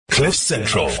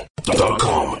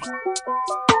CliffCentral.com.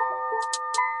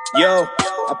 Yo,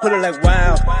 I put it like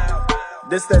wow.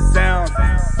 This that sound.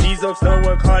 These oaks don't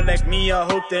work hard like me. I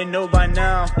hope they know by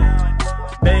now.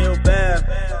 Bayo Bab,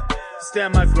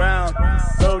 stand my ground.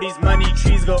 Bro, these money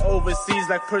trees go overseas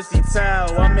like Percy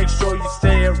Tau. I make sure you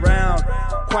stay around.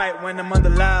 Quiet when I'm under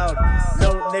loud.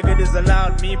 No negatives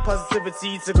allowed. Me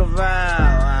positivity took a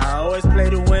vow. I always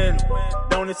play to win.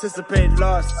 Don't anticipate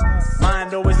loss.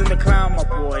 Mind always in the clown, my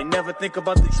boy. Never think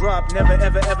about the drop. Never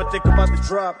ever ever think about the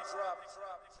drop.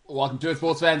 Welcome to it,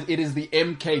 sports fans. It is the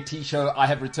MKT show. I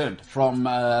have returned from,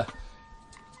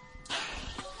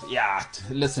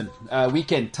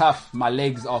 weekend tough. My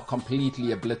legs are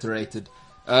completely obliterated.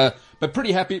 But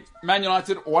pretty happy. Man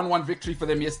United, 1-1 victory for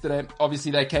them yesterday.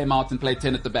 Obviously, they came out and played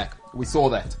 10 at the back. We saw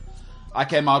that. I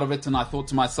came out of it and I thought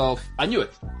to myself, I knew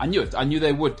it. I knew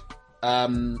they would. I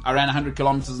ran 100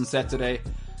 kilometers on Saturday.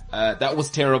 That was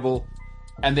terrible.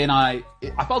 And then I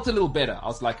felt a little better. I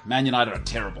was like, Man United are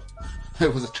terrible.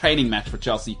 It was a training match for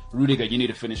Chelsea. Rudiger, you need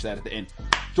to finish that at the end.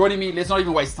 Joining me, let's not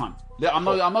even waste time. I'm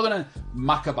not going to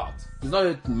muck about. There's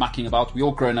no mucking about. We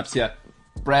all grown-ups here.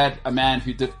 Brad, a man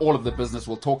who did all of the business,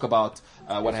 will talk about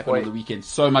what happened on the weekend.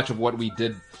 So much of what we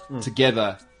did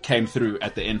together came through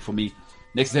at the end for me.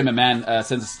 Next to him, a man,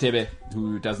 Senzo Stebe,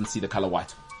 who doesn't see the color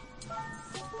white.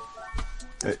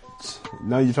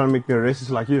 Now you're trying to make me a racist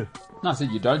like you. No, I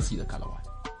said you don't see the color white.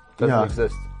 Doesn't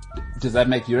exist. Does that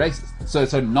make you racist?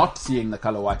 So not seeing the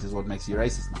color white is what makes you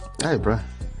racist now. Hey, bro.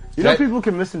 You know people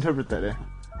can misinterpret that, eh?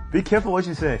 Be careful what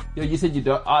you say. Yeah, you said you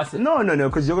don't. I said no,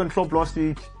 because Jürgen Klopp last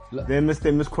week, they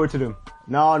misquoted him.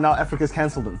 Now Africa's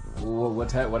cancelled him.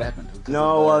 What happened?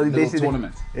 They said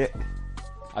tournament. Yeah.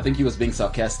 I think he was being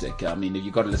sarcastic. I mean, you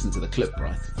got to listen to the clip,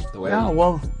 right?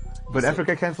 But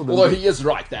Africa cancelled him. Although he is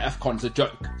right, the AFCON's a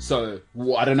joke. So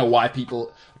I don't know why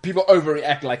people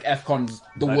overreact like AFCON's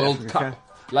the World Cup.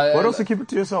 What else to keep it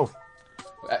to yourself?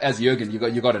 As Jürgen,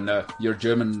 you got to know you're a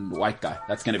German white guy.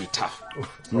 That's going to be tough.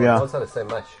 Yeah, don't say so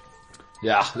much.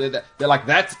 Yeah, they're like,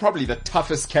 that's probably the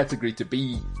toughest category to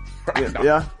be. Right now.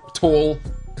 Yeah, tall,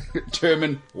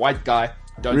 German white guy.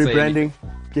 Don't rebranding,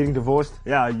 getting divorced.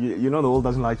 Yeah, you know the world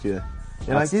doesn't like you.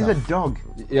 You're like, he's a dog.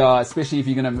 Yeah, especially if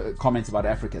you're going to comment about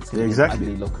Africa. It's going to be an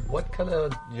ugly look. What colour are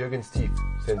Jürgen's teeth?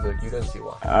 Senzo, you don't see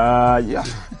why. Yeah,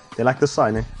 they like the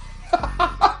sign, eh?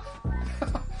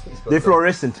 They're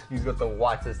fluorescent. He's got the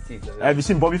whitest teeth. Have you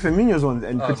seen Bobby Firmino's one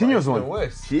and Coutinho's one? Even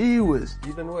worse. She was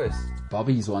even worse.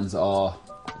 Bobby's ones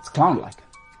it's clown-like.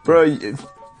 Bro,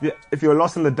 if you were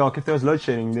lost in the dark, if there was load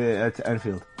shedding there at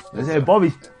Anfield, they say, hey,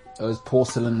 Bobby. Those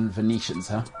porcelain Venetians,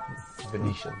 huh?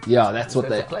 Venetian. Yeah, that's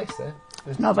what a place, eh?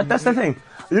 No, but that's the thing.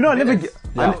 You know, I never get...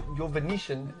 You're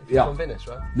Venetian if you're from Venice,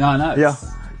 right? No. Yeah.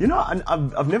 You know,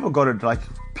 I've never got it, like,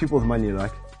 people with money,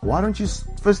 like, why don't you...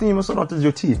 First thing you must sort out is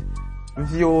your teeth.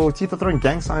 If your teeth are throwing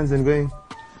gang signs and going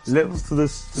levels to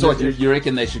this... So you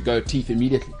reckon they should go teeth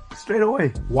immediately? Straight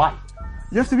away. Why?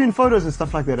 You have to be in photos and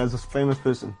stuff like that as a famous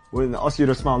person. When they ask you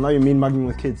to smile, now you're mean mugging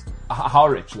with kids. How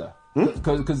rich, though?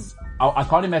 Because I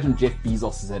can't imagine Jeff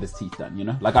Bezos has had his teeth done, you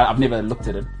know? Like, I've never looked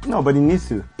at it. No, but he needs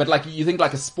to. But, like, you think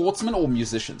like a sportsman or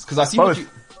musicians? Because I see both.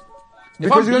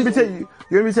 Because you're going to be taking...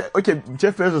 Okay,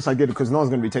 Jeff Bezos, I get it, because no one's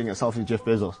going to be taking a selfie with Jeff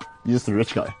Bezos. You're just a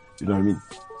rich guy. You know what I mean?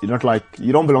 You're not like...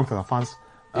 You don't belong to the fans.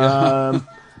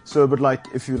 But like,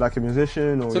 if you're like a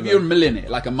musician or... So if you're a millionaire,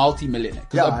 like a multi-millionaire.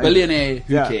 Because a billionaire,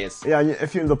 who cares? Yeah,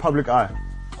 if you're in the public eye.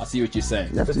 I see what you're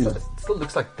saying. It still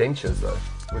looks like dentures, though,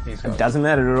 with these guys. It doesn't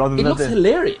matter. It looks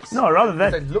hilarious. No, rather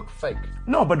that... They look fake.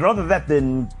 No, but rather that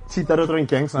than teeth that are throwing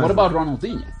gang signs. What about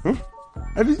Ronaldinho?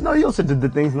 No, he also did the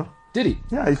things, no? Did he?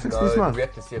 Yeah, he fixed his mouth. We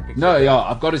have to see a picture. No,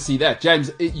 I've got to see that. James,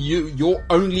 your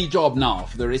only job now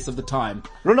for the rest of the time...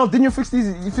 Ronaldinho fixed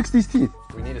his teeth.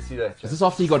 We need to see that. Is this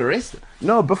after he got arrested?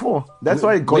 No, before. That's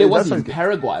why he got... Where was he? In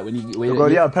Paraguay?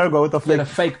 Paraguay with a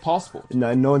fake passport.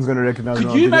 No, no one's going to recognize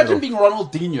Could you imagine being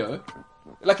Ronaldinho?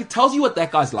 Like, it tells you what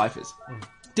that guy's life is.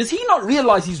 Does he not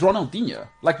realize he's Ronaldinho?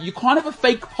 Like, you can't have a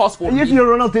fake passport. If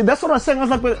you're Ronaldinho, that's what I was saying. I was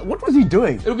like, what was he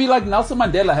doing? It would be like Nelson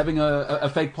Mandela having a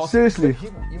fake passport. Seriously.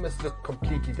 He must look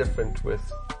completely different with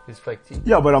his fake teeth.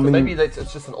 Yeah, but I mean... maybe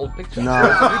it's just an old picture. No.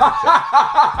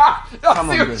 I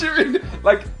see what you mean.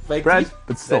 Like, fake teeth.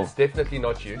 But still. That's definitely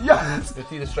not you. Yeah. The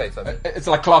teeth are straight, I mean. It's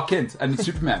like Clark Kent and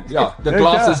Superman. Yeah. The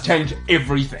glasses change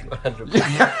everything.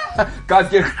 100%. Guys,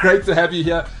 great to have you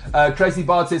here. Tracy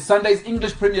Bard says, Sunday's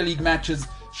English Premier League matches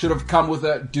should have come with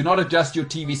a do not adjust your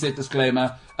TV set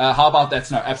disclaimer. How about that?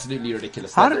 No, absolutely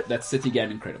ridiculous. That City game,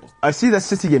 incredible. I see that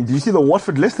City game. Do you see the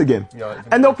Watford Leicester game? Yeah,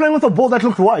 and they were playing with a ball that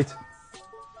looked white.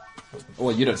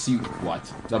 Well, you don't see white.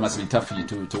 That must have been tough for you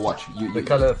to watch. The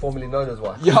colour formerly known as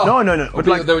white. Yeah. No. Or But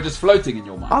like, they were just floating in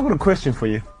your mind. I've got a question for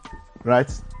you,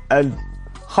 right? And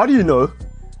how do you know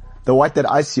the white that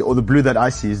I see or the blue that I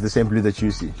see is the same blue that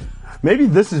you see? Maybe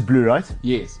this is blue, right?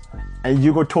 Yes. And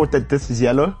you got taught that this is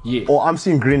yellow? Yes. Or I'm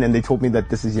seeing green and they told me that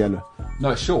this is yellow.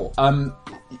 No, sure.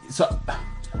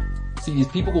 See, these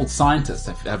people called scientists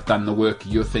have done the work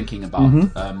you're thinking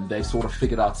about. They've sort of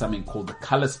figured out something called the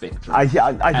color spectrum. I hear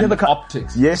and the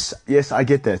optics. Yes, I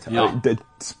get that. Yeah.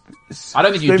 I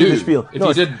don't think you explain me do. the spiel. If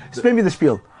you did- explain me the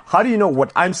spiel. How do you know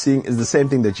what I'm seeing is the same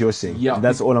thing that you're seeing? Yeah,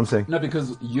 That's all I'm saying. No,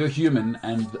 because you're human,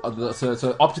 and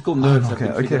so optical nerves have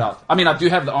been figured out. I mean, I do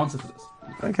have the answer for this.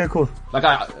 Okay, cool. Like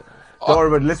Don't worry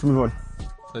about it. Let's move on.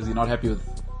 So is he not happy with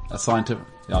a scientific?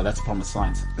 Yeah, that's a problem with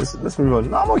science. Let's move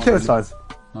on. No, I'm okay with science.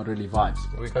 Not really vibes.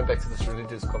 We're going back to this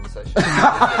religious conversation. No,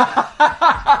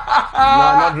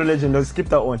 not religion. No, skip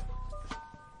that one.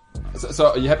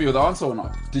 So are you happy with the answer or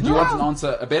not? Did you want an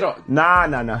answer, a better? Nah.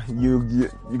 You're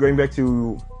going back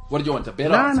to. What did you want, a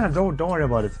better answer? Don't worry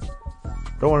about it.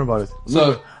 Don't worry about it.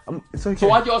 So, it's okay. so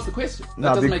why'd you ask the question?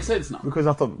 That doesn't make sense now. Because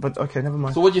I thought, but okay, never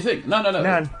mind. So what do you think? No.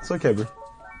 Nah, it's okay, bro.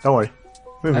 Don't worry.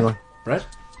 Moving on. Brett?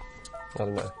 I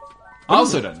don't know. I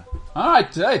also don't know.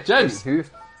 Alright, hey, James. Who?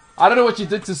 I don't know what you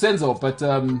did to Senzo, but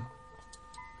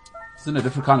it's in a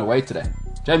different kind of way today.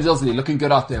 James Ilsley, looking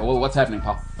good out there. Well, what's happening,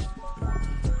 pal?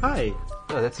 Hi.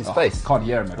 No, that's his face. Can't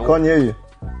hear him at all. Can't hear you.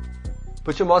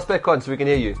 Put your mask back on so we can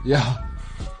hear you. Yeah.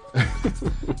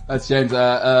 That's James.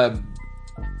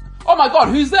 Oh my god,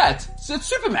 who's that? It's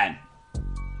Superman.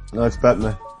 No, it's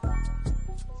Batman.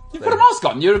 You put a mask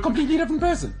on. You're a completely different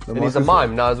person. The And he's a mask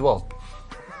mime now as well.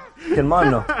 is- Can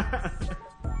mime now.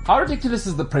 How ridiculous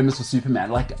is the premise for Superman?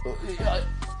 Like,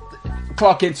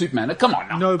 Clark Kent Superman. Come on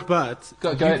now. No, but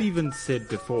Go you've ahead. even said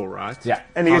before, right? Yeah.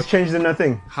 And he has changed in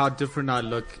nothing. How different I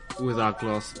look without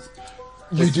glasses.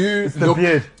 You do It's the look.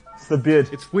 beard. It's the beard.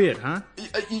 It's weird, huh?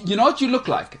 You know what you look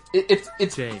like? It's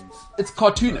James. It's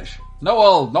cartoonish. No,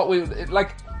 well, not weird.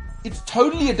 Like, it's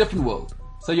totally a different world.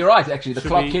 So you're right, actually. The Should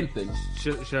Clark we- Kent thing.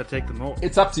 Should I take them off?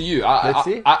 It's up to you. Let's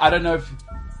see. I don't know if.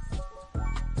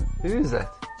 Who is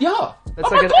that? Yeah. That's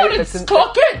oh my god, it's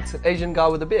Clark Kent. It's an Asian guy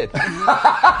with a beard. All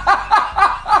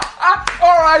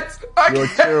right. Okay. You're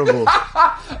terrible.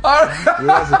 All right. You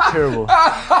guys are terrible.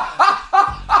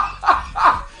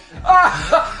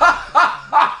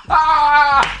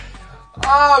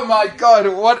 Oh my god,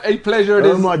 what a pleasure it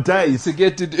Oh is my days. to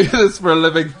get to do this for a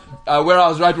living. Where I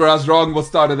was right, where I was wrong, we'll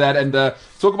start with that and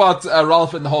talk about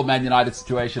Ralph and the whole Man United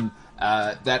situation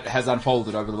that has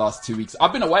unfolded over the last 2 weeks.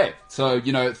 I've been away, so,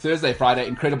 Thursday, Friday,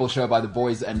 incredible show by the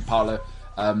boys and Paolo.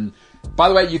 By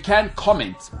the way, you can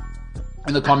comment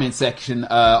in the comment section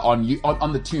on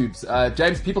the tubes.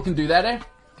 James, people can do that, eh?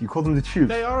 Do you call them the tubes?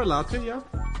 They are allowed to, yeah.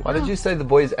 Why did you say the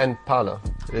boys and Paolo?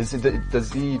 Does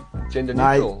he gender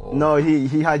Nah, neutral? or- no, he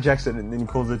hijacks it and then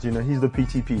calls it, he's the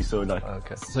PTP, so like.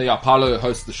 Okay. So yeah, Paolo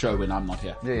hosts the show when I'm not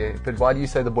here. Yeah. But why do you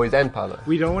say the boys and Paolo?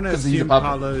 We don't want to 'Cause he's assume above-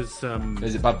 Paolo's...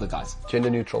 He's above the guys.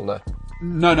 Gender neutral, no.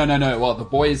 No. Well, the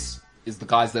boys is the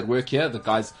guys that work here. The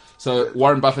guys. So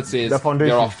Warren Buffett says The foundation.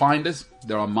 there are finders,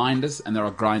 there are minders, and there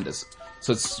are grinders.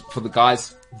 So it's for the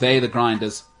guys. They're the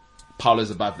grinders.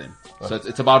 Paolo's above them. So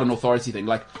it's about an authority thing.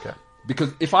 Like, Okay.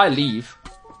 because if I leave,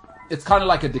 it's kind of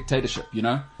like a dictatorship.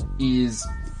 Is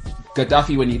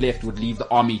Gaddafi when he left would leave the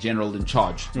army general in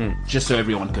charge just so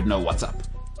everyone could know what's up.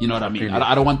 You know what I mean?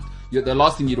 I don't want. The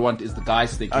last thing you'd want is the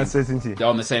guys thinking Uncertainty. they're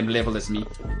on the same level as me.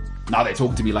 Now they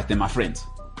talk to me like they're my friends,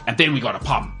 and then we got a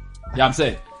pump. Yeah, I'm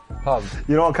saying. Pub.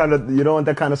 You don't want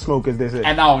that kind of smoke, as they say.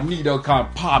 And now Nido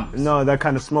can't pump. No, that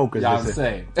kind of smoke, as Yeah, I'm they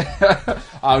say. saying.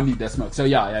 I don't need that smoke. So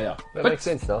yeah. That But makes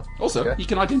sense now. also, Okay. he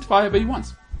can identify whoever he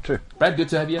wants. True. Brad, good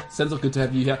to have you. Senzo, good to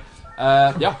have you here.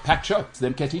 Packed show. It's the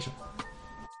MKT show.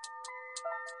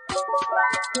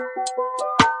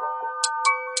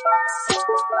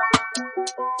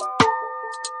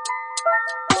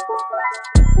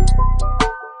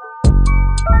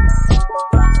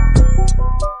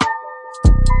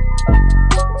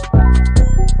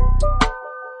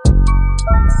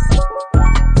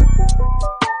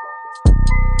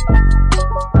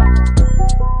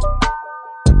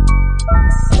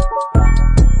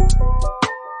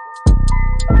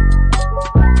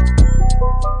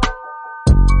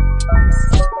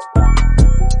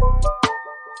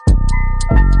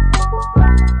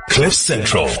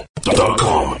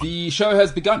 CliffCentral.com. The show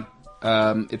has begun.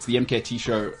 It's the MKT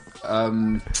show.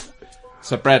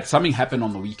 So, Brad, something happened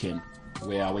on the weekend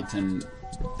where I went and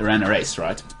ran a race,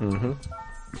 right? Mm-hmm.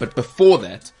 But before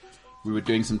that, we were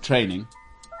doing some training,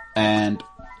 and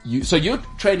you're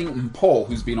training Paul,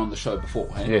 who's been on the show before,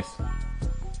 hey? Yes.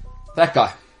 That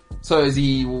guy. So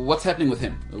what's happening with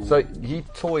him? So he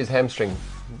tore his hamstring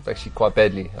actually quite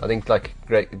badly. I think like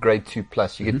grade 2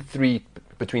 plus. You get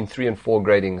between 3 and 4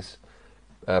 gradings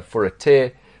for a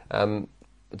tear.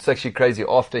 It's actually crazy.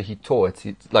 After he tore it,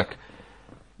 it's like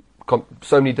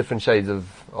so many different shades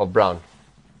of brown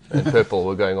and purple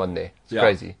were going on there. It's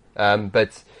crazy.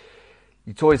 But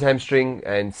he tore his hamstring,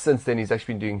 and since then he's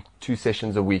actually been doing 2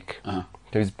 sessions a week. So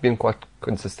he's been quite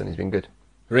consistent. He's been good.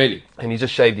 Really? And he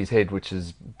just shaved his head, which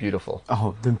is beautiful.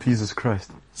 Oh, then Jesus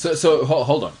Christ. So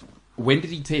hold on. When did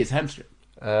he tear his hamstring?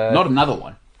 Not another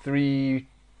one. 3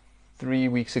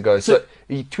 weeks ago. So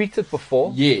he tweaked it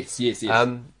before. Yes.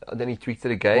 And then he tweaked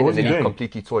it again, and then he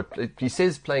completely tore it. He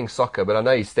says playing soccer, but I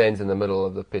know he stands in the middle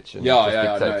of the pitch and no.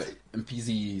 And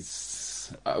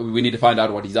PZ's, we need to find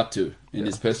out what he's up to in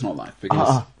his personal life.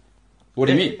 Because what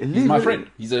do you mean? He's my friend.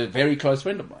 He's a very close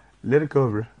friend of mine. Let it go,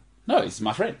 bro. No, he's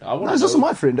my friend. No, he's also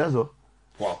my friend, that's all.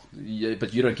 Well, yeah,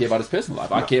 but you don't care about his personal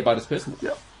life. I care about his personal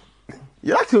life. Yeah.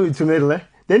 You like to meddle, eh?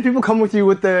 Then people come with you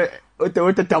with the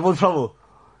double trouble.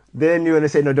 Then you're gonna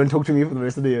say, no, don't talk to me for the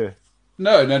rest of the year.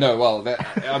 No. Well,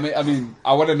 I mean,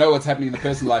 I want to know what's happening in the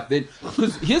personal life. Then,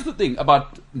 because here's the thing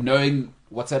about knowing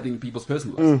what's happening in people's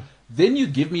personal lives. Then you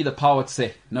give me the power to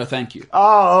say, no, thank you.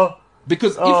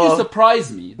 Because if you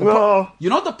surprise me, you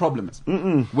know what the problem is?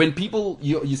 When people,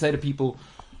 you say to people,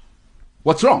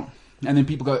 what's wrong? And then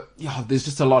people go, yeah, there's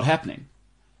just a lot happening.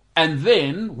 And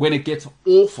then when it gets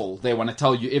awful, they want to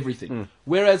tell you everything.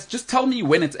 Whereas just tell me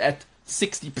when it's at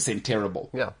 60% terrible.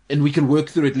 Yeah. And we can work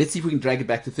through it. Let's see if we can drag it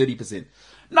back to 30%.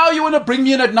 Now you want to bring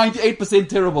me in at 98%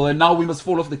 terrible, and now we must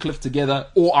fall off the cliff together,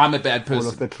 or I'm a bad person.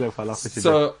 Fall off the cliff, I like what you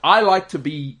So I like to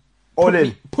be...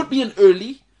 Put me in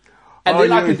early, and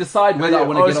then I can decide whether I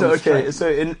want to get on this train. So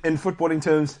in footballing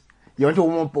terms, you want to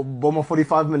warm up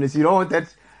 45 minutes. You don't want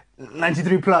that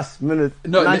 93 plus minutes.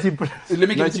 No, 90 let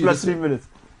me give it to you plus this 3 minutes.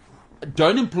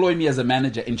 Don't employ me as a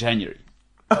manager in January.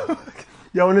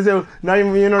 Yeah, I want to say, now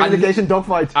you're in a relegation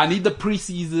dogfight. I need the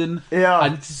preseason. Yeah. I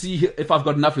need to see if I've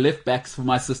got enough left backs for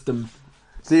my system.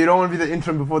 So you don't want to be the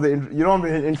interim before the interim. You don't want to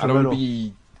be an interim. I don't want to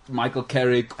be Michael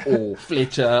Carrick or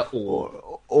Fletcher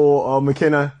or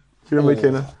McKenna. Hugh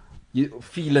McKenna.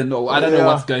 Phelan, or I don't know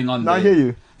what's going on there. I hear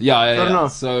you. Yeah.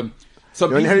 So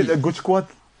you inherit a good squad.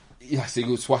 Yeah, c'est a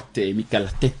good squad. Mikel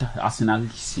Arteta, Arsenal,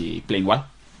 c'est playing well.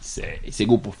 It's a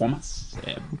good performance.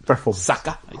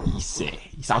 Saka,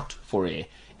 he's out for a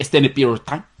extended period of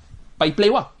time, but he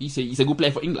play well. He's a good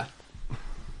player for England.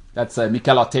 That's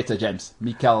Mikel Arteta, James.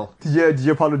 Mikel. Did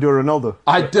you Paulo do Ronaldo?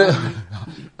 I did.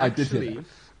 Actually,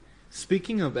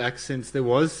 speaking of accents, there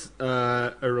was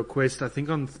a request, I think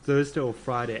on Thursday or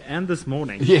Friday, and this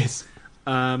morning. Yes.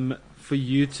 For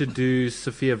you to do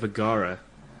Sofia Vergara.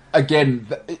 Again,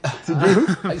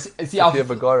 Sofia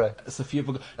Vergara. Sofia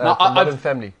Vergara. Modern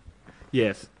Family.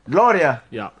 Yes. Gloria.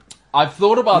 Yeah. I've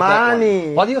thought about that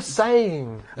one. What are you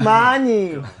saying?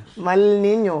 Mani. My little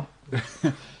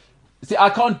niño. See, I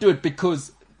can't do it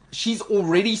because she's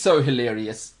already so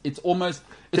hilarious. It's almost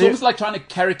like trying to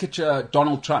caricature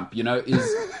Donald Trump, you know,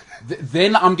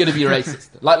 then I'm going to be racist.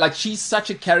 Like she's such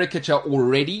a caricature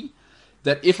already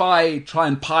that if I try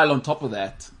and pile on top of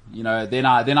that, you know, then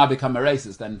I become a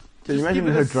racist. And can you imagine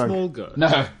her drunk? Small go.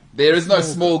 No, there is no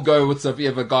small go with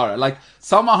Sofia Vergara. Like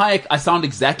Salma Hayek, I sound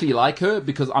exactly like her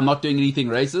because I'm not doing anything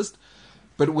racist.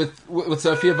 But with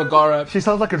Sofia Vergara, she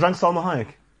sounds like a drunk Salma Hayek.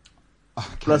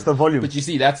 Okay. Plus the volume. But you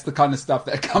see, that's the kind of stuff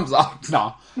that comes out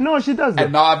now. No, she doesn't.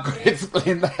 And now I've got to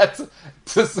explain that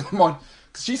to someone.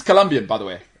 Cause she's Colombian, by the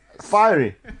way.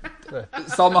 Fiery.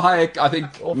 Salma Hayek, I think.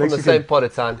 All from the same pot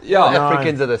of town. Yeah. The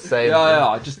Africans are the same.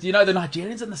 Yeah. Just, you know, the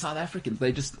Nigerians and the South Africans,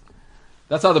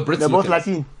 that's how the Brits They're look both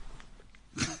Latin.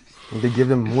 They give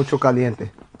them mucho caliente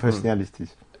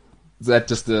personalities. Is that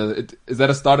just is that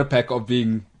a starter pack of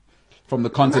being from the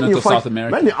continent of South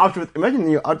America? Imagine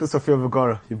you're out with Sofia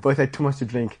Vergara. You both had too much to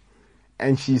drink,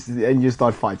 and you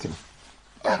start fighting.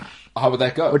 How would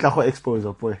that go? What like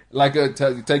exposure, boy? Like,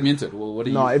 take me into it. Well, what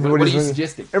are you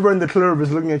suggesting? Everyone in the club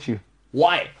is looking at you.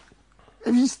 Why?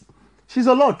 She's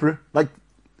a lot, bro. Like,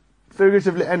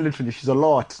 figuratively and literally, she's a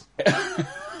lot.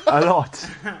 A lot.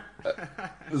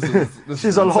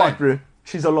 She's a lot, bro.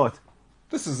 She's a lot.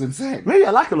 This is insane. Maybe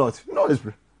I like a lot. Who knows,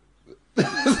 bro?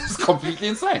 This is completely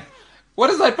insane. What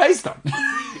is that based on?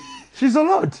 She's a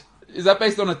lot. Is that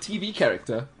based on a TV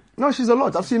character? No, she's a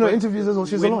lot. I've seen her interviews as well.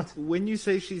 She's a lot. When you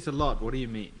say she's a lot, what do you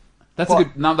mean?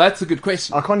 That's a good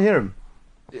question. I can't hear him.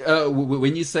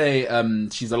 When you say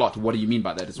she's a lot, what do you mean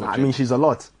by that? I mean, she's a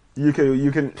lot. You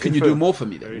can. Can you do more for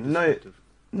me then?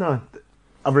 No.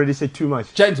 I've already said too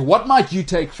much. James, what might you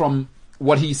take from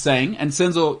what he's saying, and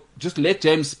Senzo, just let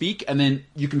James speak, and then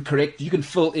you can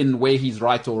fill in where he's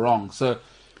right or wrong. So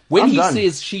when he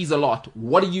says she's a lot,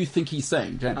 what do you think he's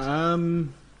saying, James?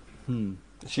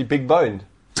 She big boned.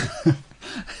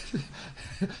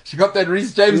 She got that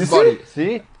Reece James body.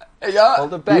 See? Yeah.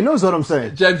 Hold it back. He knows what I'm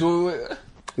saying. James,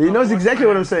 He knows exactly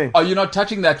what I'm saying. are you not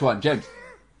touching that one, James?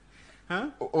 Huh?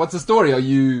 What's the story? Are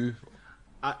you...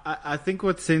 I think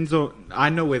what Senzo... I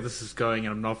know where this is going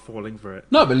and I'm not falling for it.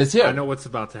 No, but let's hear I it. know what's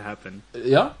about to happen.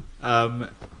 Yeah?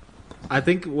 I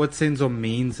think what Senzo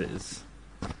means is...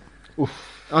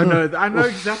 Oh no, I know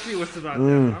exactly what's about to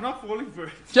happen. I'm not falling for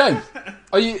it. James,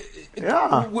 are you...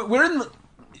 Yeah. We're in...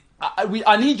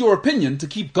 I need your opinion to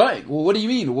keep going. Well, what do you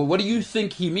mean? Well, what do you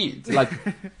think he means? Like,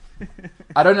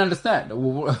 I don't understand.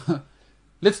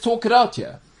 Let's talk it out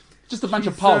here. Just a bunch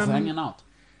of pals hanging out.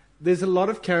 There's a lot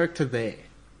of character there.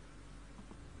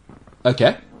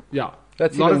 Okay. Yeah.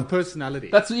 That's a lot even- of personality.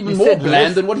 That's even He more said bland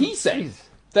less. than what he's saying.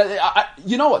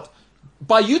 You know what?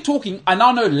 By you talking, I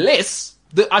now know less.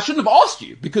 I shouldn't have asked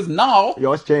you, because now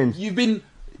Yours changed. you've been...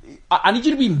 I need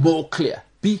you to be more clear.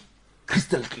 Be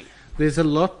crystal clear. There's a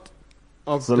lot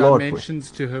of a lot,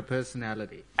 dimensions to her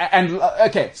personality. And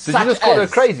okay, Did you just call her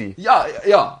crazy?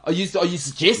 Yeah. Are you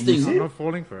suggesting? I'm not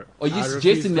falling for it. Are you I refuse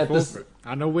suggesting to that fall this- for it.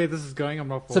 I know where this is going. I'm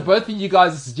not So falling. both of you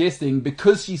guys are suggesting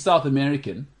because she's South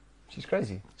American, She's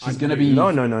crazy. she's going to be. No.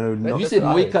 You said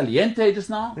muy caliente just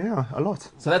now, Yeah, a lot.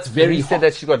 so that's very He hot. said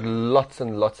that she's got lots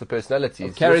and lots of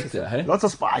personalities. Character, hey? Lots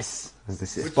of spice, as they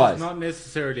say. Which Spice. is not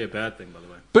necessarily a bad thing, by the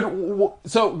way. But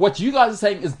so what you guys are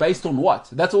saying is based on what?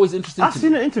 That's always interesting I've to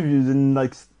seen me. her interviews and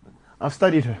I've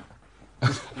studied her.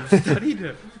 Studied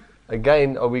her.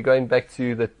 Again, are we going back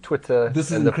to the Twitter This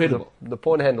is and incredible. the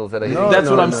porn handles that are No. That's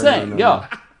what I'm saying. Yeah.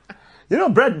 You know,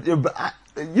 Brad.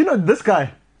 You know this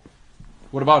guy.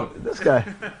 What about it? This guy.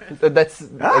 That's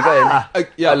again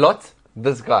Yeah. a lot.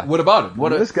 This guy. What about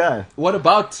it? This guy. What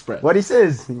about spread? What he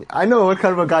says. I know what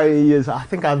kind of a guy he is. I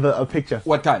think I have a picture.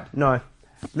 What kind? No,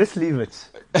 let's leave it.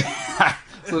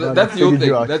 So No, that's they your figured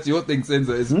you thing. out. That's your thing,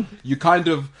 Senzo. Is you kind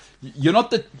of you're not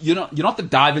the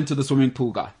dive into the swimming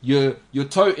pool guy. You're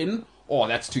toe in. Oh,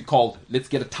 that's too cold. Let's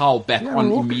get a towel back on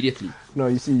walk. immediately. No,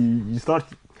 you see, you start.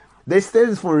 There's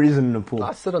stairs for a reason in the pool.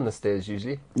 I sit on the stairs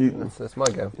usually. You- That's my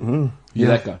go. You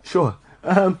that guy. Sure.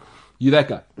 You that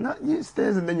guy. No, you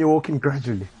stairs and then you're walking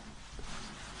gradually.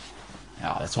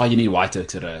 Yeah, that's why you need white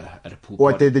oaks at a pool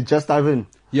What? party. They just dive in.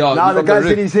 Yeah, Now the from guy roof.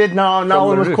 said his head. Now the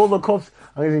we must roof. call the cops.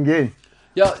 I'm even getting.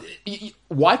 Yeah,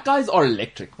 white guys are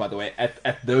electric, by the way,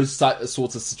 at those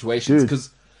sorts of situations. Dude. Because,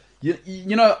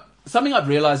 you know, something I've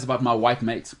realized about my white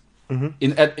mates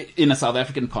in a South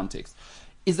African context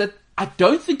is that I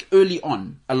don't think early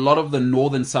on a lot of the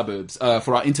northern suburbs,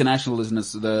 for our international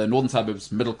listeners, the northern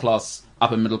suburbs, middle class,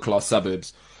 upper middle class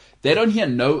suburbs, they don't hear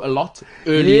no a lot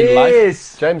early in life.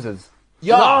 Yes. James's.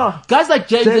 Yeah, No. guys like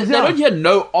James, James, they yeah. don't hear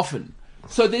no often.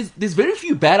 So there's very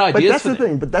few bad But ideas that's for the them.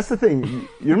 thing. But that's the thing.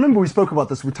 You remember we spoke about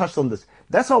this. We touched on this.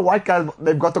 That's why white guys,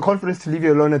 they've got the confidence to leave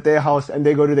you alone at their house and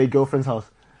they go to their girlfriend's house.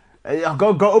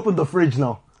 Go open the fridge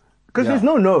now. Because there's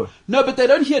no. No, but they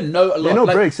don't hear no a lot. know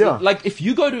like, breaks, yeah. Like if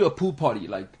you go to a pool party,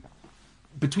 like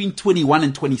between 21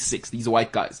 and 26, these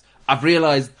white guys, I've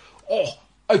realized,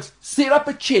 set up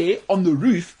a chair on the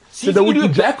roof, see if that you can we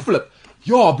do a can backflip.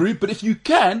 Yeah, bro, but if you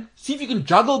can, see if you can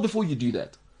juggle before you do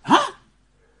that. Huh?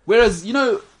 Whereas, you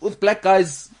know, with black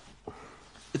guys,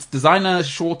 it's designer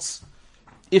shorts,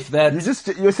 if that.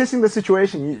 You're assessing the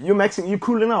situation. You're maxing. You're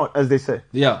cooling out, as they say.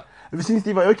 Yeah. Have you seen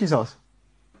Steve Aoki's house?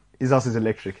 His house is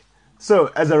electric.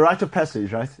 So, as a rite of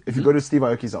passage, right? If you go to Steve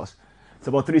Aoki's house, it's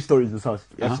about 3 stories. This house.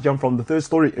 You have to jump from the 3rd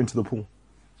story into the pool.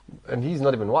 And he's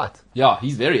not even white. Yeah,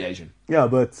 he's very Asian. Yeah,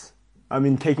 but I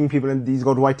mean, caking people, and he's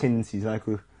got white tendencies. Like,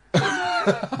 who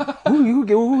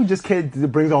just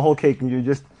brings a whole cake, and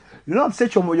you're not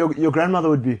upset your grandmother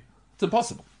would be. It's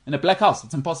impossible. In a black house,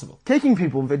 it's impossible. Caking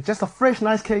people, but just a fresh,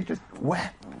 nice cake, just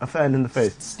whap, a fan in the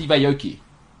face. Steve Aoki,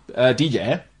 DJ,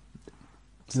 eh?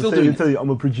 Still He'll doing tell it. you, I'm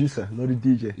a producer, not a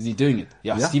DJ. Is he doing it?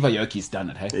 Yeah, Yeah. Steve Aoki's done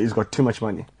it, hey? He's got too much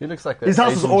money. He looks like His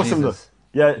house is Asian awesome, Jesus.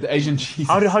 though. Yeah. The Asian cheese.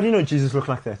 How do you know Jesus looked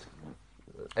like that?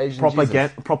 Asian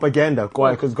Propaganda.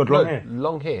 Why? Because he's got long hair.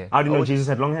 Long hair. How do you know Jesus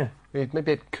had long hair?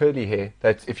 Maybe had curly hair.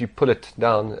 That if you pull it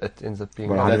down, it ends up being.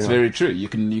 Well, long. That's I don't know. very true. You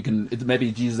can.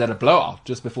 Maybe Jesus had a blowout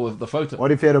just before the photo.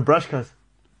 What if he had a brush cut?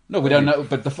 No, we don't know.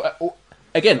 But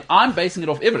again, I'm basing it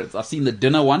off evidence. I've seen the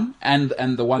dinner one and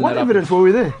the one What that evidence were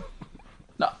we there?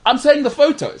 No, I'm saying the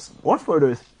photos, What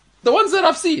photos? the ones that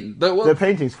I've seen. The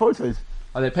paintings, photos.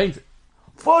 Are they painted?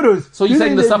 Photos. So you're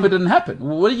saying the they- supper didn't happen?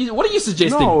 What are you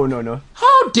suggesting? No.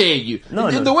 How dare you? No,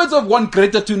 in no. the words of one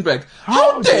Greta Thunberg,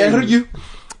 how dare you?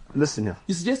 Listen here.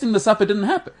 You're suggesting the supper didn't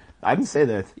happen. I didn't say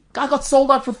that. Guy got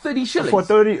sold out for 30 shillings. For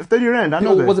 30 rand, I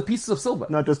know Or that. was it pieces of silver?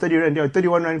 No, it was 30 rand. Yeah,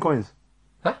 31 rand coins.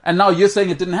 And now you're saying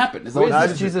it didn't happen. Is that Where's what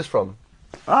this Jesus from?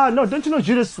 No, don't you know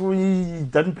Judas, he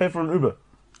didn't pay for an Uber.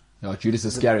 No, Judas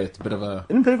Iscariot, a bit of a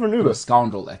He didn't pay for an Uber.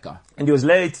 scoundrel, that guy. And he was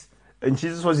late, and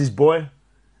Jesus was his boy.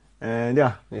 And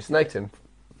yeah, You snaked him.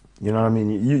 you know what I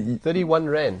mean? You 31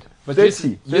 rand. But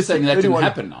 30, you're saying that didn't 31.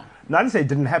 happen now. No, I didn't say it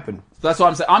didn't happen. That's what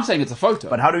I'm saying. I'm saying it's a photo.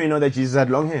 But how do we know that Jesus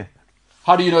had long hair?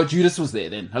 How do you know Judas was there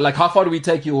then? Like, how far do we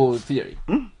take your theory?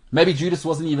 Maybe Judas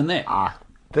wasn't even there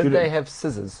Did Dude, they have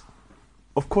scissors?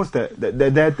 Of course,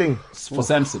 their thing. for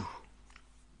Samson.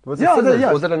 Was it Yeah, scissors?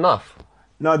 yeah. Was it a knife?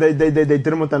 No, they did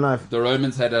him with a knife. The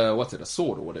Romans had a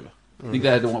sword or whatever. I think they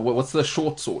had what's the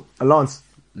short sword? A lance.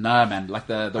 Nah, man, like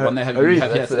the one they have. a You reed.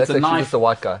 have here. That's It's a actually knife. just a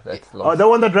white guy. That's Oh, the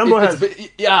one that Rambo has.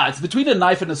 It's between a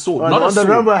knife and a sword, Oh, not the a one that sword.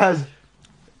 Rambo has.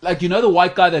 Like, you know the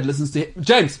white guy that listens to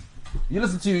James. You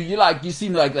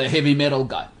seem like a heavy metal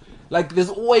guy. Like, there's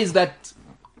always that.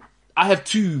 I have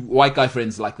two white guy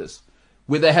friends like this,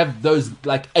 where they have those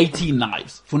like 18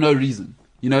 knives for no reason.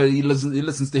 You know, he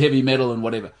listens to heavy metal and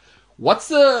whatever.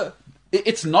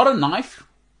 It's not a knife,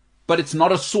 but it's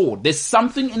not a sword. There's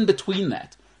something in between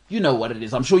that. You know what it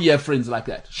is. I'm sure you have friends like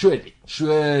that. Surely.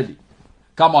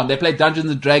 Come on, they play Dungeons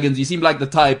and Dragons. You seem like the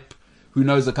type who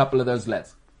knows a couple of those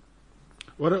lads.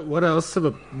 What else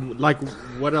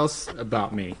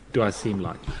about me do I seem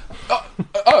like?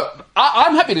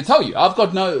 I'm happy to tell you. I've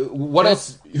got what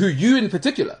else? Who you in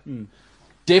particular?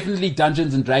 Definitely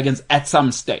Dungeons and Dragons at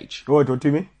some stage. What do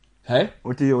you mean? Hey,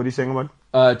 What are you saying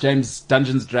about? James,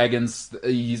 Dungeons Dragons.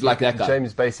 He's like that guy.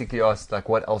 James basically asked, like,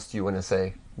 what else do you want to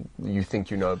say you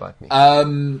think you know about me?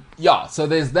 Yeah. So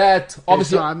there's that.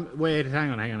 Obviously, So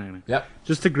hang on. Yep.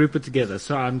 Just to group it together.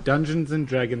 So I'm Dungeons and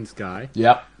Dragons guy.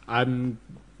 Yep. I'm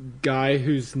guy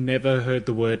who's never heard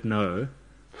the word no.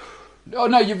 Oh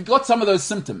no, you've got some of those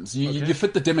symptoms. You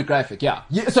fit the demographic. Yeah.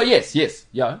 So yes,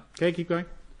 yeah. Okay, keep going.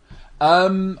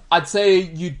 I'd say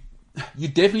you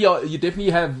definitely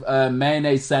have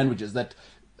mayonnaise sandwiches that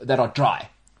are dry.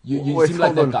 You Wait, seem like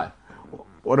hold that on. guy.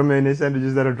 What are mayonnaise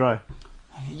sandwiches that are dry?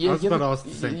 You, I was you about ever- to ask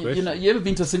the same you- question. You ever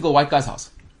been to a single white guy's house?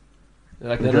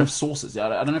 Like they don't have sauces. Yeah,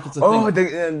 I don't know if it's a Oh,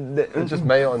 thing. It's just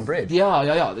mayo on bread.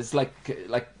 Yeah. It's like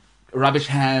rubbish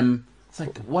ham. It's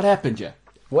like, what happened here?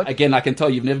 What? Again, I can tell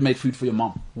you've never made food for your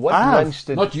mom. What Ah, lunch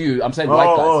did... Not you. I'm saying white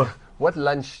guys. oh. What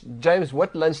lunch... James,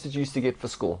 what lunch did you used to get for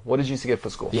school? What did you used to get for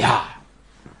school? Yeah.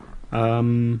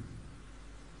 I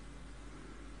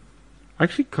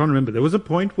actually can't remember. There was a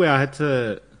point where I had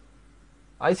to.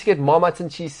 I used to get Marmite and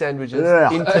cheese sandwiches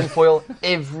Yeah. in tin foil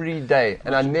every day,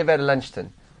 and I never had a lunch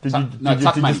tin. Did you, No, did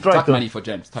tuck you money. strike Tuck them? money for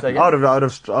James. Tuck Say money. again? Out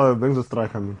of brings a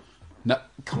strike, I mean. No,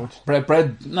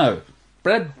 Brad. No,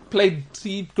 Brad played.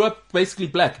 He grew up basically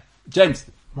black. James,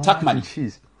 tuck money.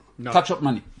 Cheese. No. Tuck shop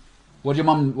money. What your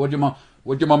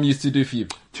mom used to do for you?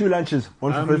 2 lunches.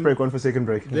 One for first break, one for second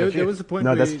break. There was a point No,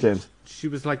 where that's James. she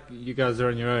was like, "You guys are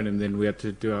on your own," and then we had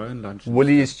to do our own lunch.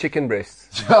 Woolies chicken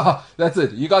breasts. That's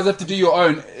it. You guys have to do your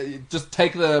own. Just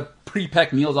take the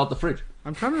pre-packed meals out the fridge.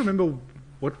 I'm trying to remember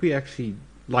what we actually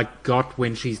got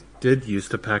when she did used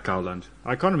to pack our lunch.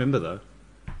 I can't remember though.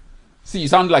 See, you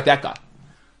sound like that guy.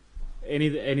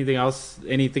 Anything else?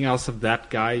 Anything else of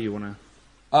that guy you wanna?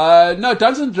 No,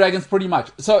 Dungeons and Dragons pretty much.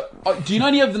 So, do you know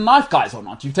any of the knife guys or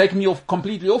not? You've taken me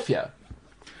completely off here.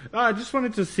 I just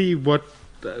wanted to see what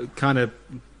kind of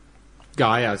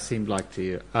guy I seemed like to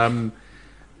you.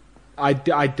 I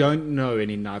don't know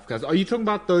any knife guys. Are you talking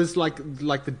about those like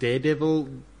the Daredevil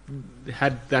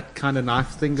had that kind of knife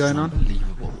thing going on?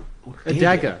 Unbelievable. A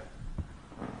dagger.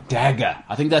 Dagger.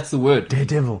 I think that's the word.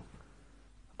 Daredevil.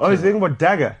 Oh, he's thinking about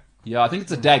dagger. Yeah, I think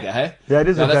it's a dagger, hey? Yeah, it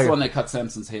is a That's dagger. the one they cut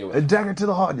Samson's hair A with. dagger to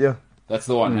the heart, yeah. That's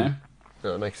the one, hey?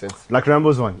 No, that makes sense. Like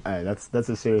Rambo's one. Aye, that's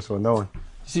a serious one. That one.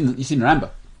 You seen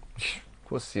Rambo? Of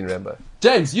course, seen Rambo.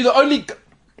 James, you're the only...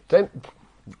 Don't...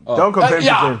 Don't compare him to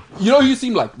yeah, him. you know who you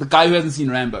seem like? The guy who hasn't seen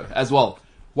Rambo as well.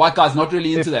 White guy's not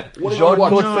really into that. What do you watch?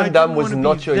 Jean-Claude No, I Van didn't Damme was wanna be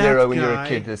not your that hero when you were a guy.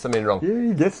 kid. There's something wrong. Yeah,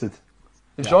 he gets it.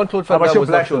 If Jean-Claude How Van about Damme your was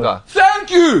black not your though? guy.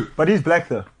 Thank you! But he's black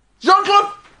though.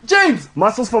 Jean-Claude! James!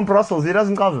 Muscles from Brussels. He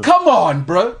doesn't cover. Come on,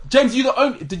 bro. James, you're the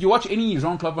only... Did you watch any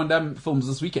Jean-Claude Van Damme films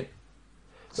this weekend?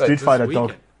 Street Fighter weekend.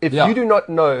 dog. If Yeah. you do not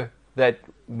know that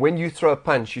when you throw a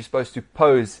punch, you're supposed to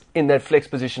pose in that flex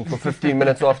position for 15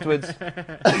 minutes afterwards, you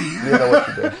don't know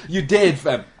what to do. You dead,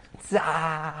 fam.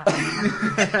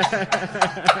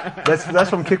 That's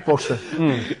from Kickboxer.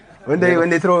 When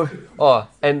they throw, Oh,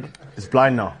 and it's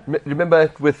blind now.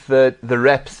 remember with the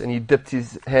raps and he dipped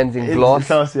his hands in It's glass?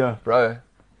 glass, yeah. Bro,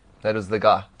 That was the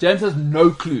guy. James has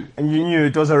no clue. And you knew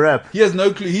it was a rap. He has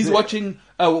no clue. He's watching.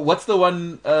 What's the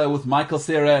one with Michael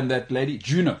Cera and that lady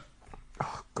Juno?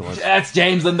 God. That's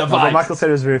James and the No, but Vibes. Michael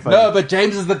Cera is very funny. No, but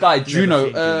James is the guy.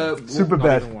 Juno. Super Not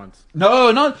bad. even once.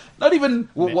 No, not even.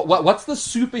 What's the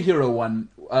superhero one?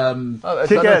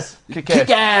 Kick-ass.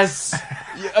 Kick-ass.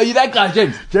 Are you that guy,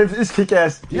 James? James is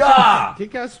kick-ass. Yeah.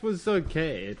 Kick-Ass was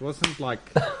okay. It wasn't like...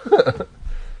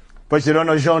 But you don't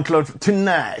know Jean-Claude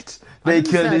tonight. They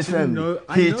killed his family.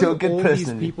 He took it all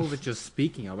personally. these people that you're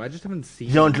speaking of. I just haven't seen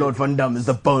Jean-Claude Van Damme is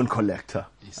the bone collector.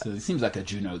 So he seems like a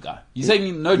Juno guy. You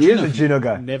saying no He Juno? is a Juno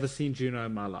guy. Never seen Juno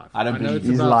in my life. I don't know believe it's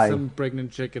he's about lying. some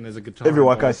pregnant chick and there's a guitar. Every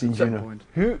white guy's involved seen at some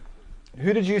Juno. point.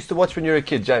 Who did you used to watch when you were a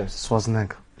kid, James?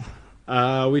 Schwarzenegger.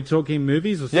 We talking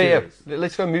movies or Yeah, series? yeah.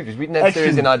 Let's go movies. We didn't have Action.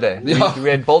 series in our day. Yeah. We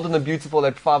had Bold and the Beautiful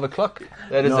at 5 o'clock.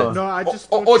 That is No. it. No, I just...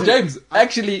 Or James,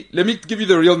 actually, let me give you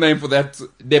the real name for that.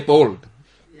 They're bold.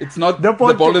 It's not The the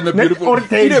Bold- bold and the Nick beautiful. Ortiz.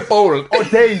 They're bold. Or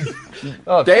Days.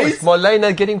 Oh, of Days? course.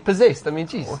 Marlena getting possessed. I mean,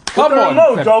 jeez. Come With the on.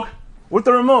 remote, fam. dog. With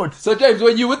the remote. So James,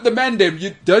 when you're with the man, them,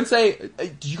 you don't say.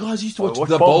 Do you guys used to watch What's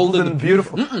the bold and the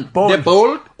beautiful? Bold. They're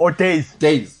bold. Or Days.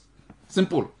 Days.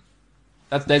 Simple.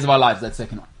 That's Days of Our Lives. That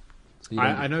second one. So you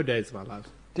don't- I know Days of Our Lives.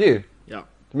 Do you? Yeah.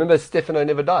 Remember Stefano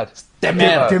never died? Damn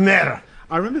it. Temera.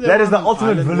 I remember they That were is the on an ultimate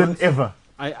island villain once. ever.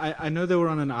 I know they were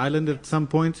on an island at some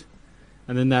point,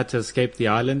 and then they had to escape the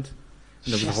island.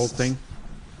 And there was the whole thing.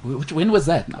 When was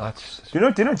that? Now? Oh, it's- Do you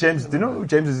know James? Do you know who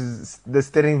James is? The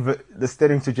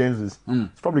steering to James is.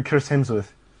 It's probably Chris Hemsworth.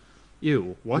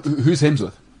 Ew, what? Who's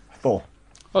Hemsworth? Thor.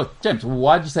 Oh, James,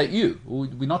 why did you say you?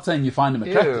 We're not saying you find him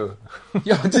attractive. Ew.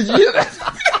 Yeah, did you hear that?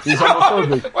 He's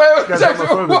homophobic. Wait, Guy's James,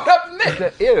 homophobic. what happened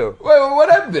there? Ew. Wait, what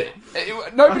happened there?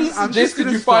 Nobody I'm just suggested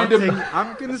gonna you find him.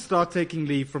 I'm going to start taking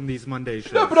leave from these Monday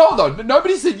shows. No, but hold on.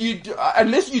 Nobody said you do,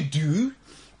 unless you do.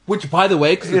 Which, by the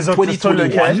way, because Is it's it just totally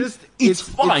 2021, okay? it's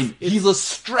fine. He's a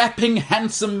strapping,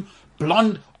 handsome,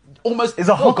 blonde, almost He's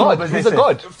a Oh, hot God. as He's they a say.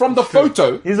 god. from the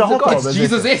photo. He's a hot it's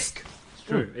Jesus-esque. It's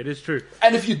true. It is true.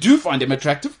 And if you do find him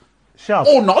attractive Sharp.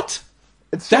 or not,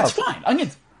 It's that's sharp. fine. I mean,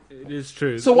 It is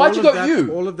true. So why'd All you of go that,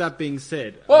 you? All of that being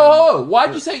said, whoa,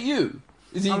 why'd you say you?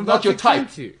 Is he I'm not about your to explain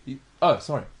type? to you. Oh,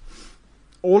 sorry.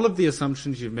 all of the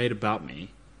assumptions you've made about me,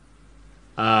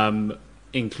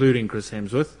 including Chris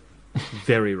Hemsworth,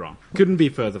 very wrong. Couldn't be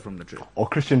further from the truth. Or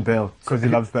Christian Bale because he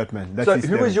loves Batman. That's So his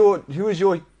who was steering. your Who's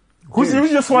your Who's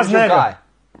your Schwarzenegger? guy?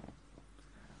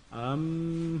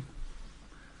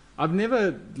 I've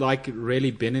never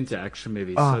really been into action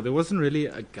movies, so there wasn't really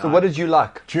a guy. So what did you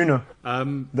like? Juno.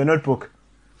 The Notebook.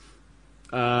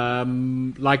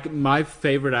 like my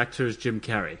favorite actor is Jim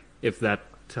Carrey, if that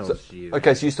tells you.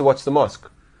 Okay, so you used to watch The Mask.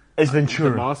 Ace The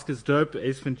Ventura. Mask is dope.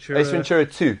 Ace Ventura. Ace Ventura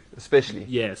 2, especially.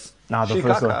 Yes. Nah, the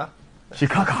first one. Chicago.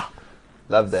 Chicago.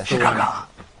 Love that. Chicago.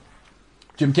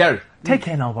 Jim Carrey. Take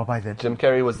care now, bye-bye then. Jim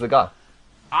Carrey was the guy.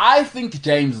 I think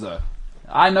James, though.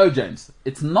 I know James.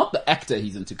 It's not the actor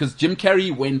he's into, because Jim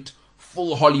Carrey went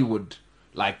full Hollywood,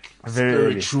 like Very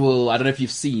early. spiritual. I don't know if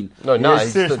you've seen. No, no, You're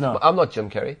serious now. I'm not Jim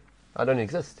Carrey. I don't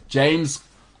exist. James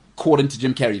caught into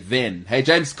Jim Carrey then. Hey,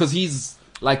 James, because he's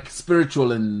like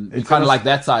spiritual and It's kind of almost- like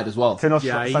that side as well. Turn off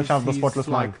Yeah, Sunshine of the he's Spotless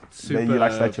like Mind. Then you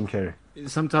like that Jim Carrey.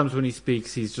 Sometimes when he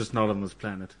speaks, he's just not on this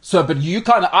planet. So, but you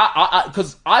kind of,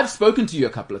 because I've spoken to you a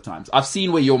couple of times. I've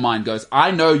seen where your mind goes.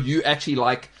 I know you actually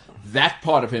like that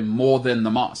part of him more than the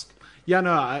mask. Yeah,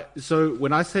 no. So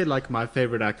when I say like my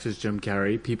favorite actor is Jim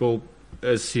Carrey, people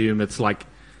assume it's like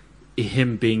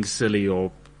him being silly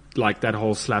or like that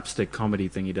whole slapstick comedy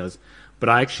thing he does. But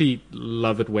I actually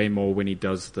love it way more when he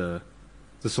does the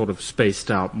sort of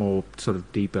spaced out, more sort of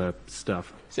deeper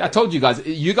stuff. See, I told you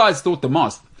guys thought the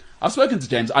mask. I've spoken to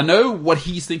James. I know what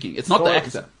he's thinking. It's not the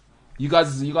actor. You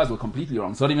guys were completely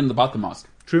wrong. It's not even about the mask.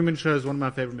 Truman Show is one of my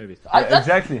favorite movies.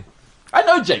 Exactly. I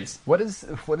know James. What is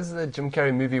the Jim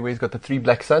Carrey movie where he's got the 3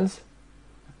 black sons?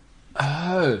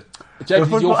 Oh,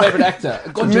 James is your favorite actor.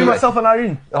 Go Me, do it. myself, and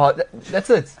Irene. Oh, that's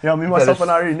it. Yeah, me, myself, and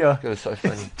Irene, yeah. It was so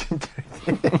funny.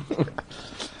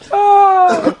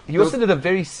 He also did a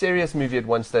very serious movie at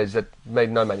one stage that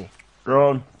made no money.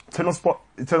 Eternal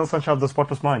Sunshine of the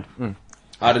Spotless Mind.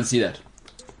 I didn't see that.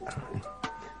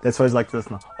 That's why he's like this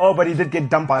now. Oh, but he did get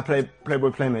dumped by a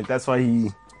Playboy Playmate. That's why he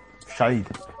shied.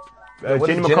 What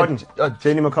Janie is McCartney.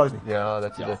 Janie McCartney. Yeah,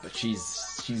 that's Yeah, it. but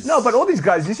she's. No, but all these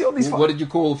guys, you see all these... What did you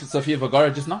call Sofia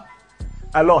Vergara just now?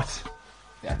 A lot.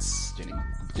 That's Jenny.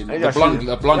 Yeah, The blonde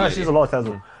yeah, lady. she's a lot as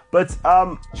well. But,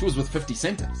 She was with 50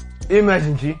 Cent.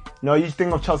 imagine, G. No, you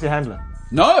think of Chelsea Handler.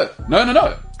 No.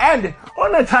 And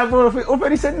on a type,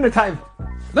 already said in the type.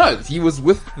 No, he was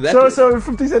with that. So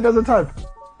 50 Cent doesn't type.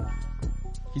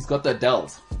 He's got the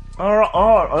Dells.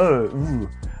 Ooh.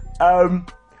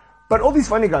 But all these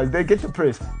funny guys, they get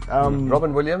depressed.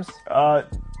 Robin Williams?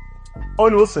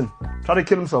 Owen Wilson tried to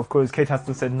kill himself because Kate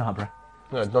Hudson said, nah, bro.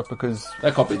 No, not because...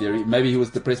 That can't be theory. Maybe he was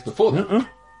depressed before that.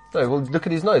 No, well, look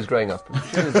at his nose growing up.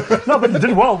 No, but he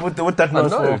did well with that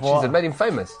nose. No, for it made him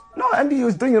famous. No, Andy, he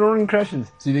was doing it all in crashes.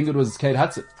 So you think it was Kate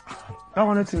Hudson? I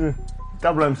wanted to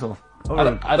double himself.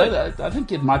 I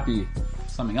think it might be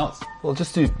something else. Well,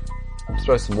 just to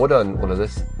throw some water on all of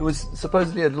this, it was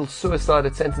supposedly a little suicide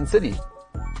at Santon City.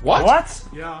 What?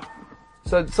 Yeah.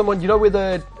 So someone, you know where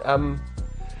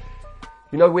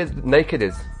Naked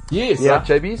is? Yes. Yeah. Right,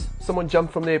 JB's? Someone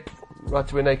jumped from there right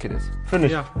to where Naked is.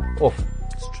 Finish. Yeah, Off.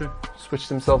 it's true. Switched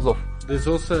themselves off. There's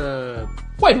also...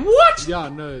 Wait, what? Yeah,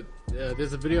 no,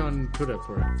 there's a video on Twitter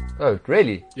for it. Oh,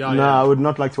 really? Yeah, No, I would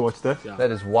not like to watch that. Yeah.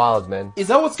 That is wild, man. Is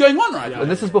that what's going on right now?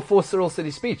 And this is before Cyril said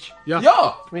his speech. Yeah. Yeah.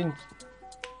 I mean,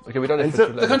 okay, we don't have And to...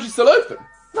 so- The country's still open.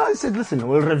 No, he said, listen,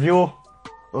 we'll review.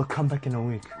 We'll come back in a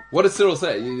week. What did Cyril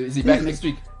say? Is he back next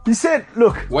week? He said,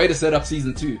 look, Way to set up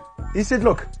season 2.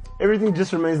 everything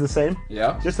just remains the same.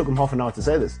 Yeah. Just took him half an hour to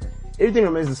say this. Everything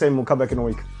remains the same. We'll come back in a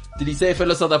week. Did he say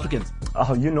fellow South Africans?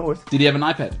 Oh, you know it. Did he have an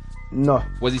iPad? No,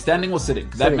 Was he standing or sitting?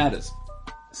 'Cause Sitting. That matters.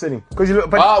 sitting. Because you look,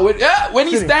 but When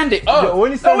he's Sitting. standing. Yeah, Oh,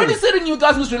 when he's No, when standing. he's sitting, you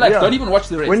guys must relax. Yeah. Don't even watch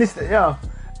the rest. when he's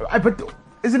but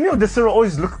is it me or does Cyril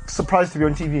always look surprised to be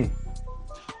on TV?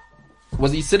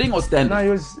 Was he sitting or standing? No, he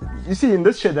was. You see, in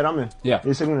this chair that I'm in, Yeah.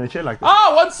 he's sitting in a chair like this.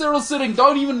 Once Cyril's sitting,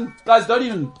 don't even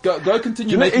go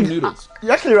continue making noodles.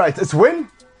 You're actually right. It's when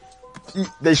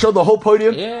they show the whole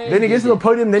podium. Yeah, then he gets to the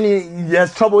podium. Then he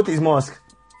has trouble with his mask.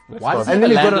 Why does he And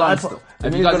have a then he's got an landline iPod. still? And Have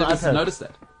then you he's guys got an ever iPad. noticed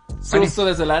that? Cyril still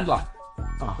has a landline.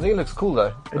 I think it looks cool,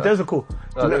 though. It does look cool.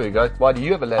 Oh, there we go. Why do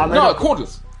you have a landline? No,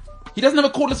 cordless. He doesn't have a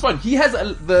cordless phone. He has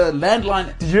the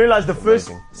landline. Did you realize the first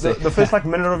Amazing. the first like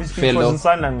minute of his speech was in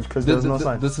sign language because there was no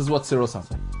sign? This is what Cyril sounds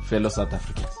like. Fellow South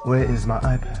Africans, Where is my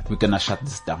iPad? we're gonna shut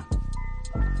this down.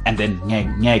 And then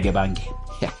ngeke bange.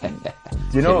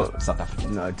 Do you know? Fellow South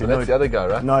Africans. No, do you That's know? the other guy,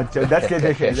 right? No, that's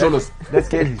getting Sholos. that's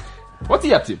getting. What's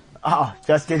he up to?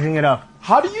 Just getting it up.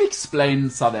 How do you explain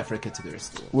South Africa to the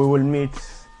rest of the world? We will meet.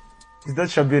 Is that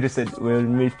Shabir said? We'll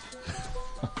meet.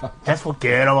 Just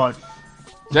forget about it.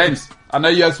 James, I know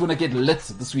you guys want to get lit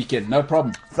this weekend. No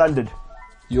problem. Thundered.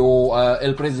 Your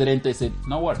El Presidente said,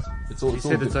 no worries. It's all, He it's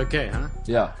all said good. it's okay, huh?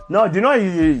 Yeah. No, do you know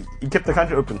he kept the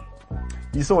country open?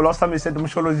 You saw last time he sent the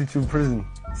Msholos to prison.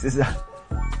 He says,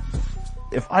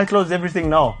 if I close everything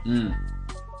now,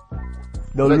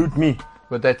 they'll But- loot me.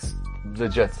 But that's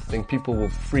legit. I think people will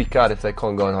freak out if they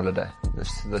can't go on holiday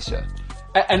this year.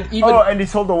 And even... Oh, and he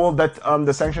told the world that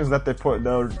the sanctions that they put,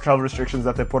 the travel restrictions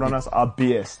that they put on us are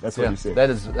BS. That's what Yeah, he said. that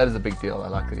is a big deal. I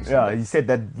like that he said Yeah, that. he said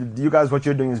that you guys, what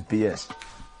you're doing is BS.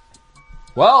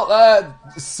 Well,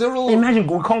 Cyril... Imagine,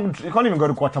 you can't even go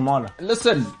to Guatemala.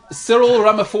 Listen, Cyril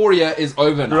Ramaphoria is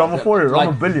over now. Ramaphoria,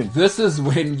 Ramabillion. This is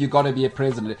when you got to be a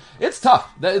president. It's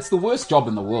tough. It's the worst job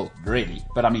in the world, really.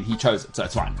 But I mean, he chose it, so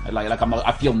it's fine.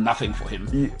 I feel nothing for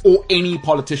him, or any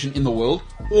politician in the world,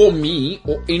 or me,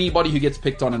 or anybody who gets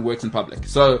picked on and works in public.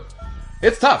 So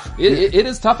it's tough. It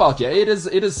is tough out here. It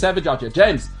is savage out here.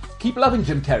 James, keep loving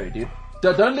Jim Carrey, dude.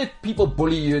 Don't let people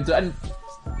bully you. And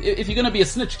if you're gonna be a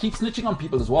snitch, keep snitching on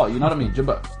people as well. You know what I mean,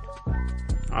 Jimbo?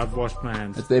 I've washed my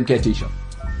hands. It's the MKT show.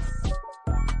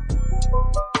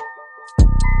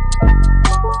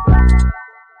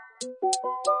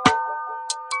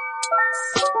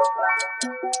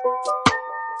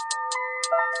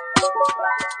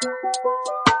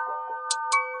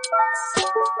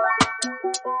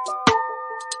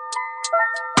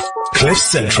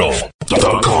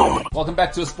 CliffCentral.com. Welcome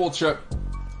back to a sports show.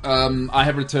 I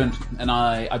have returned, and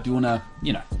I do wanna,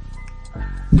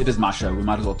 it is my show. We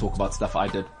might as well talk about stuff I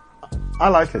did. I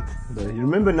like it. You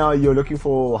remember now you're looking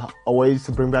for a ways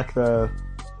to bring back the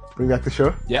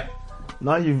show. Yeah.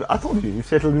 Now I told you've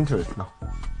settled into it now.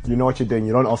 You know what you're doing.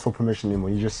 You don't ask for permission anymore.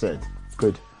 You just said,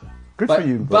 good for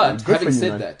you. But Good having for you, said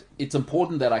man. that, it's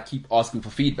important that I keep asking for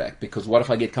feedback, because what if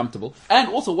I get comfortable? And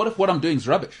also, what if what I'm doing is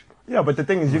rubbish? Yeah, but the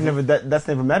thing is, that's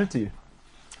never mattered to you.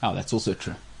 Oh, that's also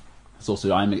true. It's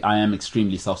also, I am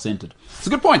extremely self-centered. It's a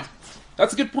good point.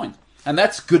 That's a good point. And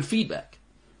that's good feedback.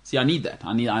 See, I need that.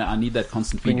 I need that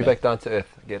constant Bring you feedback. back down to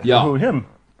earth. Get it. Yeah. Who, him?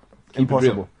 it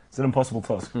Impossible. real. It's an impossible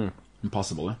task.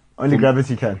 Impossible, eh? Only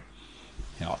gravity can.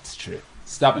 Yeah, it's true.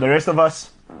 Stop The it. rest of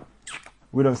us,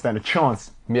 we don't stand a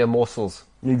chance. Mere morsels.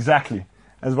 Exactly.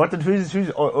 As who's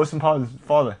Austin Powers'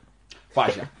 father?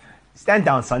 Fasha. Stand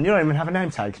down, son. You don't even have a name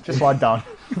tag. Just lie down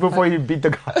before you beat the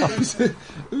guy up.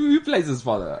 Who plays his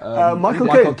father?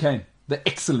 Michael Caine. The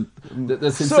excellent,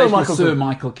 the sensational Michael Sir Caine.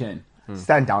 Michael Caine.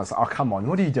 Stand down, son. Oh, come on.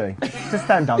 What are you doing? Just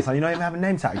stand down, son. You don't even have a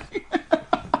name tag.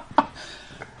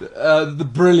 The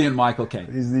brilliant Michael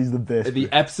Caine. He's the best. The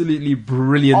absolutely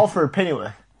brilliant. Alfred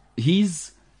Pennyworth.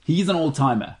 He's an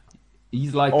all-timer.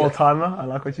 He's like All-timer? I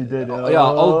like what you did. old-timer.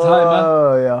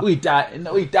 Oh, yeah. We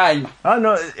die. Oh,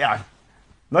 no, yeah.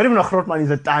 Not even a groot man, he's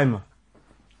a timer.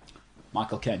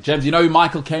 Michael Caine. James, you know who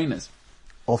Michael Caine is?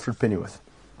 Alfred Pennyworth.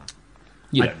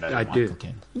 You don't know I Michael do.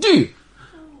 Caine. Do you?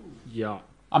 Yeah.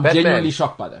 I'm Batman. genuinely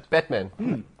shocked by that.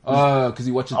 Batman. Oh, because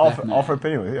he watches Batman. Alfred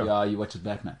Pennyworth, yeah. Yeah, he watches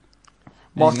Batman.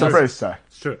 Master Anything else? Bruce, sir.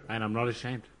 It's true. And I'm not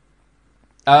ashamed.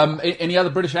 Any other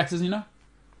British actors you know?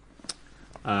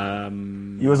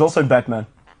 He was also in Batman.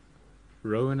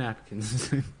 Rowan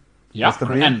Atkins. Yeah, Mr.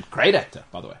 Bean. and great actor,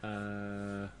 by the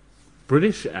way.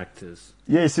 British actors.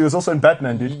 Yes, he was also in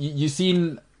Batman, dude. You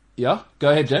seen? Yeah, go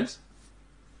ahead, James.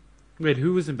 Wait,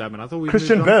 who was in Batman? I thought we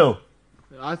Christian moved on-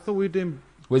 Bale. I thought we did.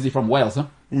 Where's he from? Wales, huh?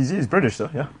 He's British, though,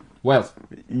 yeah. Wales.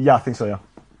 Yeah, I think so, yeah.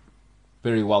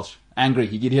 Very Welsh. Angry.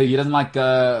 He doesn't like.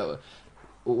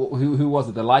 Who was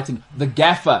it? The lighting. The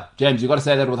gaffer. James, you got to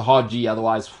say that with a hard G,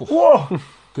 otherwise. Whoa!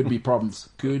 Could be problems.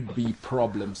 Could be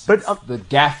problems. But, the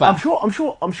gaffer. I'm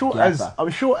sure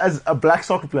as a black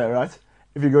soccer player, right?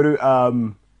 If you go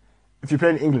to if you play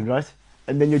in England, right?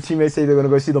 And then your teammates say they're gonna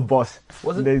go see the boss.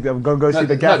 Wasn't- They're gonna go see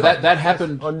the No, gaffer. that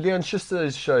happened. On Leon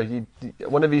Schuster's show,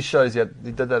 one of his shows, he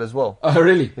did that as well. Oh,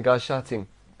 really? The guy shouting.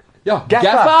 Yeah, Gaffer.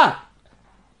 gaffer.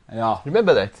 Yeah.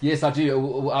 Remember that? Yes, I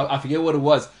do. I forget what it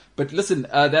was. But listen,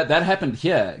 that happened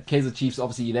here. Kaizer Chiefs,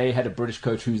 obviously, they had a British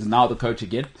coach who's now the coach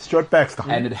again. Stuart Baxter.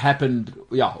 And it happened,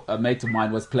 a mate of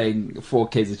mine was playing for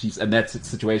Kaizer Chiefs, and that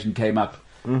situation came up.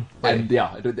 And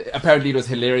apparently it was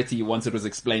hilarity once it was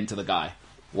explained to the guy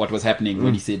what was happening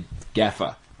when he said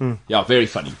gaffer. Yeah, very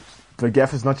funny. The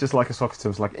gaffer's not just like a soccer term,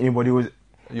 it's like anybody who's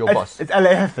Your it's, boss. It's El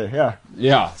Jefe, yeah.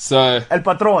 Yeah, so El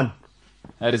Patron.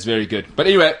 that is very good. But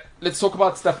anyway, let's talk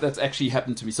about stuff that's actually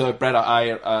happened to me. So, Brad,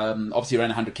 I obviously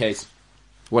ran 100Ks.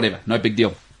 Whatever, no big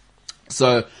deal.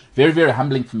 So, very, very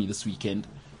humbling for me this weekend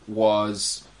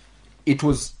so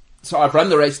I've run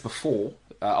the race before,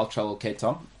 Ultra Cape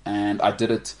Town, and I did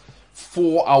it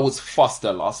 4 hours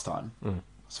faster last time.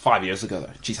 It's 5 years ago,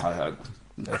 though. Jeez, how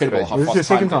incredible great. how Was fast this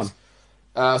your second time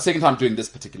goes. Second time doing this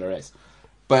particular race.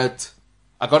 But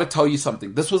I got to tell you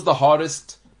something. This was the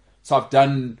hardest. So I've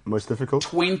done Most difficult.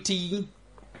 20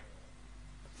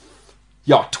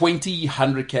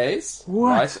 100Ks, What?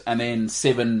 right? And then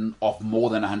 7 of more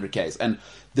than 100Ks. And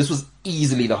this was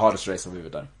easily the hardest race I've ever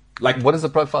done. Like, What is the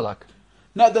profile like?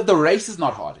 no, the race is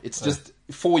not hard. It's just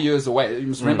 4 years away. You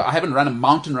must remember, I haven't run a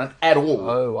mountain run at all.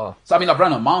 Oh, wow. So, I mean, I've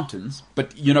run on mountains,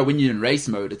 but, when you're in race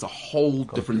mode, it's a whole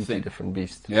different Completely thing. different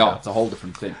beast. Yeah, it's a whole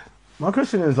different thing. My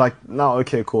question is like, now,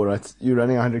 okay, cool, right? You're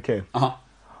running 100K. Uh-huh.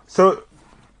 So,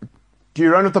 do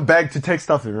you run with a bag to take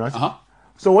stuff in, right? Uh-huh.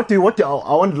 So what do you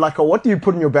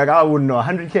put in your bag? I wouldn't know.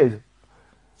 100K.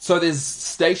 So there's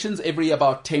stations every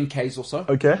about 10Ks or so.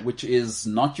 Okay. Which is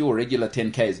not your regular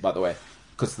 10Ks, by the way,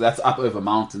 because that's up over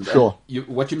mountains. Sure. And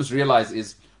what you must realize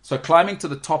is, so climbing to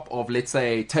the top of, let's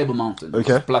say, Table Mountain,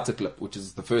 Okay. Platteklip, which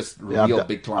is the first Yeah, real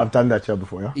big climb, I've done that here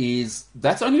before, yeah.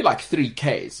 that's only like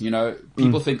 3Ks.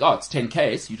 People think, it's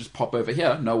 10Ks, you just pop over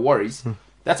here, no worries.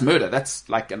 That's murder. That's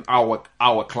like an hour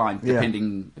climb, Yeah.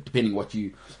 depending what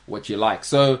you like.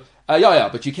 So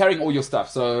but you're carrying all your stuff.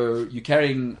 So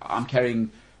I'm carrying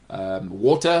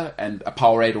water and a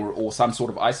Powerade or some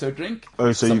sort of ISO drink.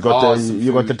 Oh, so some you got bars, the some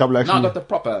you got food. the double action. No, I got the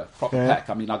proper Yeah. pack.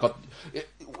 I mean, I got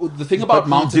the thing about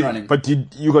mountain running. But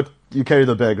you carry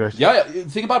the bag, right? Yeah, the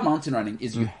thing about mountain running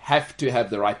is you have to have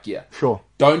the right gear. Sure.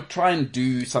 Don't try and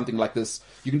do something like this.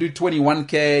 You can do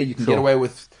 21K. You can Sure. get away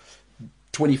with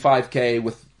 25K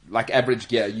with like average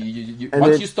gear. And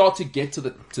Once then- you start to get to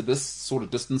this sort of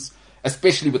distance,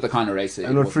 especially with the kind of racer.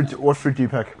 And what fruit do you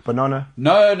pack? Banana?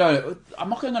 No, I'm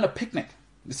not going on a picnic.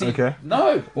 You see, Okay.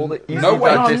 no, All the easy no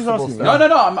weight. digestible No, stuff.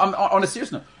 No. I'm on a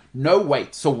serious note. No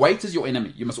weight. So weight is your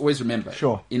enemy. You must always remember.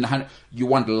 Sure. You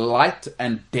want light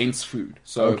and dense food.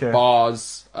 So Okay.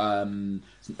 bars, So,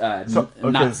 okay.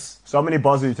 nuts. So how many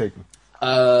bars are you taking?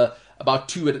 About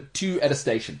two at a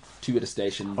station.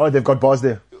 Oh, they've got bars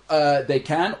there. They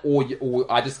can, or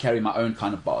I just carry my own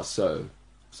kind of bars. So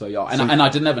yeah, and I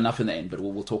didn't have enough in the end, but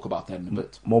we'll talk about that in a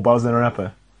bit. More bars than a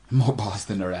rapper. More bars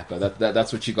than a rapper.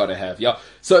 That's what you got to have. Yeah.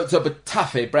 So but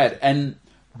tough, Brad?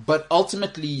 But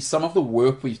ultimately, some of the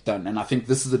work we've done, and I think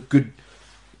this is a good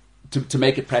to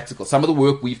make it practical. Some of the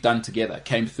work we've done together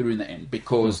came through in the end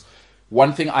because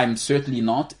one thing I'm certainly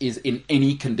not is in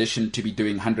any condition to be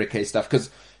doing 100K stuff because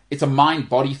it's a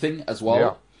mind-body thing as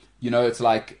well. Yeah. It's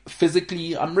like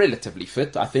physically, I'm relatively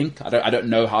fit. I think I don't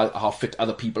know how fit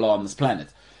other people are on this planet,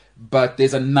 but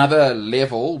there's another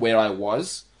level where I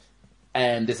was,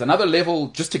 and there's another level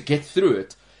just to get through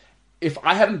it. if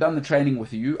I hadn't done the training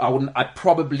with you, I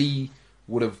probably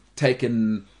would have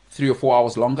taken 3 or 4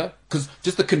 hours longer, because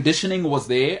just the conditioning was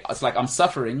there. It's like I'm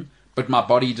suffering, but my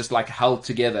body just like held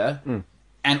together.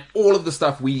 And all of the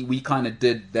stuff we kind of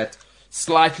did that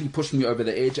slightly pushed me over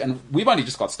the edge. And we've only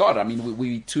just got started. I mean,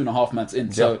 we 2.5 months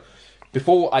in. So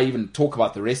before I even talk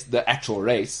about the actual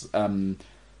race, I'm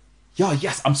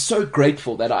so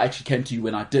grateful that I actually came to you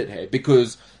when I did, hey,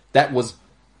 because that was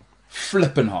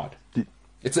flipping hard.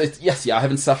 I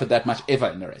haven't suffered that much ever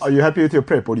in a race. Are you happy with your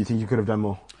prep, or do you think you could have done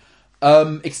more?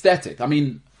 Ecstatic. I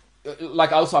mean,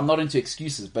 I'm not into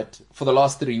excuses, but for the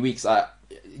last 3 weeks,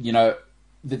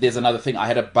 there's another thing. I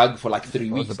had a bug for like 3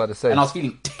 weeks. I was about to say, and I was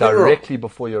feeling terrible. Directly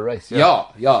before your race.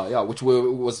 Yeah, which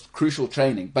was crucial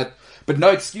training. But no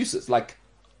excuses. Like,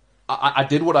 I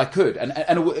did what I could, and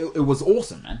it was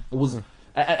awesome, man. It was,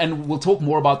 and we'll talk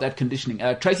more about that conditioning.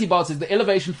 Tracy Bart says the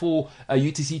elevation for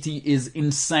UTCT is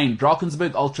insane.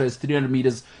 Drakensberg Ultra is 300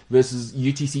 meters versus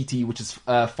UTCT, which is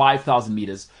 5,000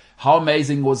 meters. How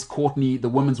amazing was Courtney, the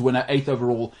women's winner, 8th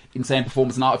overall, insane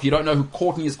performance. Now, if you don't know who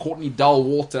Courtney is, Courtney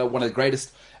Dahl-Water, one of the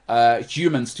greatest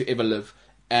humans to ever live.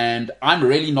 And I'm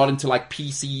really not into like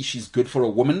PC, she's good for a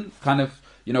woman, kind of,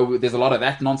 there's a lot of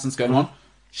that nonsense going on.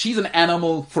 She's an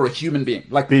animal for a human being.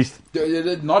 Like, beast.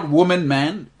 Not woman,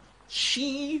 man.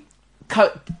 And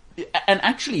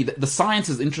actually, the science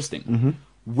is interesting.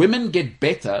 Women get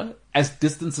better as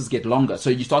distances get longer. So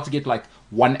you start to get like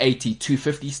 180,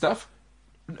 250 stuff.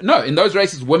 No, in those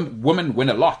races, women win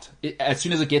a lot. As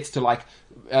soon as it gets to like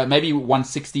maybe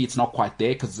 160, it's not quite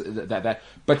there because that.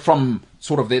 But from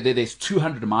sort of there's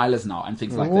 200 milers now and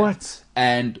things like that.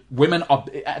 And women are,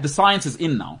 the science is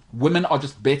in now. Women are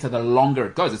just better the longer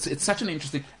it goes. It's such an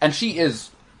interesting. And she is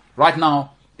right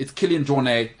now. It's Killian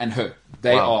Jornet and her.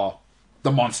 They are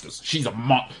the monsters. She's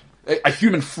a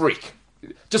human freak,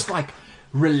 just like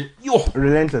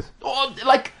relentless. Oh,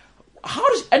 like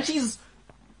and she's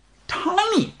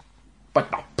tiny,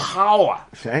 but the power.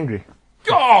 She's angry.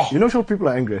 Oh! Short people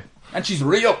are angry. And she's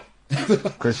real.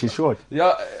 Because she's short.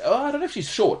 Yeah, I don't know if she's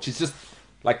short. She's just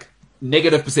like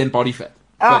 -% body fat.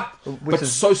 But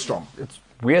so strong. It's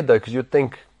weird though, because you'd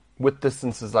think with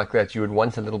distances like that, you would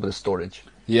want a little bit of storage.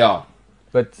 Yeah.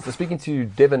 But speaking to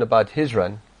Devin about his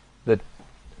run, that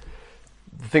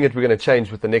the thing that we're going to change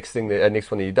with the next one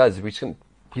that he does,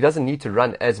 he doesn't need to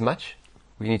run as much.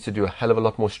 We need to do a hell of a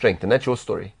lot more strength, and that's your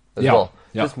story as well.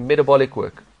 Yeah. Just metabolic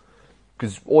work,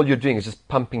 because all you're doing is just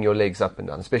pumping your legs up and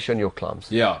down, especially on your climbs.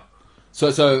 Yeah.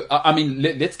 So I mean,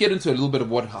 let's get into a little bit of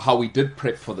how we did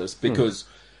prep for this, because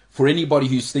for anybody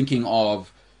who's thinking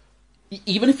of,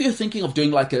 even if you're thinking of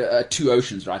doing like a two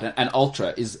oceans, right, an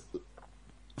ultra is.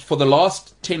 For the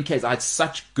last 10Ks, I had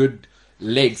such good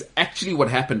legs. Actually, what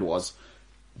happened was,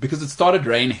 because it started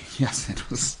raining, yes, it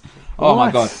was, my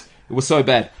God, it was so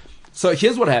bad. So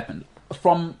here's what happened.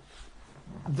 From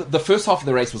the first half of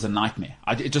the race was a nightmare.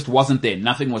 It just wasn't there.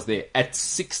 Nothing was there. At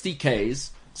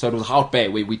 60Ks, so it was Hout Bay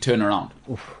where we turn around.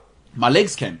 My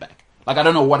legs came back. Like, I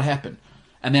don't know what happened.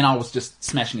 And then I was just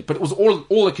smashing it. But it was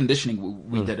all the conditioning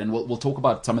we did, and we'll talk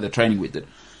about some of the training we did.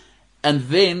 And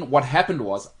then what happened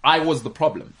was, I was the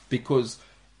problem, because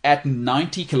at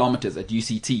 90 kilometers at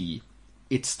UCT,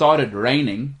 it started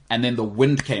raining and then the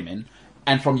wind came in.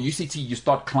 And from UCT, you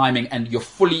start climbing and you're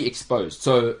fully exposed.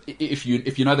 So if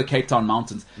you know the Cape Town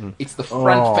mountains, it's the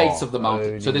front face of the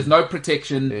mountain. So there's no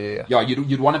protection.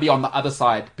 You'd want to be on the other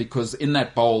side, because in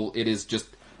that bowl, it is just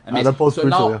amazing. So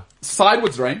now,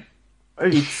 sideways rain.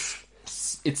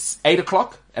 It's 8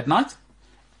 o'clock at night.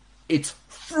 It's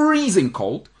freezing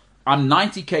cold. I'm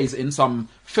 90 Ks in, so I'm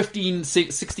 16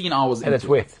 hours in. And it's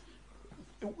wet.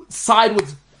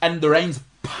 Sideways, and the rain's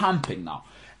pumping now.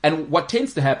 And what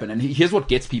tends to happen, and here's what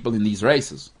gets people in these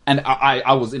races, and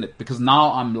I was in it, because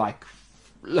now I'm like,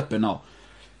 flipping out.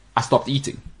 I stopped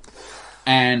eating.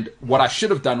 And what I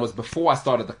should have done was, before I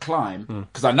started the climb,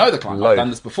 because I know the climb, I've done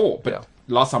this before, but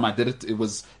last time I did it, it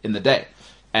was in the day.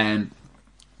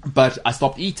 But I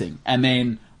stopped eating, and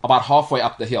then about halfway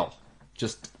up the hill,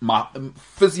 just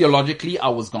physiologically, I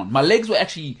was gone. My legs were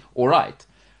actually all right,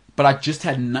 but I just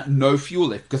had no fuel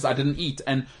left because I didn't eat.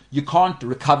 And you can't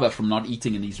recover from not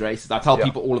eating in these races. I tell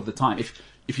people all of the time,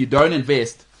 if you don't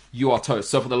invest, you are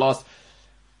toast. So for the last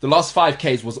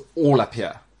 5Ks was all up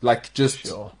here. Like,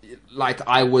 just like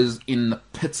I was in the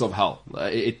pits of hell.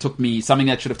 It took me, something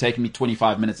that should have taken me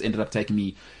 25 minutes ended up taking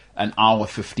me an hour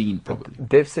 15 probably.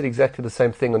 Dev said exactly the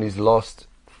same thing on his last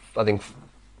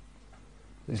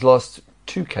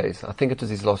 2Ks. I think it was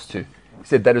his last two. He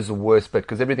said that is the worst bit,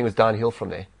 because everything was downhill from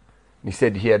there. And he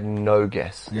said he had no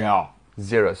gas. Yeah.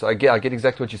 Zero. So I get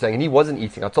exactly what you're saying. And he wasn't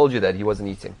eating. I told you that he wasn't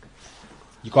eating.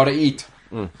 You got to eat.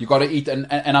 You got to eat, and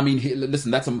I mean,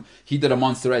 listen, he did a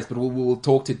monster race, but we'll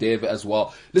talk to Dev as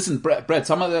well. Listen, Brad,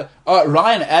 some of the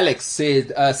Ryan Alex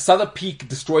said Souther Peak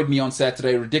destroyed me on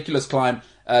Saturday. Ridiculous climb,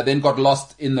 then got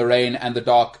lost in the rain and the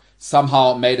dark.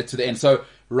 Somehow made it to the end. So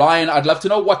Ryan, I'd love to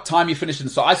know what time you finished.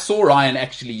 So I saw Ryan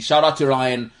actually. Shout out to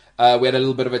Ryan. We had a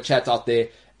little bit of a chat out there,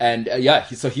 and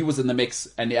so he was in the mix,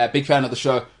 and big fan of the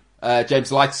show.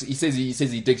 James likes. He says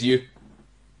he digs you.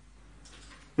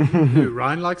 Who,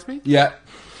 Ryan likes me? Yeah,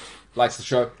 likes the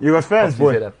show. You got fans,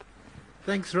 boy.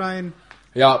 Thanks, Ryan.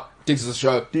 Yeah, digs the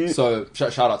show. So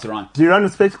shout out to Ryan. Do you run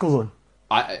with spectacles on?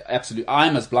 I absolutely.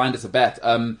 I'm as blind as a bat.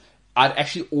 I'd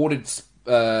actually ordered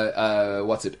a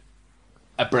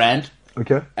brand.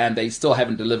 Okay. And they still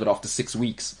haven't delivered after 6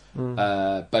 weeks.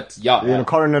 But yeah, You're gonna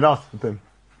coroner it out with them.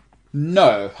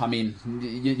 No, I mean,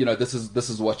 you know, this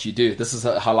is what you do. This is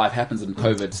how life happens in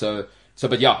COVID. So,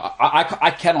 but yeah,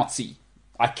 I cannot see.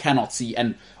 I cannot see,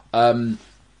 and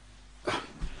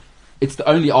it's the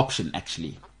only option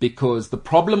actually, because the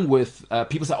problem with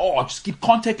people say, "Oh, just keep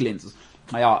contact lenses."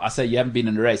 I say you haven't been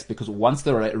in a race, because once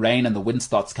the rain and the wind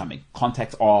starts coming,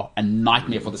 contacts are a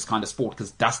nightmare for this kind of sport, because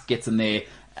dust gets in there,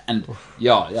 and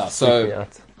so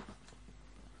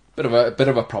bit of a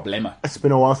problema. It's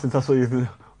been a while since I saw you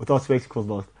without spectacles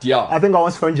last. Yeah. I think I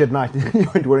once phoned you at night. You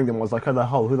weren't wearing them. I was like, who the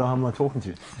hell am I talking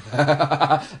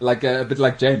to? Like a bit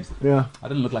like James. Yeah. I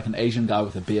didn't look like an Asian guy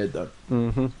with a beard though.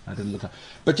 Mm-hmm. I didn't look like...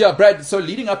 But yeah, Brad, so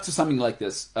leading up to something like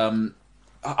this,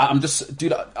 I just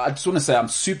want to say I'm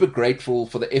super grateful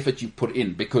for the effort you put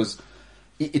in, because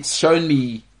it's shown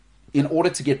me, in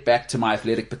order to get back to my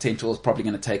athletic potential, is probably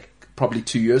going to take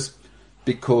 2 years,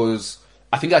 because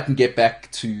I think I can get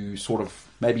back to sort of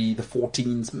maybe the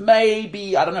 14s,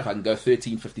 maybe, I don't know if I can go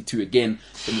 13:52 again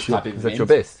in this type of event. Is that your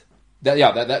best?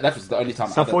 That was the only time.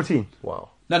 Sub 14. Wow.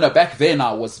 No, back then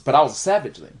I was a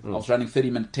savage then. I was running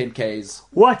 30-minute 10Ks.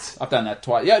 What? I've done that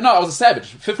twice. Yeah, no, I was a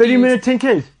savage. 30-minute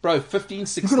 10Ks? Bro, 15,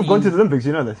 16. You could have gone to the Olympics,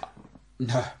 you know that.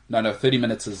 No, 30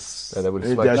 minutes is... No, that would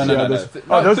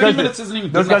No, 30 minutes isn't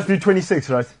even... Those guys do 26,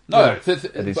 right? No. It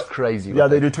is crazy. Yeah,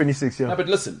 they do 26, yeah. No, but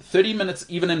listen, 30 minutes,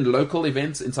 even in local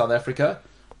events in South Africa,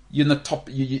 you're in the top...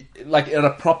 like, at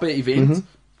a proper event,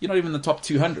 you're not even in the top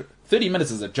 200. 30 minutes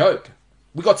is a joke.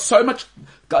 We got so much...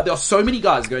 There are so many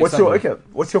guys going...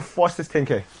 What's your fastest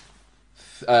 10K?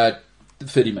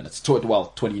 30 minutes.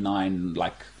 29,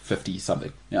 like 50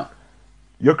 something. Yeah.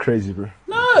 You're crazy, bro.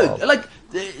 No, like...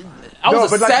 I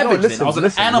was a savage then. I was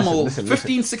an animal.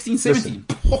 15, 16, 17.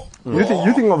 You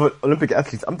think of Olympic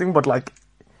athletes. I'm thinking about, like,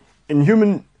 in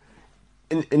human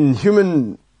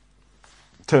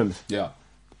terms. Yeah.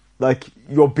 Like,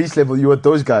 your beast level, you are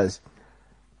those guys.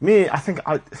 Me, I think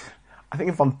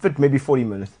if I'm fit, maybe 40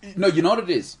 minutes. No, you know what it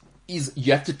is? Is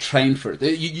you have to train for it.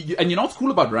 And you know what's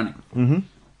cool about running? Mm-hmm.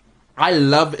 I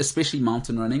love, especially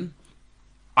mountain running.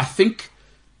 I think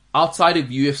outside of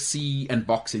UFC and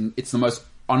boxing, it's the most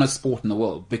honest sport in the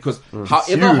world, because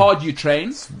however hard you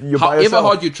train, you're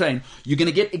going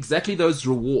to get exactly those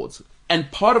rewards.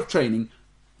 And part of training,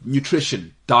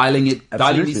 nutrition, dialing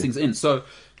these things in. So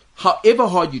however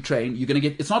hard you train, you're going to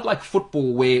get... It's not like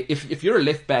football where if you're a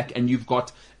left back and you've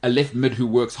got a left mid who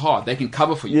works hard, they can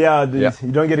cover for you. Yeah,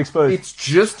 you don't get exposed. It's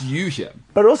just you here.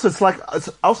 But also, I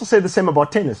also say the same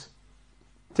about tennis.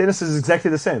 Tennis is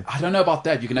exactly the same. I don't know about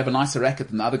that. You can have a nicer racket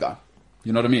than the other guy.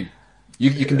 You know what I mean?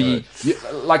 You can be...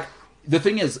 like, the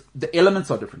thing is, the elements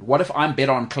are different. What if I'm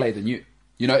better on clay than you?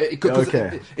 You know,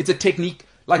 it's a technique.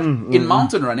 Like, in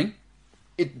mountain running,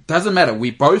 it doesn't matter.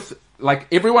 We both... Like,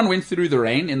 everyone went through the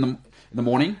rain in the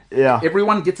morning. Yeah.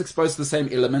 Everyone gets exposed to the same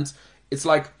elements. It's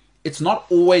like, it's not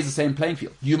always the same playing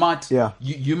field. You might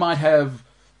you might have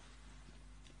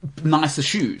nicer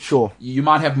shoes. Sure. You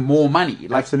might have more money.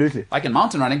 Like, absolutely. Like in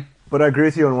mountain running. But I agree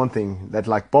with you on one thing, that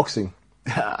like boxing,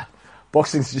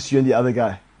 boxing's just you and the other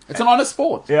guy. It's an honest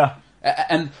sport. Yeah.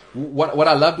 And what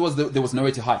I loved was there was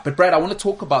nowhere to hide. But Brad, I want to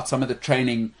talk about some of the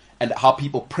training and how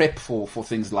people prep for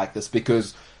things like this,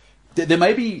 because there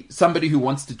may be somebody who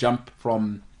wants to jump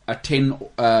from a 10 to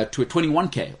a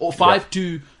 21K or 5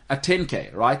 to a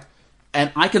 10K, right? And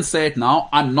I can say it now,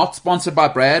 I'm not sponsored by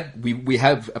Brad. We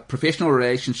have a professional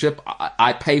relationship.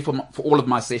 I pay for all of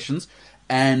my sessions,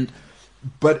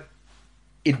 but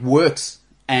it works.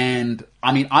 And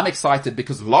I mean, I'm excited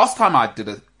because last time I did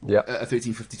a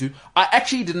 13:52, I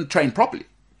actually didn't train properly.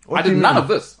 I did none of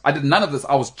this.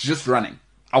 I was just running.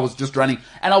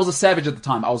 And I was a savage at the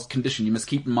time. I was conditioned. You must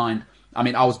keep in mind, I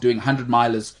mean, I was doing 100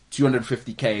 milers,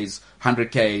 250Ks,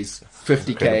 100Ks,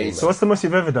 50Ks. So what's the most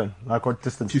you've ever done? Like what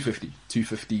distance?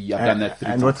 250. I've done that 3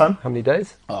 times. And what time? How many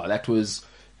days? Oh, that was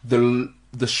the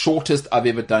shortest I've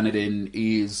ever done it in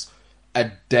is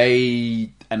a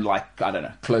day and like, I don't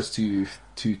know, close to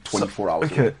 24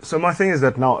 hours. Okay, so my thing is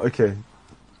that now, okay.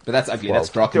 But that's ugly. Well, That's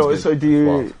Drakensberg. So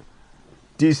do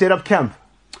you set up camp?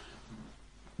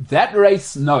 That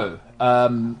race, no.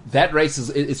 That race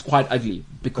is quite ugly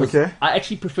because Okay. I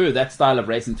actually prefer that style of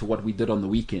racing to what we did on the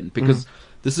weekend because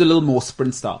this is a little more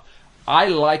sprint style. I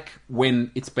like when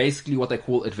it's basically what they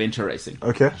call adventure racing.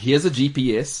 Okay. Here's a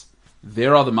GPS.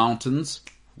 There are the mountains.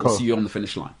 We'll Cool. see you on the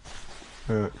finish line.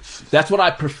 That's what I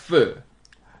prefer.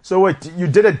 So wait, you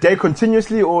did a day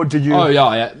continuously, or did you? Oh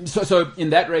yeah. So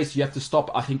in that race, you have to stop.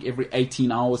 I think every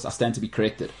 18 hours. I stand to be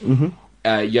corrected. You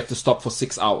have to stop for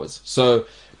 6 hours. So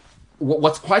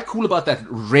what's quite cool about that,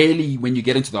 really, when you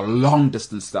get into the long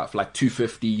distance stuff like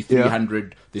 250,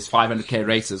 300, there's 500k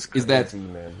races, is that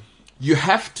you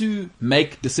have to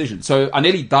make decisions. So I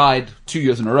nearly died 2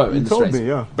 years in a row in this told race. me,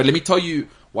 yeah. But let me tell you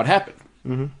what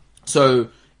happened. So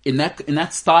in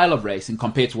that style of racing,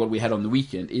 compared to what we had on the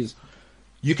weekend, is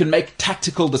you can make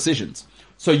tactical decisions.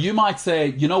 So you might say,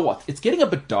 you know what, it's getting a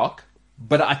bit dark,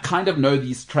 but I kind of know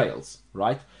these trails,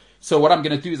 right? So what I'm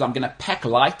going to do is I'm going to pack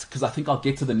light because I think I'll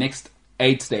get to the next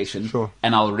aid station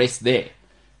and I'll rest there.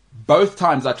 Both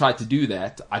times I tried to do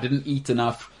that, I didn't eat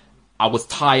enough. I was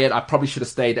tired. I probably should have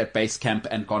stayed at base camp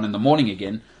and gone in the morning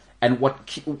again. And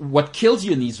what kills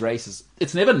you in these races,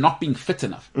 it's never not being fit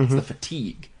enough. It's the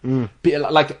fatigue.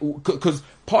 Like, because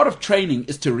part of training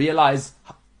is to realize,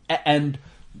 and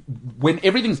when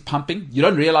everything's pumping, you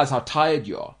don't realize how tired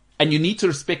you are. And you need to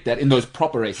respect that in those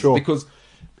proper races. Because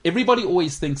everybody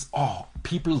always thinks, oh,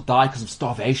 people die because of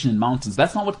starvation in mountains.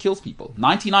 That's not what kills people.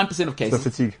 99% of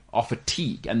cases are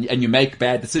fatigue. And you make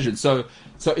bad decisions. So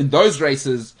in those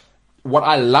races, what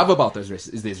I love about those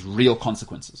races is there's real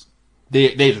consequences.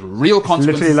 There's real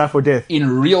consequences. Literally life or death. In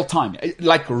real time.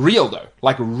 Like real, though.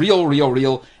 Like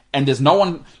real. And there's no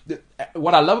one...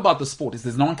 What I love about the sport is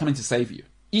there's no one coming to save you.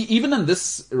 Even in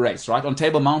this race, right, on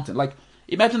Table Mountain, like,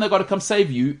 imagine they've got to come save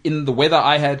you in the weather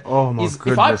I had. Oh, my goodness.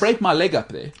 If I break my leg up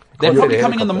there, they're probably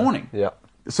coming in the morning. Yeah.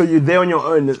 So you're there on your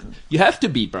own. You have to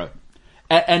be, bro.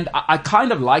 And I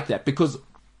kind of like that because,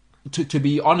 to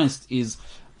be honest, is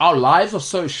our lives are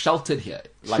so sheltered here.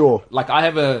 Like I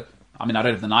don't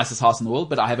have the nicest house in the world,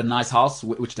 but I have a nice house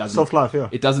which doesn't... Soft life, yeah.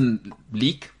 It doesn't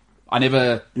leak. You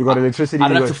got electricity. I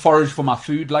don't have to forage for my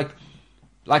food.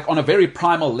 Like on a very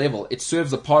primal level, it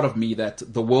serves a part of me that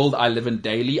the world I live in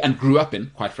daily and grew up in,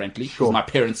 quite frankly, because my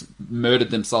parents murdered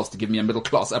themselves to give me a middle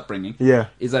class upbringing. Yeah.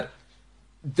 Is that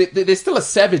there's still a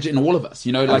savage in all of us,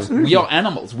 you know, like we are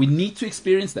animals. We need to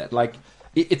experience that. Like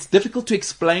it's difficult to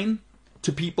explain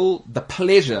to people the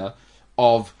pleasure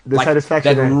of the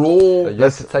satisfaction that raw. You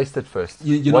have to taste it first.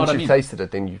 You know Once what I you've mean? tasted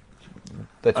it, then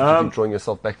that's what you've been drawing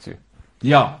yourself back to.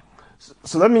 Yeah.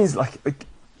 So that means, like,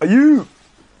 are you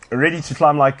ready to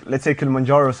climb, like, let's say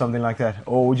Kilimanjaro or something like that?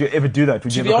 Or would you ever do that?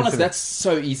 To be honest, that's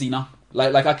so easy now.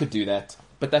 Like I could do that,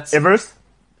 but that's Everest.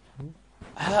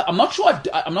 I'm not sure.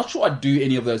 I'm not sure I'd do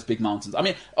any of those big mountains. I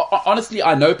mean, honestly,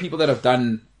 I know people that have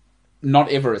done not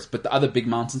Everest, but the other big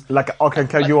mountains, like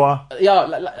Aconcagua.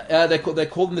 they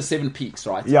call them the 7 Peaks,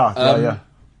 right? Yeah.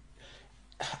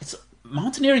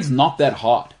 Mountaineering's not that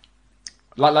hard.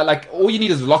 Like all you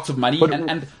need is lots of money,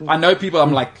 and I know people.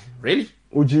 I'm like, really?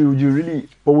 Would you really?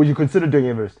 But would you consider doing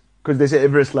Everest? Because they say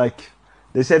Everest, like,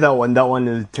 they say that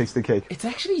one takes the cake. It's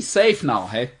actually safe now,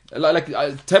 hey.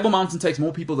 Table Mountain takes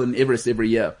more people than Everest every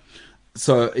year.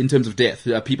 So in terms of death,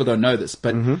 people don't know this,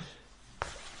 but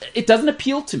it doesn't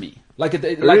appeal to me.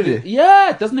 Really?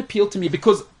 It doesn't appeal to me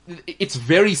because it's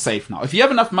very safe now. If you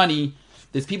have enough money,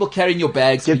 there's people carrying your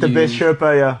bags. Get the best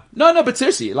Sherpa, yeah. No, but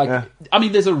seriously, I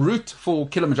mean, there's a route for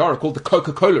Kilimanjaro called the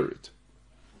Coca-Cola route.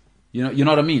 You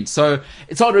know what I mean? So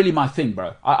it's not really my thing,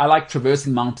 bro. I like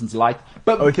traversing mountains light,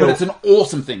 but it's an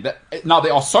awesome thing. Now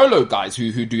there are solo guys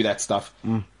who do that stuff,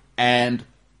 and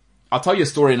I'll tell you a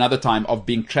story another time of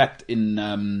being trapped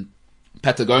in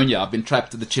Patagonia. I've been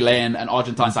trapped to the Chilean and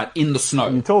Argentine side in the snow.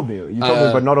 You told me,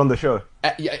 but not on the show.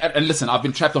 And listen, I've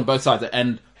been trapped on both sides,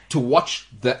 and to watch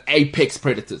the apex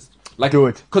predators. Like, do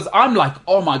it. Because I'm like,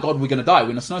 oh my God, we're going to die.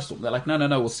 We're in a snowstorm. They're like, no,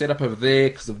 we'll set up over there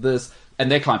because of this.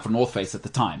 And they're climbing from North Face at the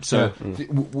time. So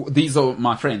these are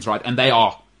my friends, right? And they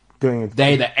are doing it.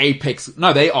 They're the apex.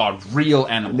 No, they are real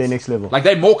animals. They're next level. Like,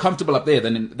 they're more comfortable up there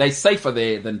they're safer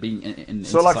there than being in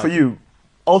So, like, for you,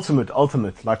 ultimate,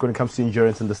 like, when it comes to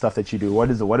endurance and the stuff that you do, what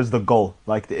is the goal?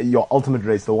 Like, your ultimate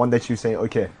race, the one that you say,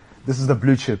 okay, this is the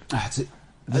blue chip.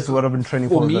 This is what I've been training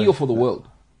for. For me or for the world?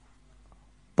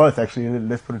 Both, actually.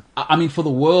 Let's put it. I mean, for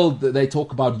the world, they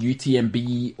talk about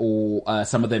UTMB or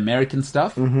some of the American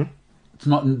stuff.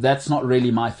 That's not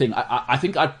really my thing. I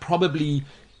think I'd probably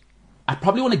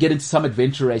want to get into some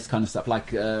adventure race kind of stuff,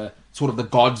 like sort of the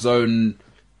God zone,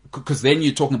 because then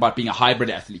you're talking about being a hybrid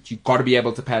athlete. You've got to be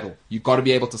able to paddle. You've got to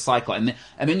be able to cycle. And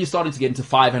then you're starting to get into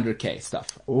 500k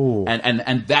stuff. Ooh.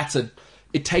 And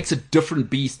it takes a different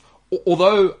beast.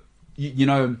 Although, you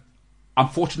know, I'm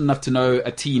fortunate enough to know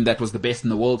a team that was the best in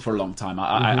the world for a long time.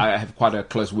 I have quite a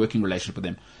close working relationship with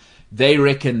them. They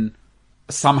reckon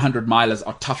some 100-milers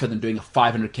are tougher than doing a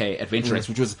 500k adventure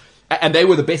race, and they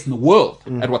were the best in the world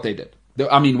at what they did.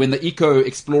 I mean, when the Eco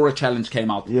Explorer Challenge came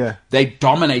out, they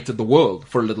dominated the world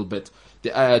for a little bit.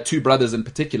 The, two brothers in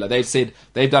particular, they've said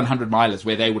they've done 100-milers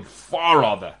where they would far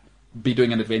rather be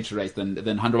doing an adventure race than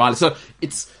 100-milers. So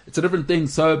it's a different thing.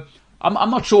 So I'm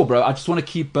not sure, bro. I just want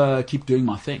to keep doing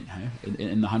my thing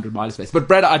in the 100-miler space. But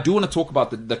Brad, I do want to talk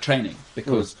about the training,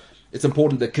 because it's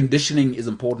important. The conditioning is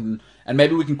important, and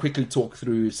maybe we can quickly talk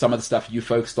through some of the stuff you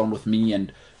focused on with me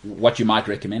and what you might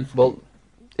recommend for me.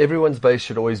 Everyone's base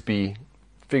should always be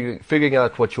figuring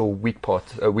out what your weak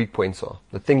points are,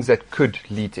 the things that could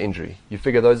lead to injury. You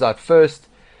figure those out first.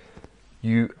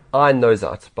 You iron those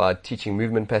out by teaching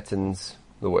movement patterns,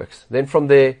 the works. Then from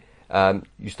there,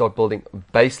 you start building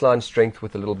baseline strength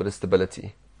with a little bit of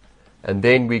stability. And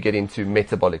then we get into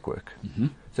metabolic work. Mm-hmm.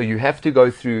 So you have to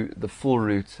go through the full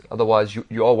route, otherwise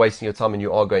you are wasting your time and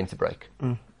you are going to break.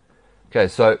 Okay,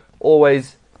 so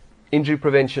always injury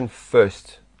prevention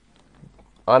first.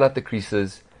 Iron out the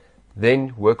creases,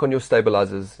 then work on your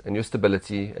stabilizers and your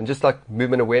stability and just like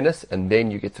movement awareness, and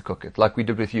then you get to cook it, like we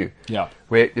did with you. Yeah.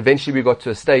 Where eventually we got to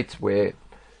a state where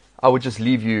I would just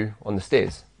leave you on the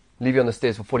stairs. Leave you on the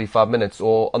stairs for 45 minutes,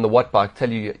 or on the watt bike,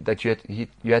 tell you that you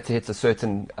had to hit a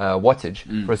certain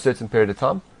wattage for a certain period of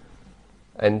time,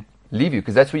 and leave you,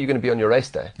 because that's where you're going to be on your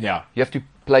race day. Yeah. You have to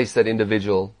place that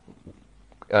individual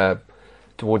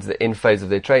towards the end phase of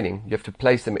their training. You have to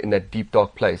place them in that deep,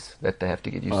 dark place that they have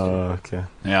to get used to. Okay.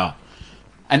 Yeah.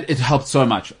 And it helped so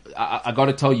much. I got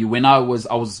to tell you, when I was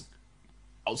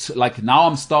like, now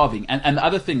I'm starving. And the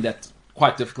other thing that's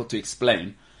quite difficult to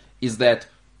explain is that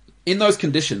in those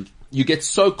conditions, you get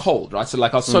so cold, right? So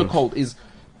like, I was so cold is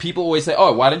people always say,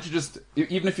 oh, why don't you just,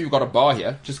 even if you've got a bar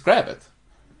here, just grab it.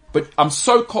 But I'm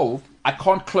so cold, I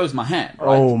can't close my hand,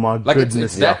 right? Oh my goodness.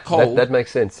 It's that cold. That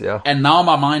makes sense, yeah. And now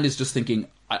my mind is just thinking,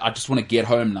 I just want to get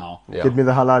home now. Yeah. Get me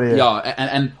the hell out of here. Yeah,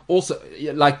 and also,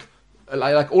 like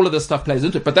all of this stuff plays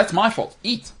into it, but that's my fault.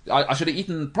 Eat. I should have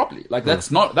eaten properly. Like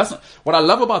that's not what I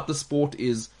love about this sport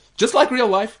is, just like real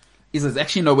life, is there's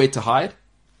actually nowhere to hide.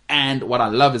 And what I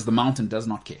love is the mountain does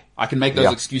not care. I can make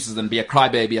those excuses and be a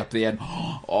crybaby up there and,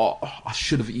 oh, I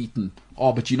should have eaten.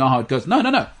 Oh, but you know how it goes.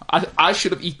 No. I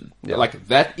should have eaten. Yeah. Like,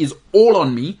 that is all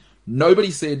on me.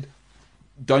 Nobody said,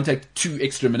 don't take 2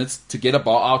 extra minutes to get a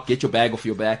bar out, get your bag off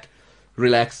your back,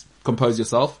 relax, compose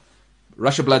yourself,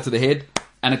 rush of blood to the head,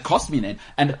 and it cost me an end.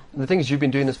 And the thing is, you've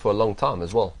been doing this for a long time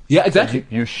as well. Yeah, exactly. So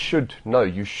you should know.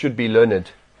 You should be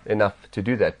learned enough to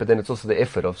do that. But then it's also the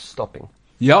effort of stopping.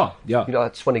 Yeah. You know, I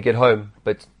just want to get home,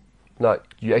 but no,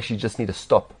 you actually just need to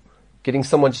stop. Getting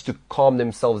someone just to calm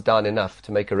themselves down enough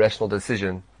to make a rational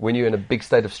decision when you're in a big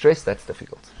state of stress, that's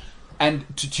difficult. And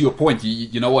to your point,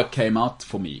 you know what came out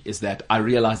for me is that I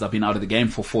realized I've been out of the game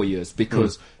for 4 years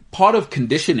because part of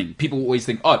conditioning, people always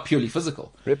think, oh, purely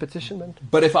physical. Repetition, man.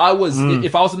 But if I was in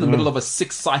the middle of a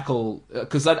 6 cycle,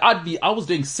 because I was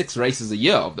doing 6 races a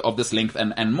year of this length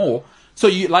and more. So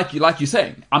like you're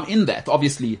saying, I'm in that.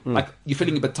 Obviously, like you're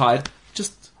feeling a bit tired,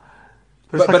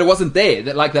 but it wasn't there.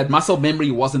 That muscle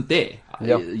memory wasn't there.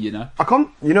 Yeah. You know.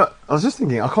 I was just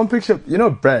thinking, I can't picture,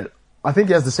 Brad. I think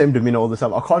he has the same demeanor all the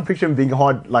time. I can't picture him being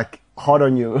hard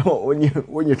on you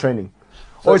when you're training.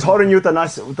 Always hard on you with a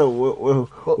nice with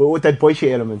that boyish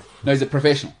element. No, he's a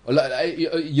professional.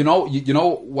 You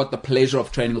know what the pleasure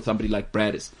of training with somebody like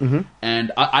Brad is. Mm-hmm.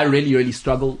 And I really, really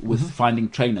struggle with finding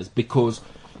trainers because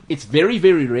it's very,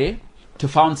 very rare to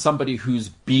find somebody who's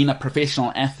been a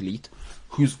professional athlete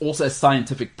who's also a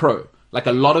scientific pro. Like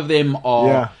a lot of them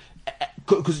are,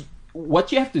 because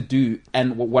what you have to do,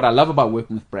 and what I love about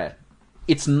working with Brad,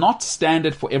 it's not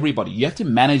standard for everybody. You have to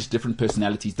manage different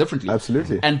personalities differently.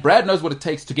 Absolutely. And Brad knows what it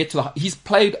takes to get to he's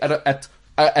played at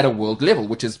a world level,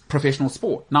 which is professional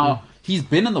sport. Now, he's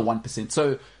been in the 1%.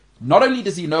 So not only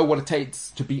does he know what it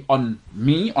takes to be on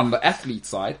the athlete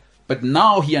side, but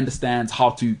now he understands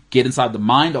how to get inside the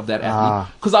mind of that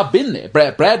athlete. Because I've been there.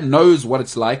 Brad knows what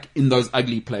it's like in those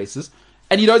ugly places.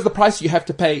 And he knows the price you have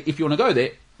to pay if you want to go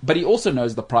there. But he also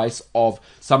knows the price of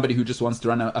somebody who just wants to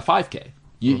run a 5K.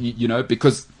 You know,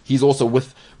 because he's also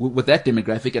with that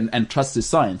demographic and trusts his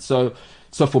science. So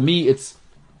for me,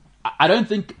 I don't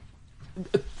think,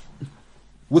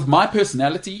 with my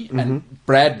personality, and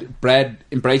Brad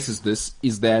embraces this,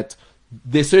 is that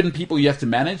there's certain people you have to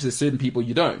manage, there's certain people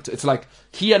you don't. It's like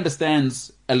he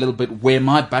understands a little bit where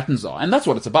my buttons are, and that's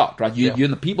what it's about, right? You're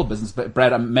in the people business, but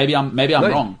Brad, maybe I'm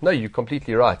wrong. No, you're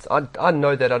completely right. I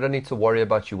know that I don't need to worry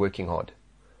about you working hard.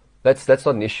 That's not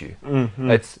an issue.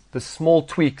 Mm-hmm. It's the small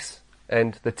tweaks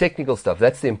and the technical stuff.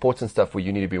 That's the important stuff where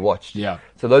you need to be watched. Yeah.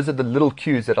 So those are the little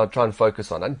cues that I try and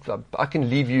focus on. I can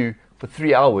leave you for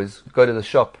 3 hours, go to the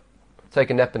shop, take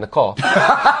a nap in the car.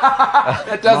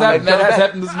 That does happen. That has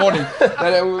happened this morning.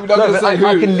 We're not going to say who.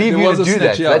 I can leave you to do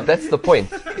that. Yeah. That's the point.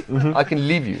 Mm-hmm. I can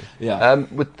leave you. Yeah.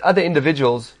 With other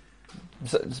individuals,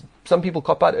 some people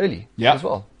cop out early as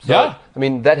well. So, I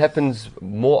mean, that happens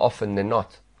more often than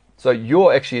not. So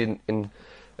you're actually in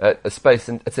a space,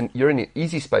 and you're in an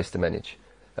easy space to manage.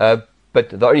 But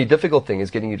the only difficult thing is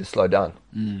getting you to slow down.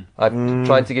 I'm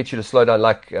trying to get you to slow down,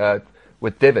 like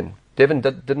with Devin. Devin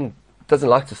doesn't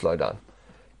like to slow down.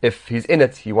 If he's in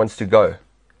it, he wants to go.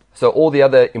 So all the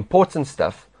other important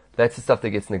stuff, that's the stuff that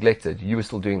gets neglected. You were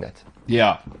still doing that.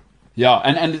 Yeah.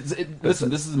 And listen,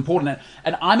 this is important.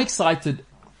 And I'm excited,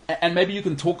 and maybe you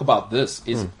can talk about this,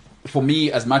 is for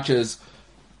me, as much as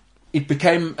it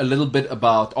became a little bit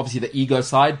about, obviously, the ego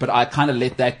side, but I kind of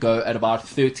let that go at about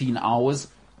 13 hours,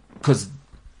 because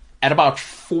at about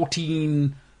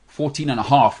 14 and a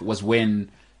half was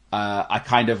when I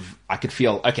could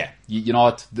feel, okay, you know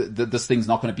what, this thing's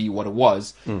not going to be what it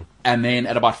was. And then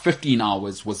at about 15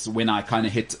 hours was when I kind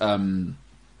of hit, kind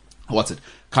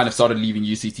of started leaving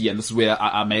UCT, and this is where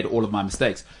I made all of my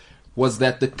mistakes, was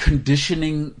that the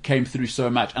conditioning came through so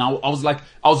much. And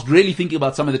I was really thinking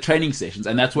about some of the training sessions,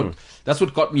 and that's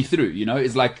what got me through, you know,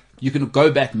 is like, you can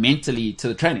go back mentally to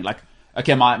the training. Like,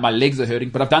 okay, my legs are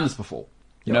hurting, but I've done this before,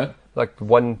 you know? Like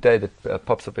one day that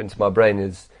pops up into my brain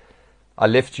is, I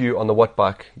left you on the watt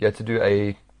bike. You had to do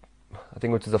I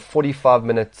think it was a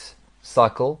 45-minute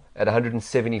cycle at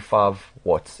 175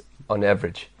 watts on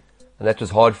average. And that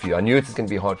was hard for you. I knew it was going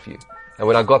to be hard for you. And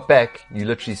when I got back, you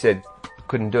literally said,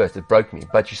 couldn't do it. It broke me.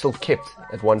 But you still kept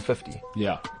at 150.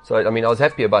 Yeah. So, I mean, I was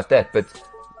happy about that. But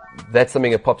that's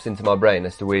something that pops into my brain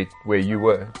as to where you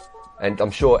were. And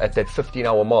I'm sure at that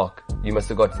 15-hour mark, you must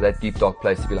have got to that deep, dark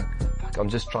place to be like, fuck, I'm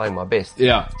just trying my best.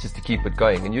 Yeah. Just to keep it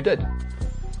going. And you did.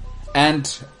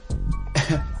 And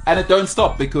it don't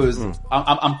stop, because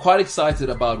I'm quite excited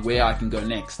about where I can go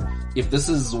next. If this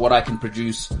is what I can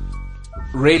produce,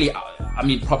 really, I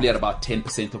mean, probably at about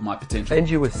 10% of my potential. And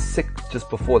you were sick just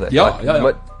before that.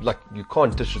 Yeah. Like, you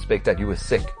can't disrespect that. You were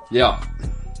sick. Yeah.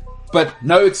 But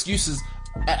no excuses.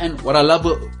 And what I love,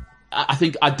 I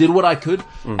think I did what I could.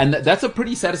 And that's a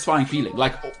pretty satisfying feeling.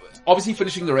 Like, obviously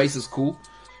finishing the race is cool,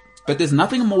 but there's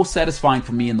nothing more satisfying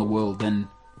for me in the world than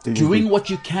doing what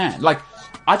you can. Like,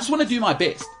 I just want to do my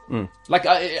best. Like,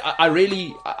 I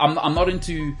really, I'm not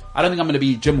into, I don't think I'm going to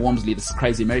be Jim Wormsley, this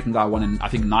crazy American guy won in, I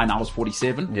think, 9 hours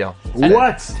 47. Yeah. And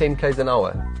What? 10 Ks an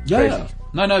hour. Yeah. Crazy.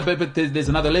 No, but there's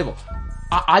another level.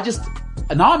 I just,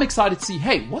 now I'm excited to see,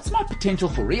 hey, what's my potential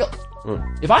for real?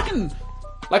 If I can,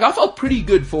 like, I felt pretty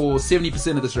good for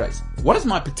 70% of this race. What is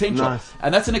my potential? Nice.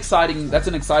 And that's an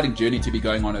exciting journey to be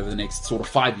going on over the next sort of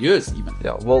 5 years even.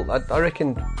 Yeah, well, I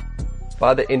reckon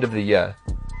by the end of the year,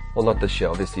 well, not this year,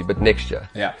 obviously, but next year,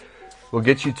 Yeah. we'll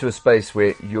get you to a space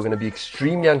where you're going to be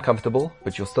extremely uncomfortable,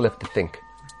 but you'll still have to think.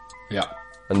 Yeah.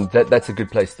 And that's a good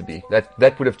place to be.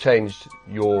 That would have changed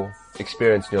your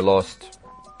experience in your last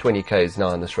 20 Ks now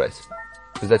in this race.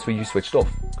 Because that's where you switched off.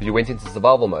 Because you went into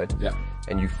survival mode. Yeah.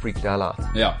 And you freaked the hell out.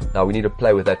 Yeah. Now we need to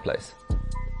play with that place.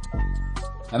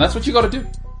 And that's what you got to do.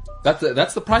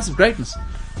 That's the price of greatness.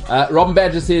 Robin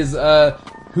Badger says,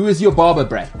 who is your barber,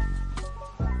 Brad?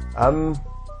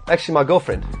 Actually, my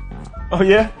girlfriend. Oh,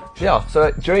 yeah? Yeah,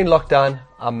 so during lockdown,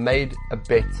 I made a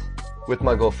bet with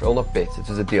my girlfriend. Well, not bet, it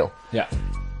was a deal. Yeah.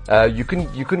 You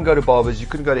couldn't go to barbers, you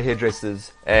couldn't go to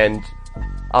hairdressers, and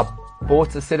I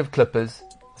bought a set of clippers.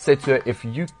 Said to her, if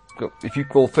you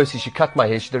well, firstly, she cut my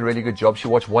hair. She did a really good job. She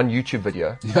watched one YouTube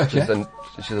video. Okay.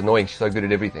 She's annoying. She's so good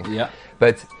at everything. Yeah.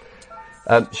 But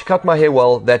she cut my hair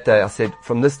well that day. I said,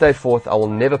 from this day forth, I will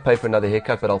never pay for another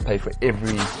haircut, but I'll pay for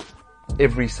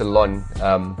every salon.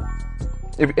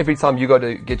 Every time you go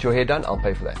to get your hair done, I'll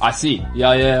pay for that. I see.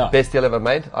 Yeah. Best deal ever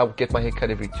made. I'll get my hair cut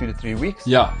every 2 to 3 weeks.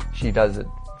 Yeah. She does it.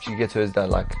 She gets hers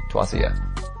done like twice a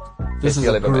year. This is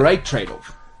deal a ever made. great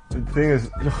trade-off. The thing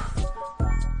is,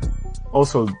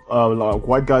 also, like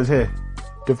white guys' hair,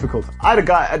 difficult. I had a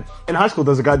guy in high school.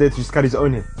 There's a guy there to just cut his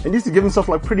own hair, and he used to give himself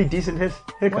like pretty decent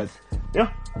haircuts.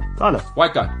 Yeah, Tyler.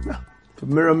 White guy. Yeah.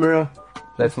 Mirror.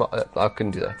 That's I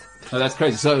couldn't do that. No, that's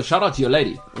crazy. So shout out to your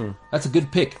lady. That's a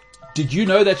good pick. Did you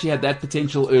know that she had that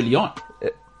potential early on?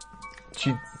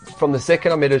 She, from the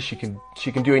second I met her, she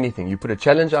can do anything. You put a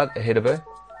challenge out ahead of her,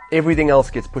 everything else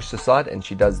gets pushed aside, and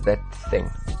she does that thing,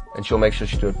 and she'll make sure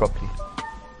she do it properly.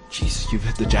 Jeez, you've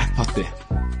hit the jackpot there.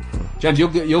 James,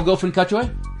 your girlfriend cut you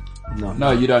away?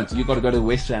 No, you don't. You got to go to the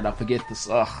West End. I forget this.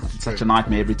 Ugh, it's such a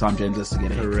nightmare every time James has to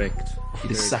get it. Correct.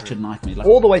 It is such a nightmare. Like,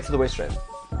 All the way to the West End.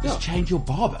 just change your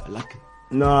barber. Like,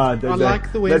 No, I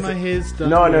like the way my hair's done.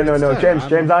 No, when it's done.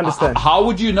 James, I understand. how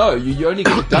would you know? You only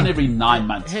get it done every 9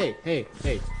 months. Hey,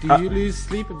 do you lose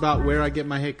sleep about where I get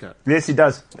my haircut? Yes, he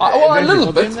does. Well, a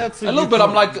little bit. then that's A a little bit.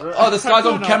 I'm like, this guy's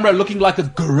on camera looking like a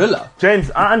gorilla. James,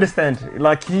 I understand.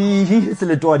 Like, he hits a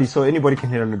Ledwadi, so anybody can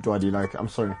hit a Ledwadi. Like, I'm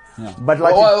sorry. But,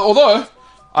 like... Although,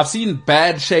 I've seen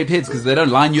bad shaped heads because they don't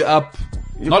line you up.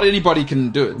 Not anybody can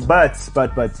do it. But,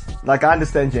 like, I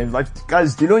understand, James. Like,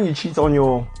 guys, do you know when you cheat on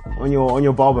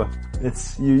your barber?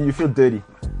 It's, you feel dirty.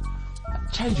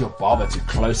 Change your barber to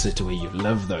closer to where you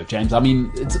live, though, James. I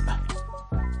mean, it's...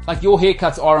 Like, your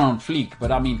haircuts are on fleek,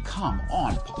 but I mean, come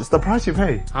on. It's the price you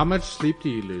pay. How much sleep do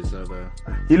you lose over?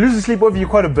 He loses sleep over you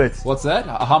quite a bit. What's that?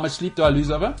 How much sleep do I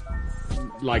lose over?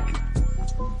 Like,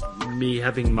 me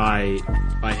having my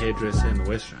hairdresser in the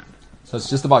West End. So it's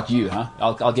just about you, huh?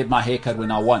 I'll get my hair cut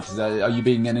when I want. Are you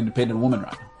being an independent woman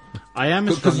right now? I am.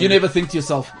 Because you never think to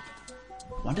yourself,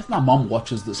 I wonder if my mom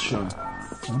watches this show.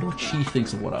 I wonder what she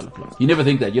thinks of what I look like. You never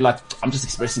think that. You're like, I'm just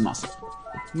expressing myself.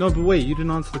 No, but wait, you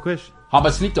didn't answer the question. How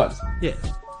much sleep do I lose? Yeah.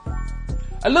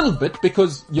 A little bit,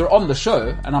 because you're on the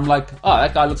show, and I'm like, oh,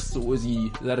 that guy looks,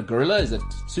 is that a gorilla? Is it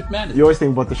Superman? You always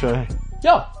think about the show, hey?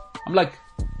 Yeah. I'm like,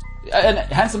 and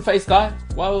handsome face guy,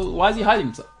 why is he hiding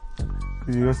himself?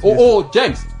 Or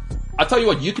James, I tell you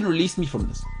what, you can release me from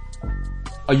this.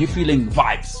 Are you feeling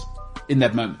vibes in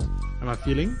that moment? Am I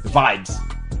feeling? Vibes.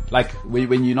 Like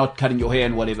when you're not cutting your hair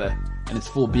and whatever, and it's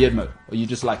full beard mode. Or you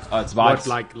just like, oh, it's vibes.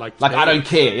 What, like I don't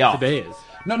care, yeah. Today is.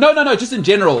 No, just in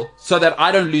general, so that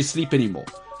I don't lose sleep anymore.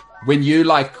 When you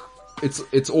like,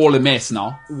 it's all a mess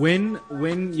now. When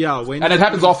and it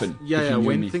happens often. Yeah,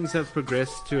 when things have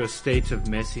progressed to a state of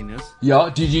messiness. Yeah,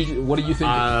 what do you think?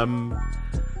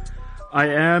 I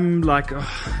am like,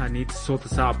 oh, I need to sort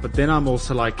this out, but then I'm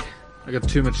also like, I got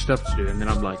too much stuff to do, and then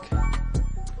I'm like,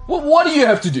 well, what do you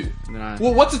have to do?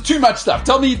 Well, what's the too much stuff?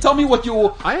 Tell me what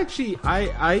your... I actually,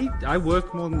 I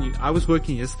work more than you. I was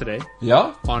working yesterday.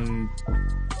 Yeah? On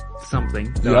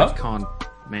something that I can't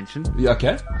mention. Yeah,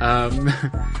 okay.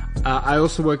 I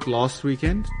also worked last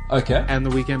weekend. Okay. And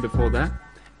the weekend before that.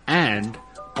 And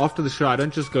after the show, I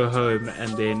don't just go home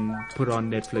and then put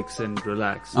on Netflix and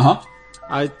relax. Uh-huh.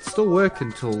 I still work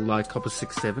until like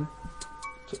 6, 7.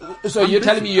 So you're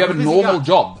telling me you have a normal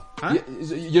job? Huh?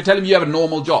 You're telling me you have a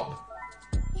normal job?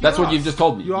 That's what you've just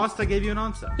told me. You asked, I gave you an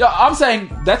answer. Yeah, I'm saying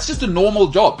that's just a normal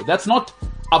job. That's not,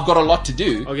 I've got a lot to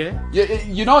do. Okay.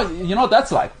 You know what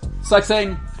that's like? It's like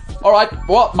saying, alright,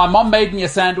 well, my mom made me a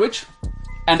sandwich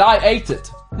and I ate it.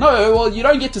 No, well, you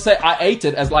don't get to say I ate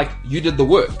it as like you did the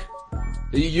work.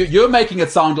 You're making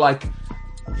it sound like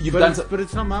you've done But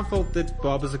it's not my fault that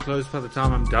barbers are closed by the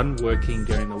time I'm done working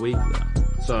during the week, though.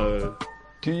 So...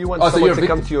 Do you want someone to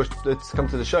come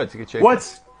to the show to get your haircut?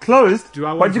 What's closed? Do you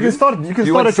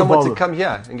want someone to come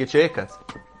here and get your haircut?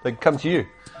 They can come to you.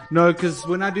 No, because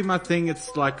when I do my thing,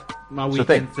 it's like my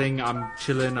weekend thing. I'm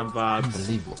chilling, I'm vibes.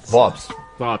 Unbelievable.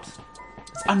 Vibes.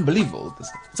 It's unbelievable.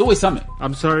 It's always something.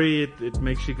 I'm sorry it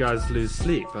makes you guys lose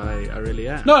sleep. I really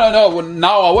am. No. Well,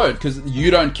 now I won't because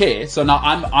you don't care. So now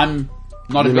I'm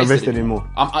not invested anymore.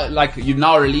 Like you've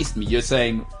now released me. You're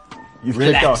saying,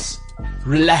 relax,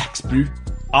 bro.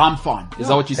 I'm fine. Is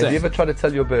that what you say? Have you ever tried to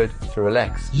tell your bird to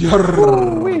relax?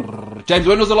 James,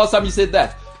 when was the last time you said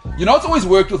that? You know, it's always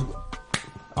worked with...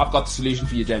 I've got the solution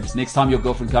for you, James. Next time your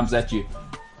girlfriend comes at you,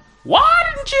 why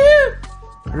didn't you?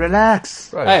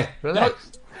 Relax. Right. Hey,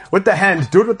 relax. With the hand.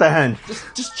 Do it with the hand.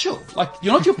 Just chill. Like,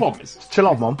 you're not your problems. Chill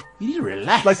out, mom. You need to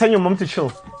relax. Like telling your mom to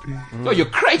chill. No, you're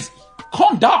crazy.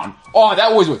 Calm down. Oh, that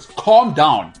always works. Calm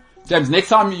down. James, next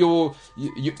time you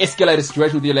escalate a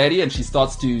situation with your lady and she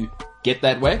starts to get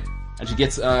that way and she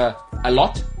gets a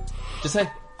lot, just say,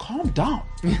 calm down.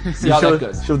 See how that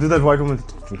goes. She'll do that white woman.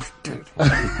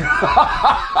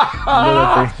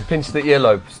 Pinch the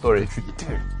earlobe story.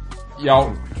 Yo,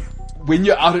 when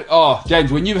you're out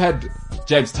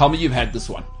James, tell me you've had this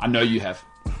one. I know you have.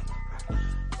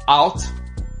 Out.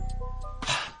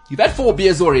 You've had 4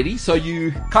 beers already, so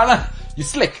you're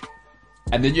slick.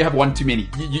 And then you have one too many.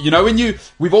 You know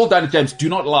we've all done it, James, do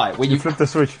not lie. When you flip the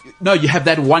switch. No, you have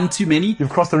that one too many. You've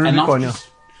crossed the Rubicon, yeah.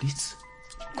 Let's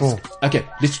go. Okay,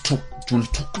 let's talk. Do you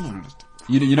want to talk about it?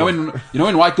 You know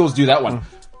when white girls do that one.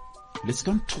 Let's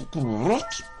go and talk about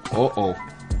it.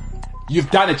 You've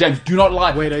done it, James. Do not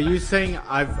lie. Wait, are you saying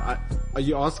are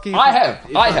you asking? I have.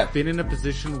 If I I've have. been in a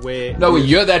position where. No,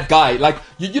 you're that guy. Like,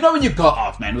 you know when you go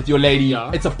out, man, with your lady,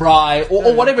 Yeah. it's a braai,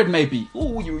 or whatever it may be.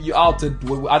 Oh, you out at,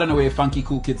 I don't know where funky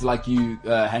cool kids like you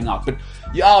hang out, but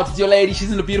you're out with your lady,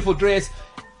 she's in a beautiful dress,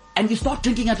 and you start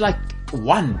drinking at like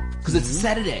 1, because it's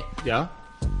Saturday. Yeah.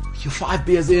 You're 5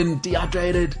 beers in,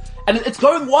 dehydrated, and it's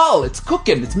going well, it's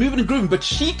cooking, it's moving and grooving, but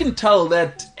she can tell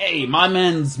that, hey, my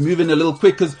man's moving a little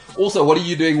quick, because also, what are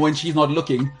you doing when she's not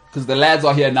looking? Because the lads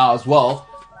are here now as well.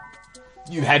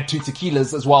 You had 2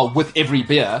 tequilas as well with every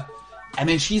beer, and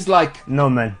then she's like, No,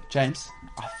 man. James,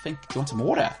 I think, do you want some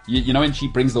water? You know, and she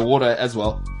brings the water as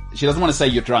well. She doesn't want to say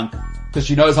you're drunk, because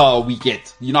she knows how we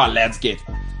get. You know how lads get.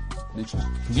 And then she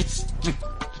goes,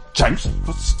 James,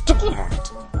 what's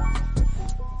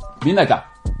mean that guy?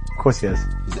 Of course he is.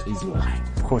 He's lying.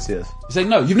 Of course he is. He's saying,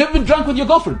 no, you've never been drunk with your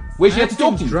girlfriend. Where she had to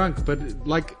talk to you. Drunk, but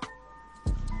like.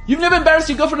 You've never embarrassed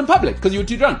your girlfriend in public because you were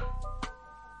too drunk.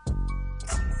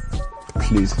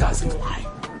 Please. Guys, you're lying.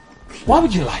 Why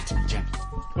would you lie to me, James?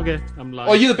 Okay, I'm lying.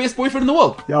 Are you the best boyfriend in the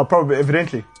world? Yeah, probably,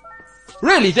 evidently.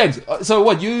 Really, James? So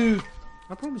what, you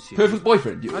I promise you. perfect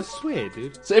boyfriend? I swear,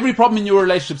 dude. So every problem in your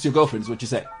relationship's your girlfriend is what you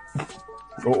say?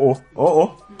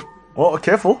 Oh,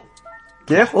 careful.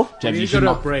 Careful. James, You should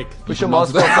got a not. break. Push your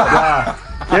mask on.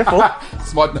 Careful.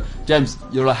 Smart. James,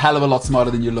 you're a hell of a lot smarter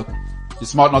than you look. You're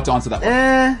smart not to answer that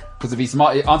one. Because if he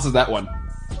answers that one,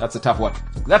 that's a tough one.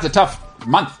 That's a tough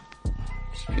month.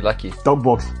 You're lucky. Dog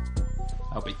box.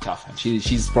 That'll be tough. And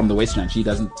she's from the West End. She's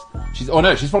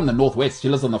from the Northwest. She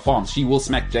lives on the farm. She will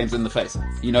smack James in the face.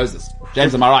 He knows this.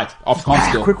 James, am I right?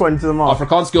 Afrikaans girl. Quick one to the mouth.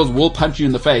 Afrikaans girls will punch you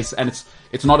in the face, and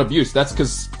it's not abuse. That's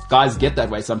because guys get that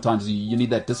way sometimes. You need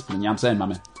that discipline. You know what I'm saying, my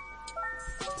man?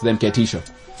 It's the MKT show.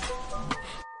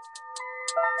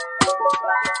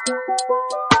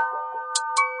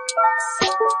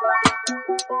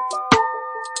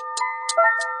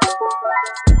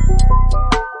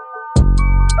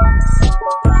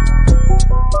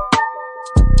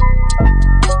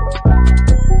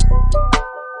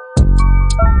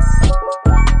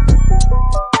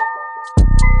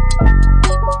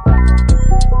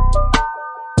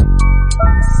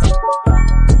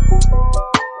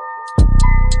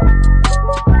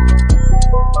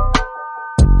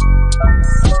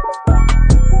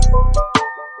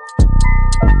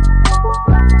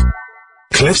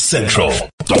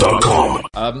 CliffCentral.com.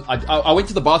 I went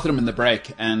to the bathroom in the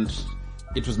break, and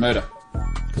it was murder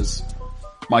because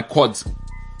my quads.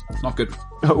 It's not good.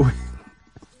 Oh,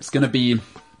 It's gonna be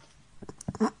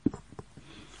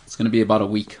about a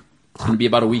week. It's gonna be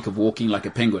about a week of walking like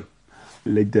a penguin.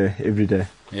 leg day, every day.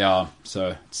 Yeah,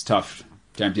 so it's tough.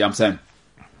 James, you know what I'm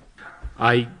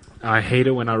saying? I hate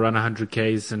it when I run 100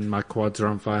 Ks and my quads are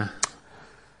on fire.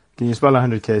 Can you spell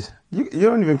 100 Ks? You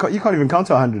can't even count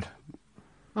to 100.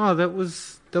 Oh, that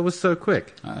was so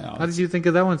quick. How did you think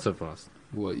of that one so fast?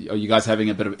 Well, are you guys having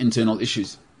a bit of internal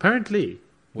issues? Apparently.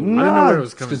 I No. don't know where it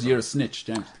was It's coming because from. you're a snitch,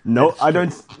 James. No, I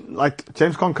don't. Like,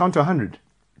 James can't count to 100.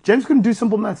 James couldn't do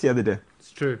simple maths the other day.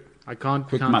 It's true. I can't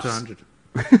Quick count maths. to 100.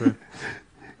 True.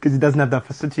 Because he doesn't have the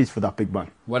facilities for that big man.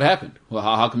 What happened? Well,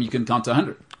 how come you couldn't count to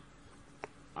 100?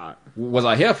 Was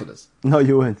I here for this? No,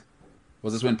 you weren't.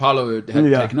 Was this when Paolo had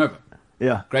Yeah. taken over?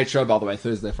 Yeah. Great show, by the way,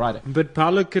 Thursday, Friday. But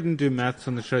Paolo couldn't do maths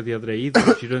on the show the other day either.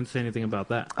 But you don't say anything about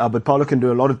that. But Paulo can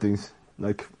do a lot of things.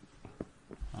 Like,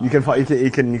 you can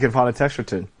file a tax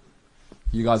return.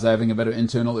 You guys are having a bit of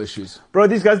internal issues. Bro,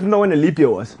 these guys didn't know when a leap year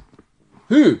was.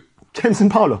 Who? James and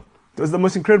Paulo. That was the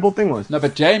most incredible thing was. No,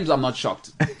 but James, I'm not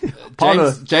shocked.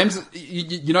 Paolo. James,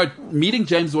 you know, meeting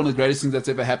James is one of the greatest things that's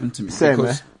ever happened to me. Same,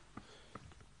 because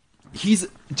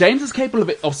James is capable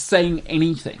of saying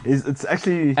anything It's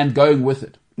actually... and going with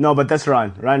it. No, but that's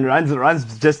Ryan.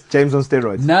 Ryan's just James on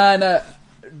steroids. No.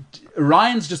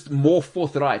 Ryan's just more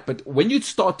forthright. But when you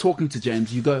start talking to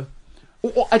James, you go,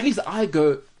 or at least I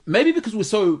go, maybe because we're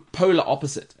so polar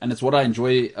opposite, and it's what I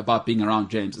enjoy about being around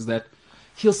James, is that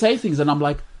he'll say things and I'm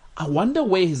like, I wonder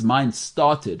where his mind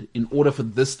started in order for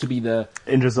this to be the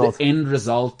End result. The end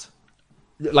result.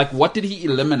 Like, what did he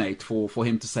eliminate for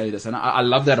him to say this? And I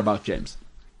love that about James.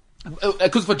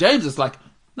 Because for James, it's like,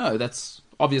 no, that's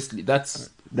obviously, that's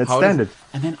how it is. standard.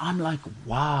 And then I'm like,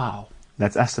 wow.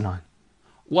 That's asinine.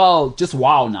 Well, just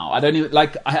wow now. I don't even,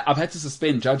 like, I've had to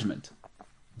suspend judgment.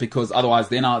 Because otherwise,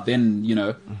 then you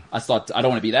know, I don't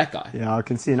want to be that guy. Yeah, I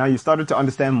can see. Now you started to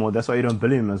understand more. That's why you don't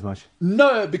bully him as much.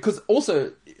 No, because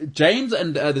also, James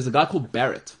and there's a guy called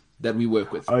Barrett that we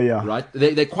work with. Oh, yeah. Right?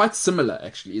 They're quite similar,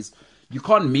 actually. Is you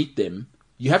can't meet them.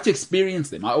 You have to experience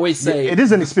them. I always say... It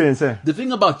is an experience, The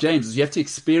thing about James is you have to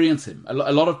experience him. A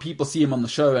lot of people see him on the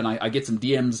show, and I get some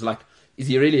DMs like, is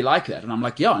he really like that? And I'm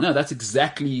like, yeah, no, that's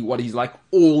exactly what he's like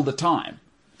all the time.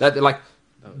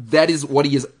 That is what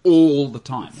he is all the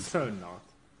time. So not.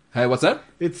 Hey, what's that?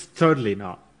 It's totally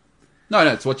not. No,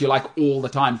 it's what you like all the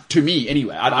time. To me,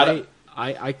 anyway.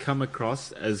 I come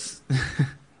across as...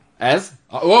 As?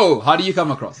 Whoa, how do you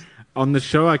come across? On the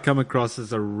show, I come across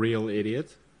as a real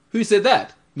idiot. Who said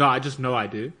that? No, I just know I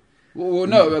do. Well,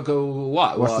 no,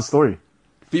 why? What's the story?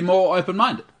 Be more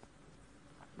open-minded.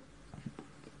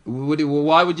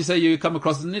 Why would you say you come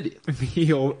across as an idiot?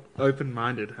 Be all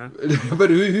open-minded, huh? But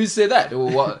who said that? Or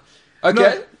what?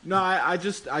 Okay. No, I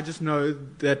just know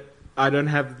that I don't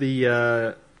have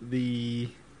the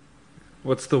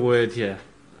what's the word here?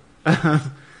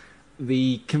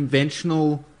 The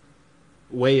conventional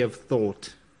way of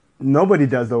thought. Nobody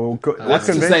does though. That's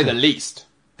to say the least.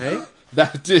 Hey?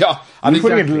 That, yeah, I'm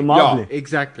putting it mildly. Yeah,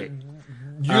 exactly.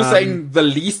 You're saying the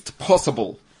least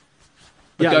possible.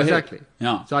 But Yeah, go ahead. exactly.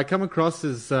 Yeah. So I come across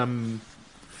as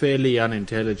fairly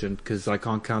unintelligent because I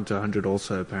can't count to 100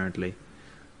 also, apparently.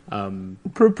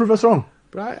 Prove us wrong.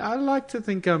 But I like to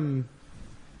think I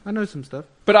know some stuff.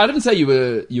 But I didn't say you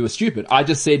were stupid. I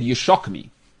just said you shock me.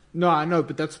 No, I know,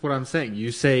 but that's what I'm saying.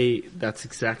 You say that's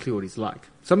exactly what he's like.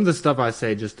 Some of the stuff I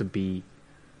say just to be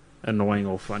annoying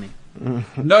or funny. No.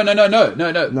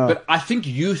 But I think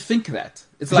you think that.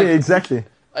 It's like Yeah, exactly.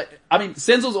 I mean,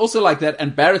 Senzel's also like that,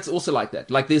 and Barrett's also like that.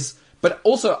 Like this, but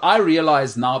also I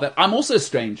realize now that I'm also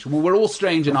strange. Well, we're all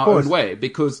strange in our course. own way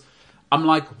because I'm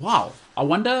like, wow. I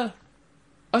wonder.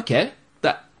 Okay,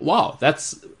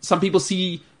 that's some people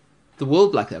see the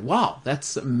world like that. Wow,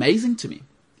 that's amazing to me.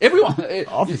 Everyone,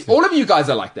 Obviously. all of you guys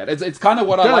are like that. It's kind of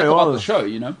what I Yeah, like about all- the show,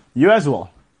 you know. You as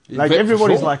well. Like But-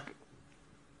 everybody's sure. like,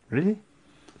 really?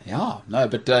 Yeah, no,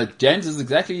 but James is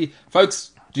exactly,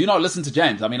 folks, do not listen to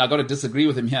James. I mean, I got to disagree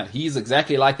with him here. He's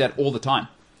exactly like that all the time.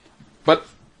 But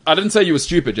I didn't say you were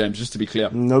stupid, James, just to be clear.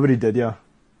 Nobody did, yeah.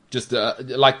 Just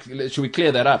should we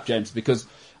clear that up, James? Because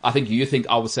I think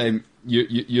I was saying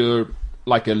you're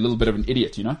like a little bit of an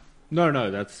idiot, you know?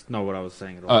 No, that's not what I was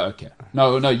saying at all. Oh, okay.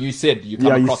 No, you said you come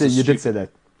Yeah, you across said as you did stupid. say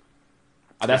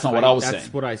that. That's not what I was That's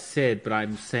saying. what I said, but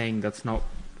I'm saying that's not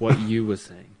what you were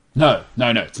saying. No,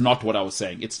 it's not what I was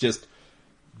saying. It's just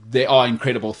there are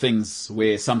incredible things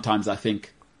where sometimes I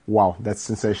think, Wow, that's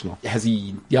sensational.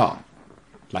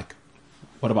 like,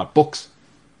 what about books?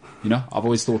 You know, I've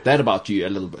always thought that about you a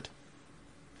little bit.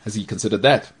 Has he considered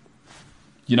that?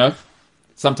 You know,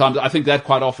 sometimes I think that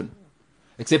quite often,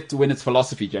 except when it's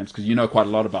philosophy, James, because you know quite a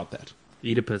lot about that.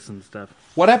 Oedipus and stuff.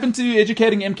 What happened to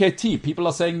educating MKT? People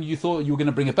are saying you thought you were going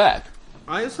to bring it back.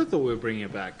 I also thought we were bringing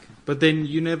it back, but then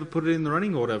you never put it in the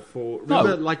running order for. No.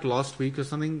 Remember, like last week or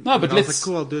something. No, but And I was let's- like,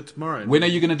 cool, I'll do it tomorrow. When are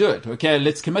you going to do it? Okay,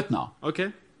 let's commit now.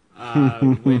 Okay.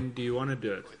 When do you want to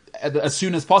do it? As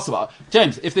soon as possible.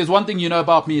 James, if there's one thing you know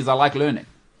about me is I like learning.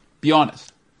 Be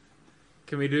honest.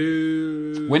 Can we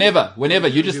do Whenever.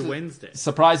 You just do Wednesday?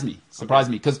 surprise me.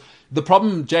 Because the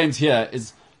problem, James, here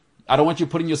is I don't want you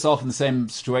putting yourself in the same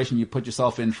situation you put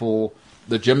yourself in for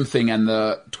the gym thing and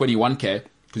the 21K.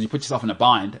 Because you put yourself in a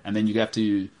bind and then you have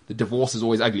to, the divorce is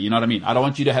always ugly. You know what I mean? I don't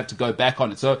want you to have to go back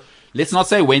on it. So let's not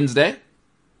say Wednesday.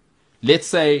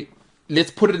 Let's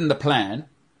put it in the plan.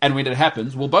 And when it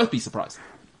happens, we'll both be surprised.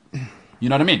 You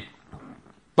know what I mean?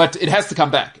 But it has to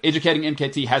come back. Educating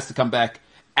MKT has to come back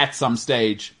at some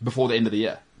stage before the end of the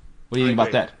year. What do you think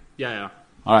about that? Yeah.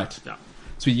 All right. Yeah.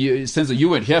 So Senzo, you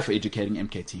weren't here for Educating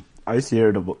MKT I used to hear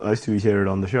it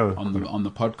on the show. on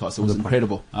the podcast. It was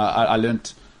incredible. I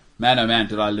learned, man, oh man,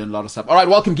 did I learn a lot of stuff. All right,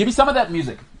 welcome. Give me some of that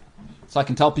music so I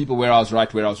can tell people where I was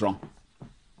right, where I was wrong.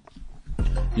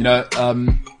 You know,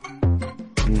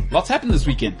 lots happened this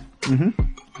weekend. Mm-hmm.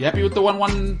 You happy with the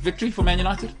 1-1 victory for Man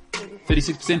United?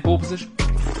 36% ball position?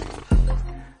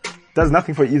 Does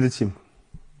nothing for either team.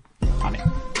 I mean,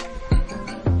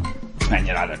 Man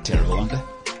United are terrible, aren't they?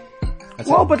 That's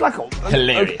Well, it. but like,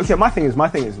 Hilarious. Okay, my thing is,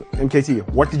 MKT,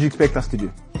 what did you expect us to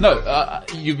do? No,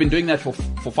 you've been doing that for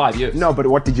 5 years. No, but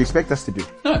what did you expect us to do?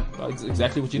 No, that's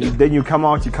exactly what you did. Then you come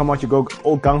out, you go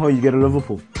all gung-ho, you get a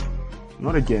Liverpool.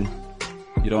 Not again.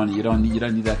 You don't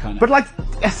need that kind of. But like,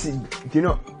 yes, you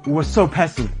know, we were so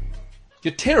passive.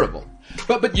 You're terrible.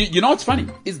 But you know what's funny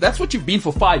is that's what you've been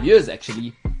for 5 years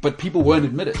actually. But people won't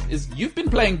admit it. Is you've been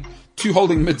playing two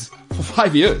holding mids for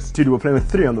 5 years. Dude, we were playing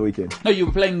with 3 on the weekend. No, you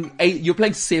were playing 8. You were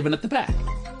playing 7 at the back,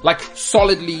 like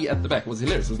solidly at the back. It was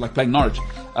hilarious. It was like playing Norwich.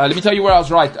 Let me tell you where I was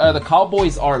right. The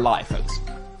Cowboys are alive, folks.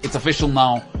 It's official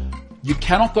now. You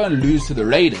cannot go and lose to the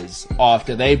Raiders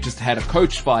after they've just had a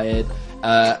coach fired.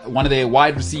 One of their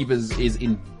wide receivers is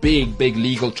in big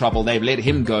legal trouble. They've let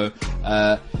him go.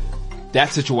 that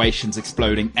situation's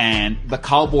exploding, and the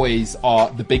Cowboys are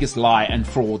the biggest lie and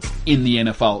frauds in the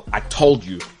NFL. I told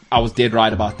you. I was dead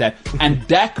right about that. And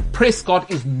Dak Prescott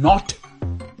is not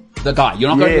the guy. You're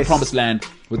not going to the promised land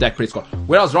with Dak Prescott.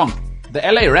 Where I was wrong, the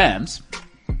LA Rams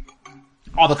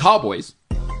are the Cowboys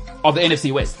of the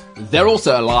NFC West. They're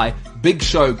also a lie. Big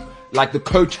show. Like the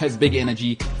coach has big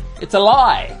energy. It's a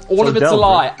lie. All of it's a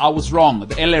lie. I was wrong.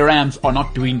 The LA Rams are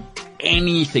not doing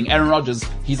anything. Aaron Rodgers,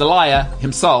 he's a liar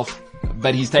himself,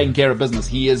 but he's taking care of business.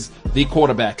 He is the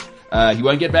quarterback. He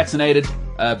won't get vaccinated,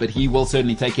 but he will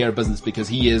certainly take care of business because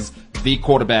he is the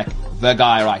quarterback, the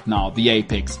guy right now, the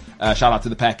apex. Shout out to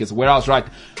the Packers. Where I was right,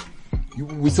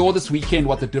 we saw this weekend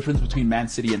what the difference between Man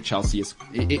City and Chelsea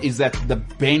is that the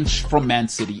bench from Man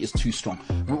City is too strong.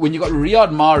 When you got Riyad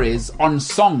Mahrez on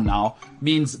song now,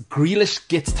 means Grealish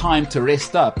gets time to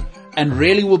rest up and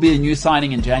really will be a new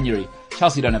signing in January.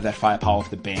 Chelsea don't have that firepower off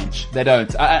the bench. They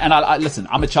don't. Listen,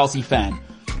 I'm a Chelsea fan.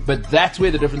 But that's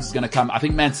where the difference is going to come. I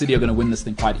think Man City are going to win this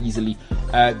thing quite easily.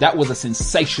 That was a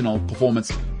sensational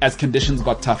performance as conditions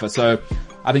got tougher. So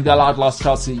I think they'll outlast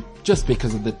Chelsea just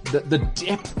because of the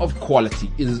depth of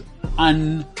quality is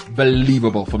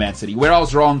unbelievable for Man City. Where I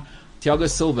was wrong, Thiago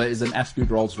Silva is an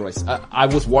absolute Rolls Royce. I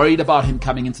was worried about him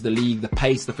coming into the league, the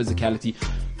pace, the physicality.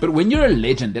 But when you're a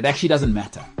legend, it actually doesn't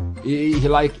matter.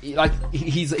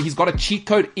 He's got a cheat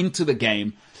code into the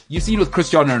game. You've seen with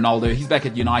Cristiano Ronaldo, he's back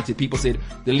at United. People said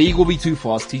the league will be too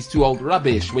fast. He's too old.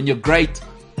 Rubbish. When you're great,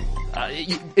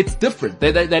 it's different.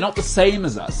 They're not the same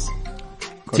as us.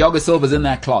 Thiago Silva's in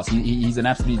that class. He's an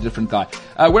absolutely different guy.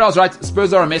 Where I was right,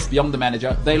 Spurs are a mess beyond the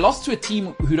manager. They lost to a team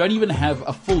who don't even have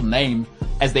a full name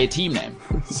as their team name.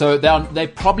 So they're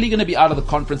probably going to be out of the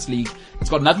Conference League. It's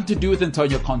got nothing to do with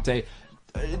Antonio Conte.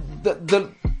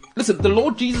 Listen, the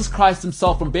Lord Jesus Christ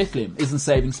himself from Bethlehem isn't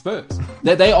saving Spurs.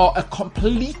 They are a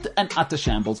complete and utter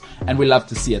shambles, and we love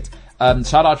to see it.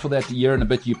 Shout out for that year and a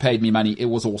bit you paid me money. It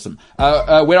was awesome.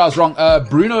 Where I was wrong,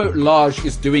 Bruno Lage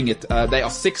is doing it. They are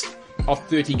 6th of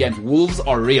 30 games. Wolves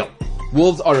are real.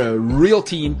 Wolves are a real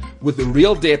team with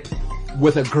real depth,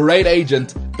 with a great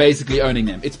agent basically owning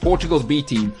them. It's Portugal's B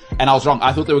team, and I was wrong.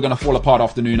 I thought they were going to fall apart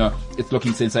after Nuno. It's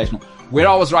looking sensational. Where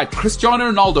I was right,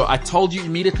 Cristiano Ronaldo, I told you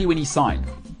immediately when he signed,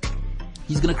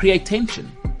 he's going to create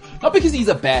tension. Not because he's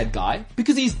a bad guy,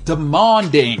 because he's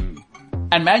demanding.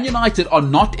 And Man United are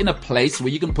not in a place where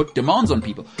you can put demands on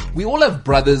people. We all have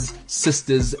brothers,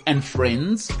 sisters, and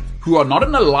friends who are not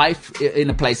in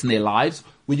a place in their lives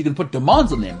where you can put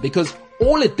demands on them. Because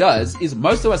all it does is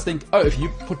most of us think, oh, if you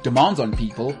put demands on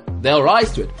people, they'll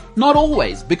rise to it. Not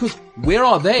always, because where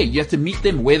are they? You have to meet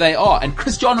them where they are. And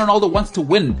Cristiano Ronaldo wants to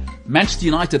win. Manchester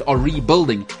United are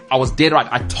rebuilding. I was dead right.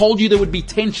 I told you there would be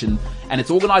tension, and it's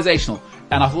organizational.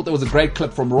 And I thought there was a great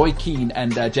clip from Roy Keane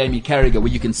and Jamie Carragher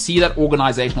where you can see that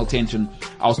organizational tension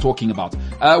I was talking about.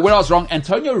 Where I was wrong,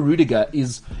 Antonio Rudiger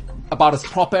is about as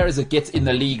proper as it gets in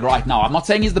the league right now. I'm not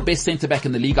saying he's the best centre-back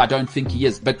in the league. I don't think he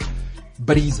is,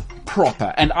 but he's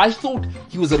proper. And I thought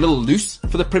he was a little loose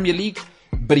for the Premier League,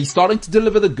 but he's starting to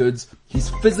deliver the goods. He's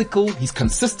physical. He's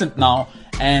consistent now.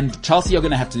 And Chelsea are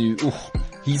going to have to,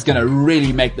 he's going to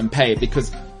really make them pay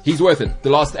because he's worth it. The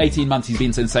last 18 months he's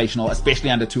been sensational, especially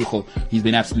under Tuchel. He's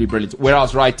been absolutely brilliant. Where I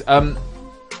was right, Aaron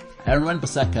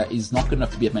Wan-Bissaka is not good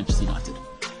enough to be at Manchester United.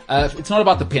 It's not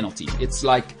about the penalty. It's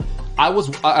like, I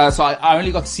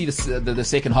only got to see the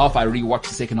second half. I rewatched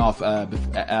the second half.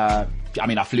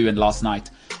 I flew in last night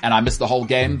and I missed the whole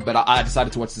game, but I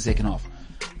decided to watch the second half.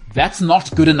 That's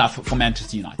not good enough for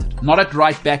Manchester United. Not at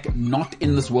right back, not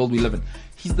in this world we live in.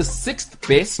 He's the 6th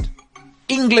best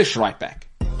English right back.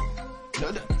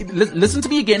 Listen to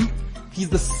me again. He's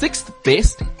the 6th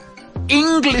best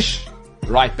English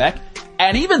right back.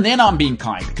 And even then I'm being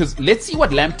kind, because let's see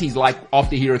what Lamptey's like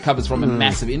after he recovers from a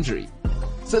massive injury.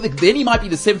 So then he might be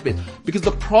the 7th best. Because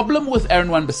the problem with Aaron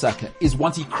Wan-Bissaka is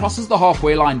once he crosses the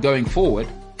halfway line going forward,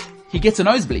 he gets a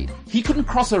nosebleed. He couldn't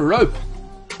cross a rope.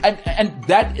 And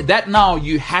that now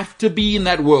you have to be in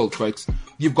that world, folks.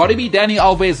 You've got to be Danny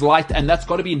Alves light, and that's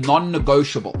got to be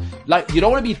non-negotiable. Like, you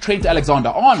don't want to be Trent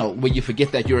Alexander-Arnold, where you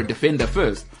forget that you're a defender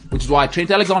first. Which is why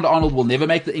Trent Alexander-Arnold will never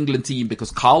make the England team,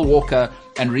 because Kyle Walker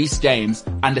and Reece James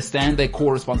understand their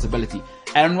core responsibility.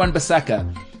 Aaron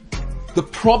Wan-Bissaka, the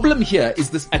problem here is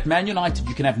this: at Man United,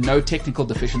 you can have no technical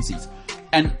deficiencies.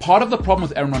 And part of the problem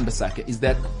with Aaron Wan-Bissaka is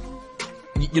that,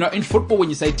 you know, in football, when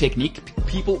you say technique,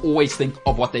 people always think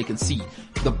of what they can see.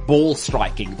 The ball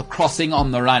striking, the crossing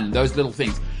on the run, those little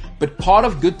things. But part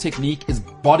of good technique is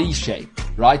body shape,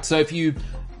 right? So this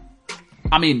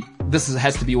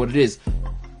has to be what it is.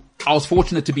 I was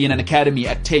fortunate to be in an academy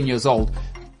at 10 years old.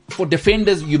 for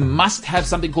defenders, you must have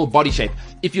something called body shape.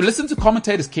 If you listen to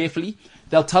commentators carefully,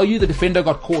 they'll tell you the defender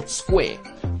got caught square.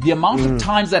 The amount of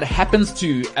times that happens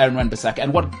to Aaron Wan-Bissaka,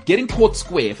 and what getting caught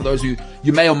square, for those who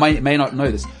you may or may not know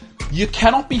this, you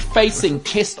cannot be facing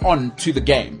chest on to the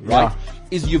game, right?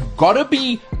 Is you've got to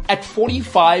be at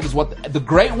 45 is what the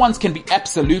great ones can be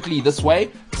absolutely this way,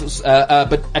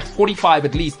 but at 45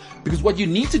 at least, because what you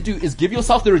need to do is give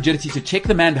yourself the rigidity to check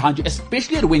the man behind you,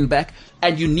 especially at wing back,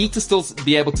 and you need to still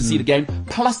be able to see the game,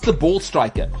 plus the ball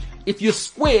striker. If you're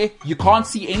square, you can't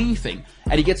see anything,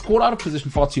 and he gets caught out of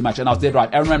position far too much, and I was dead right.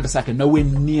 Aaron Wan-Bissaka, nowhere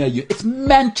near you. It's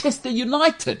Manchester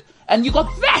United, and you got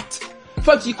that!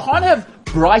 Folks, you can't have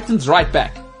Brighton's right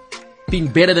back being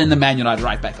better than the Man United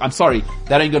right back. I'm sorry,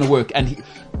 that ain't going to work. And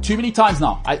too many times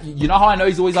now, you know how I know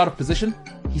he's always out of position?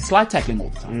 He's slide tackling all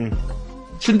the time.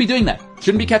 Shouldn't be doing that.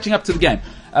 Shouldn't be catching up to the game.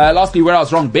 Lastly, where I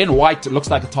was wrong, Ben White looks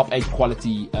like a top 8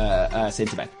 quality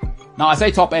centre-back. Now, I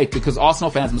say top 8 because Arsenal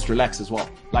fans must relax as well.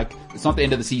 Like, it's not the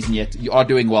end of the season yet. You are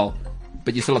doing well,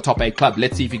 but you're still a top 8 club.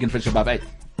 Let's see if you can finish above 8.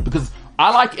 Because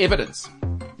I like evidence.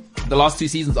 The last 2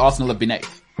 seasons, Arsenal have been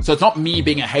 8th. So it's not me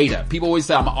being a hater. People always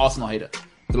say I'm an Arsenal hater.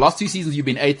 The last 2 seasons you've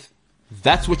been 8th.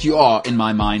 That's what you are in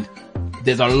my mind.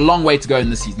 There's a long way to go in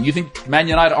this season. You think Man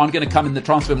United aren't going to come in the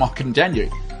transfer market in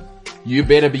January? You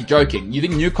better be joking. You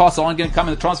think Newcastle aren't going to come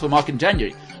in the transfer market in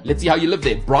January? Let's see how you live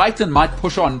there. Brighton might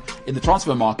push on in the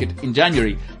transfer market in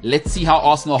January. Let's see how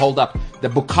Arsenal hold up. The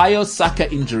Bukayo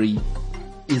Saka injury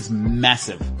is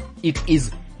massive. It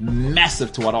is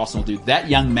massive to what Arsenal do. That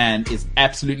young man is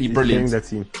absolutely brilliant. That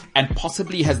team. And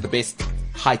possibly has the best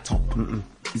high top.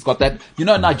 He's got that,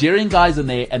 Nigerian guys in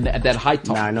there and that high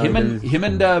top. Him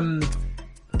and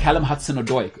Callum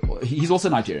Hudson-Odoi. He's also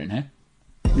Nigerian, eh?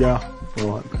 Yeah.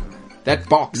 Well, that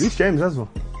box. Reece James as well.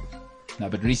 No,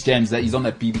 but Reece James, he's on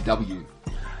that BBW.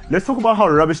 Let's talk about how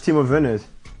rubbish Timo Werner is.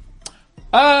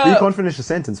 You can't finish a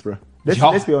sentence, bro.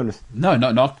 Let's be honest. No,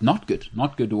 not good.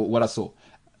 Not good what I saw.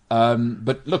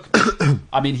 But look,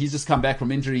 I mean, he's just come back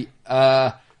from injury.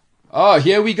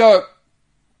 Here we go.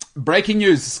 Breaking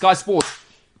news, Sky Sports.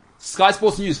 Sky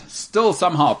Sports News, still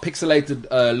somehow pixelated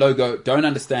logo. Don't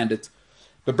understand it.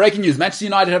 But breaking news, Manchester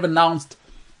United have announced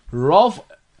Ralf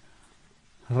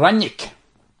Rangnick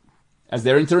as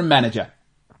their interim manager.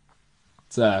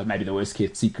 It's maybe the worst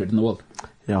kept secret in the world.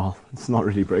 Yeah, well, it's not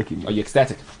really breaking. Are you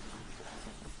ecstatic?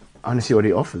 I want to see what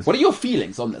he offers. What are your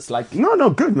feelings on this? Like, No,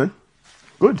 good, man.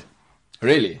 Good.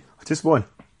 Really? Just one.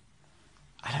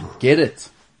 I don't get it.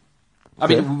 I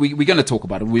mean, we're going to talk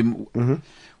about it. We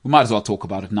might as well talk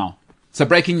about it now. So,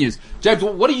 breaking news. James,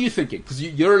 what are you thinking? Because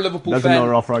you're a Liverpool Doesn't fan. know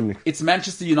Ralf Rangnick. It's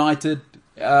Manchester United.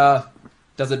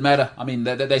 Does it matter? I mean,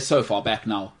 they're so far back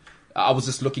now. I was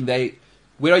just looking.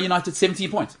 Where are United?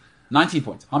 17 points. 19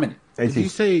 points. How many? 18. Did you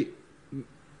say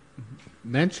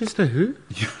Manchester who?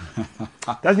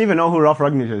 Doesn't even know who Ralf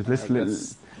Rangnick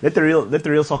is. Let the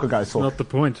real soccer guys talk. Not the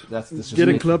point. That's just Get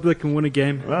a club that can win a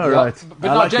game. All right. But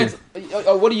I now, like James,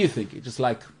 it. what do you think? Just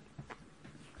like,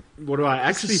 What do I this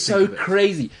actually is think so of it?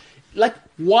 crazy. Like,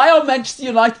 why are Manchester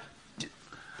United?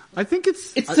 I think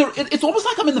it's It's almost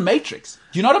like I'm in the Matrix.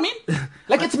 Do you know what I mean?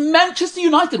 Like, it's Manchester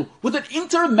United with an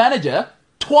interim manager,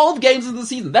 12 games into the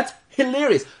season. That's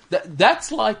hilarious.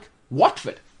 That's like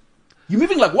Watford. You're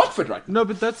moving like Watford right now. No,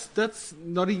 but that's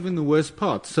not even the worst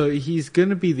part. So he's going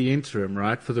to be the interim,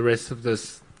 right, for the rest of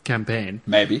this campaign.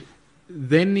 Maybe.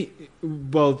 Then,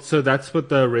 so that's what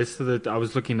the rest of it. I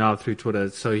was looking now through Twitter.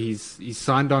 So he's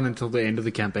signed on until the end of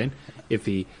the campaign, if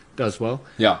he does well.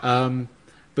 Yeah.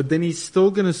 But then he's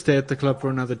still going to stay at the club for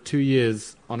another 2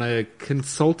 years on a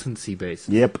consultancy basis.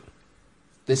 Yep.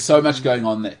 There's so much going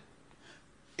on there.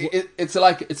 It's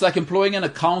like employing an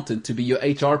accountant to be your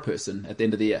HR person at the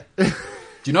end of the year. Do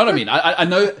you know what I mean? I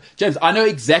know, James, I know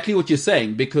exactly what you're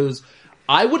saying, because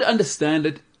I would understand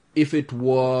it if it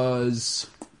was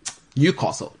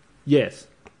Newcastle. Yes.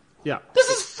 Yeah. This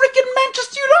is freaking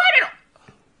Manchester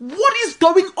United. What is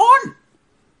going on?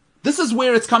 This is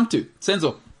where it's come to.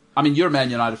 Senzo, I mean, you're a Man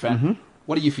United fan. Mm-hmm.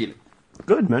 What are you feeling?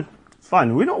 Good, man.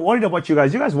 Fine. We're not worried about you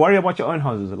guys. You guys worry about your own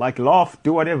houses. Like, laugh,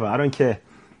 do whatever. I don't care.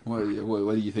 What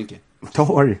are you thinking? Don't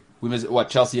worry.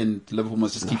 Chelsea and Liverpool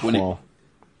must just keep winning? Well,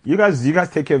 you guys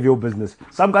take care of your business.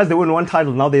 Some guys, they win one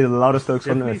title. Now they're the loudest Stokes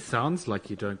on Definitely earth. sounds like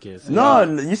you don't care. So No,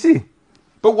 you see.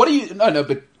 But what do you... No,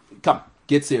 but come,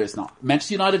 get serious now.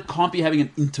 Manchester United can't be having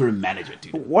an interim manager,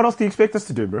 dude. What else do you expect us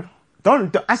to do, bro?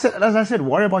 As I said,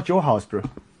 worry about your house, bro.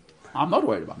 I'm not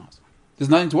worried about us. There's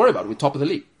nothing to worry about. We're top of the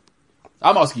league.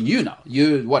 I'm asking you now.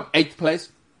 You, 8th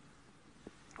place?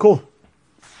 Cool.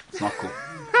 It's not cool.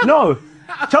 No.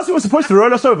 Chelsea was supposed to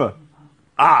roll us over.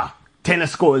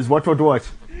 Tennis scores. What?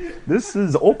 This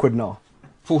is awkward now.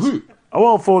 For who? Oh,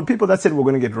 well, for people that said we're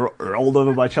going to get rolled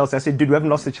over by Chelsea, I said, dude, we haven't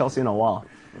lost to Chelsea in a while.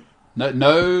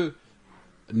 No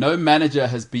manager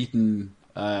has beaten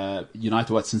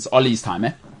United since Ollie's time,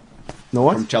 eh? No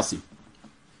what? From Chelsea.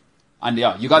 And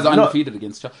yeah, you guys are undefeated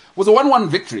against Chelsea. It was a 1-1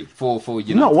 victory for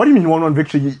United. No, what do you mean 1-1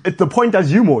 victory? The point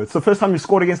does you more. It's the first time you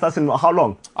scored against us in how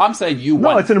long? I'm saying you won.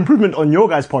 No, it's an improvement on your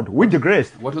guys' part. We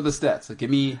digressed. What were the stats? Give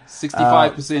me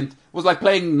 65%. It was like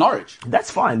playing Norwich.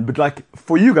 That's fine, but like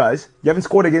for you guys, you haven't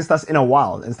scored against us in a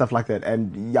while and stuff like that.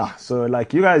 And yeah, so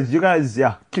like you guys,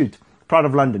 yeah, cute. Proud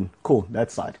of London. Cool,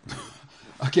 that side.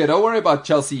 Okay, don't worry about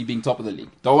Chelsea being top of the league.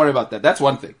 Don't worry about that. That's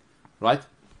one thing, right?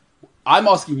 I'm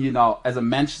asking you now, as a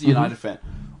Manchester United fan,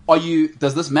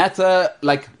 does this matter?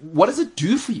 Like, what does it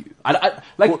do for you?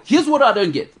 Here's what I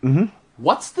don't get.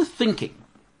 What's the thinking?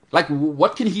 Like,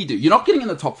 what can he do? You're not getting in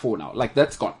the top 4 now. Like,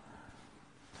 that's gone.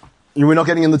 We're not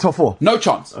getting in the top 4? No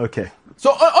chance. Okay.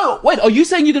 So, wait, are you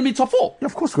saying you're going to be top 4? Yeah,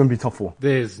 of course we're going to be top 4.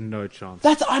 There's no chance.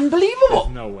 That's unbelievable.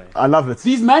 There's no way. I love it.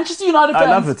 These Manchester United fans. I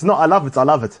love it. No, I love it. I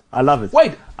love it. I love it.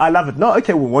 Wait. I love it. No,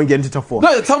 okay, we won't get into top 4.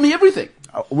 No, tell me everything.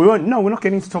 We won't. No, we're not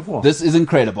getting into top 4. This is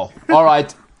incredible. All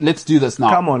right, let's do this now.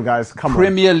 Come on, guys. Come on.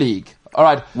 Premier League. All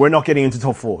right. We're not getting into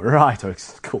top 4. Right,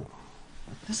 Oaks. Cool.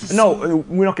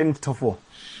 We're not getting into top 4.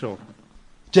 Sure.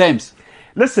 James.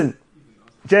 Listen,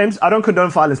 James, I don't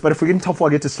condone violence, but if we get in top 4,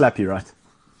 I get to slap you, right?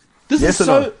 This Yes is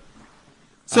or so... no?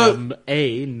 So,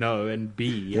 A, no, and B,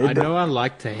 Yeah, I know I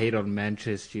like to hate on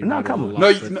Manchester United come a on. lot,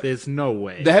 No, but no. there's no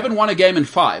way. they haven't won a game in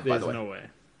 5, by There's the way. no way.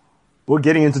 We're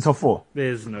getting into top 4.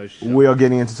 There's no shot. We are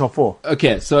getting into top 4.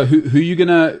 Okay, so who you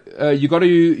gonna? You got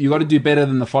to do better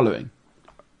than the following.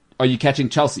 Are you catching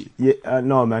Chelsea? Yeah,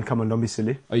 no, man, come on, don't be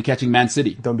silly. Are you catching Man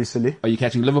City? Don't be silly. Are you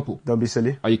catching Liverpool? Don't be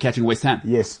silly. Are you catching West Ham?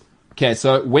 Yes. Okay,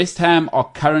 so West Ham are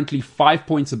currently 5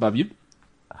 points above you.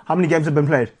 How many games have been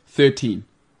played? 13.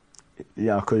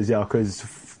 Yeah, because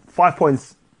 5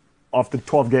 points after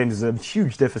 12 games is a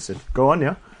huge deficit. Go on,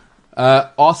 yeah?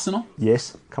 Arsenal.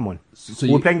 Yes, come on. So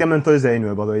We're you, playing them on Thursday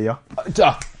anyway, by the way,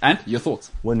 yeah? and your thoughts?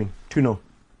 Winning. 2-0.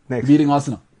 Next. Beating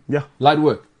Arsenal. Yeah, Light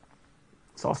work.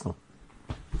 it's Arsenal.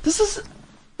 This is.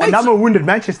 And Wait, I'm a wounded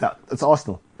Manchester. It's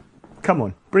Arsenal. Come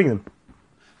on, bring them.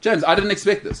 James, I didn't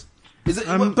expect this. Is it?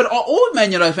 But are all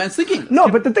Man United fans thinking? No,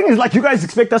 but the thing is, like, you guys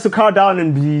expect us to calm down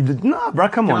and be... Nah, bro,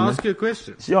 come Can on. I man. ask you a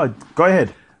question? Yeah, go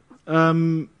ahead.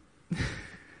 Um,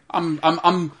 I'm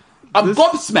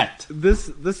gobsmacked.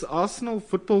 this Arsenal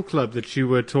Football Club that you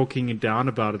were talking down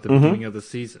about at the beginning of the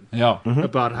season, Yeah.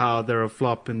 about how they're a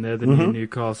flop and they're the new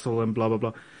Newcastle and blah blah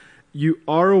blah. You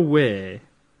are aware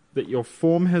that your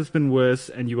form has been worse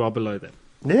and you are below them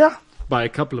Yeah, by a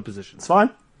couple of positions. it's fine.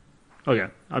 Okay,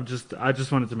 I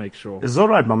just wanted to make sure. It's all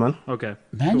right, my man. Okay,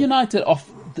 Man United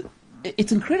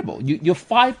it's incredible. You're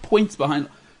 5 points behind.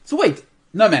 So wait,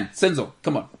 no man, Senzo,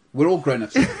 come on, we're all grown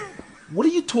ups. What are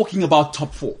you talking about?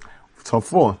 Top 4? Top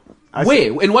 4.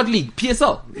 Where? In what league?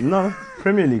 PSL? No,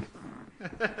 Premier League.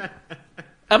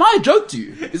 Am I a joke to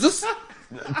you? Is this?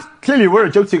 Clearly, we're a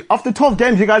joke to you. After 12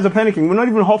 games, you guys are panicking. We're not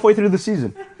even halfway through the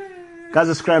season. Guys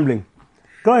are scrambling.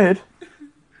 Go ahead.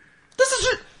 This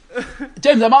is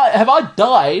James. Have I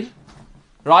died?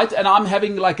 Right, and I'm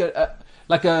having like a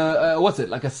what's it?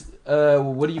 Like a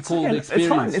what do you call the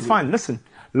experience? It's fine. Listen,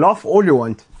 laugh all you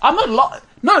want. I'm not.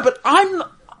 No, but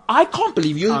I can't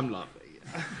believe you. I'm laughing.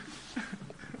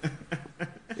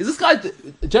 Is this guy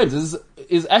James?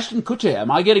 Is Ashton Kutcher?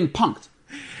 Am I getting punked?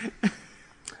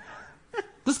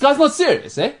 This guy's not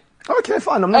serious, eh? Okay,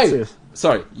 fine. I'm not serious.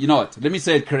 Sorry, you know what? Let me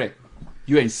say it correct.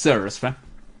 You ain't serious, fam.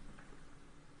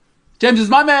 James, is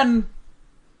my man...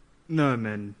 No,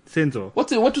 man. Senzo.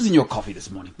 What was in your coffee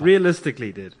this morning? Bro?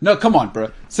 Realistically, did. No, come on,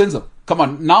 bro. Senzo, come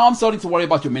on. Now I'm starting to worry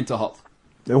about your mental health.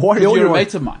 Worry You're a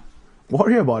mate of mine.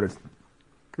 Worry about it.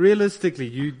 Realistically,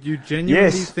 you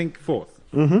genuinely think fourth.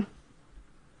 Mm-hmm.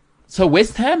 So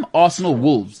West Ham, Arsenal,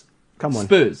 Wolves. Come on.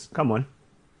 Spurs. Come on.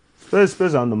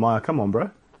 Spurs are on the mire. Come on, bro.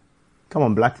 Come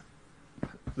on, Black.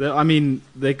 I mean,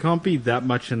 they can't be that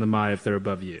much in the mire if they're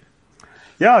above you.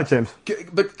 Yeah, James.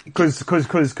 But Because 12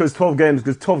 games.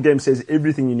 Because 12 games says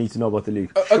everything you need to know about the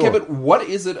league. okay, Sure. but what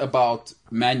is it about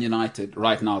Man United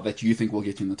right now that you think will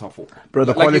get you in the top 4? Bro,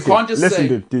 the like quality. you can't just Listen,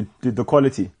 say dude, the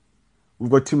quality. We've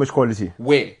got too much quality.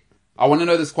 where. I want to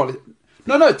know this quality.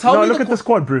 No, tell me. Look at the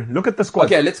squad, bro. Look at the squad.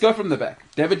 Okay, let's go from the back.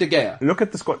 David De Gea. Look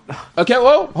at the squad. Okay,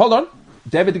 well, hold on.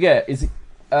 David De Gea is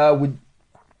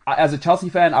as a Chelsea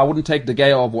fan, I wouldn't take De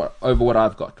Gea over what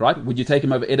I've got. Right? Would you take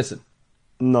him over Edison?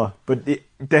 No, but De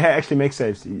Gea actually makes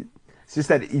saves. It's just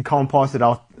that he can't pass it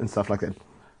out and stuff like that.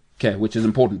 Okay, which is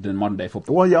important in modern day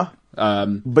football. Well, yeah.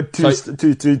 But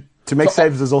to make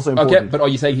saves is also important. Okay, but are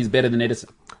you saying he's better than Edison?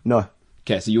 No.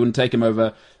 Okay, so you wouldn't take him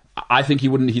over I think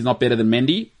he's not better than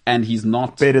Mendy, and he's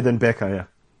not Better than Becker, yeah.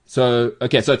 So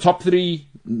top 3,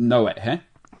 no way, huh?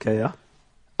 Okay, yeah.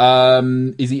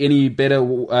 Is he any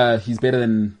better? He's better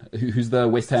than who's the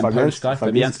West Ham Polish guy?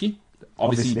 Fabianski.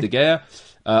 Obviously, De Gea.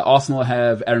 Arsenal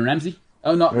have Aaron Ramsey.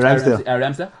 Oh, not Ramsdale.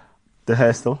 Aaron Ramsdale. De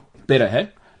Gea still. Better, hey?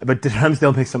 But did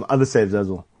Ramsdale make some other saves as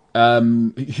well?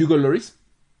 Hugo Lloris.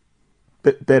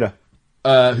 Better.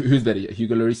 Who's better,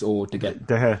 Hugo Lloris or De Gea?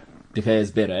 De Gea. De Gea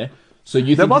is better, eh? So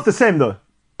you They're think about the same, though.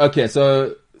 Okay,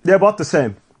 so They're about the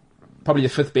same. probably the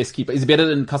 5th best keeper. Is he better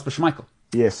than Kasper Schmeichel?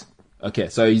 Yes. Okay,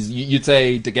 so you'd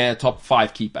say De Gea top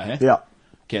 5 keeper, eh? Yeah.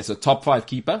 Okay, so top 5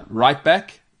 keeper, right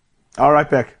back. All right,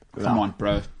 back. Come on,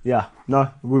 bro. Yeah. No.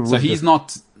 So he's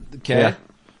not okay. Yeah.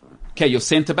 Okay, your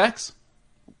centre backs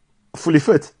fully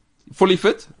fit. fully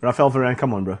fit. Rafael Varane,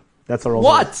 come on, bro. That's a Rolls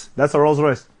What? Royce. That's a Rolls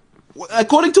Royce.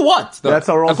 According to what? though? That's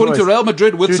a Rolls According Royce. to Real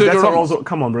Madrid with Dude, Sergio that's a Ramos. Rolls.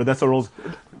 Come on, bro. That's a Rolls.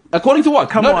 According to what?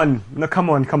 Come No, on. No, come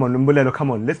on. Mbulelo, come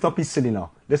on. Let's not be silly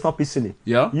now. Let's not be silly.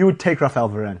 Yeah? You would take Rafael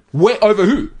Varane. Wait, over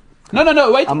who? No,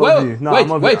 wait, I'm wait, over you. No, wait,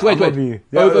 I'm over wait, you. wait, I'm over you.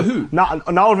 Yeah, Over who? Now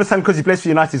all of a sudden, because he plays for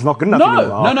United, he's not good enough anymore.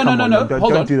 Oh, No. come on, Hold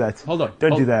Don't on. do that. Hold on.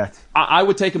 Don't do that. I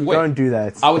would take him where? Don't do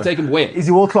that. I would take him where? Is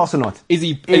he world class or not? Is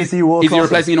he world class?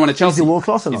 replacing anyone at Chelsea? Is he world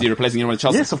class or not? Is he replacing anyone at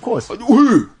Chelsea? Yes, of course.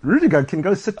 Who? Rudiger can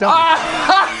go sit down.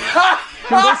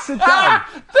 Can go sit down.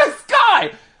 This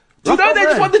guy! Do you know Rafael they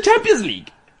just Varane. won the Champions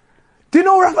League? Do you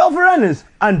know who Rafael Varane is?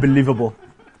 Unbelievable.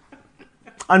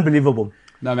 Unbelievable.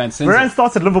 No, man. Varane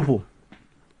starts at Liverpool.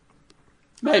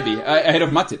 Maybe. Ahead of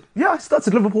Matip. Yeah, he starts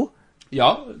at Liverpool.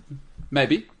 Yeah,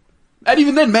 maybe. And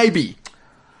even then, maybe.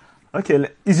 Okay,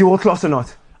 is he world class or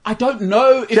not? I don't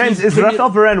know if James, he's is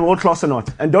Rafael Varane world class or not?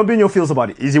 And don't be in your feels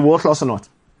about it. Is he world class or not?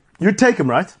 You'd take him,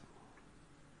 right?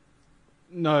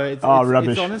 No, it's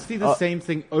rubbish. honestly the same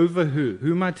thing. Over who?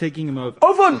 Who am I taking him over?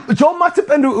 Over John Matip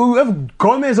and whoever,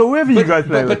 Gomez or whoever you guys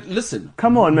play But with. listen.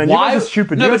 Come on, man. You guys are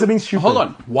stupid. You guys are being stupid. Hold on.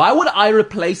 Why would I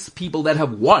replace people that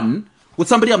have won with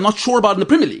somebody I'm not sure about in the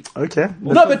Premier League? Okay.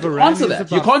 No, what but Varane answer is that.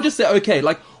 about. You can't just say, okay,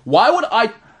 like, why would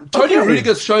I... Tony Okay.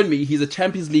 Rudiger's shown me he's a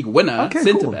Champions League winner, Okay,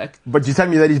 centre-back. cool. But you tell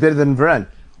me that he's better than Varane.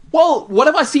 Well, what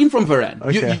have I seen from Varane?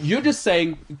 Okay. You're just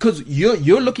saying... Because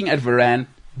you're looking at Varane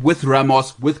with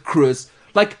Ramos, with Cruz.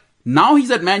 Like, now he's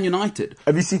at Man United.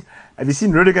 Have you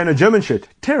seen Rudiger in a German shirt?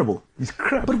 Terrible. He's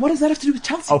crap. But what does that have to do with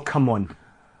Chelsea? Oh, come on.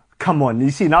 Come on. You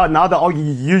see, now the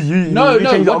argument, you No,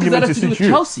 change the what does that argument have to do with suit you.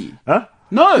 Chelsea? Huh?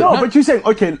 No, but you're saying,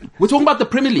 okay, We're talking about the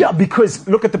Premier League. yeah, because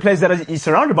look at the players that he's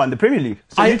surrounded by in the Premier League.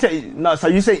 So you're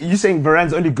saying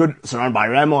Varane's only good surrounded by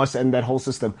Ramos and that whole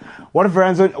system. What if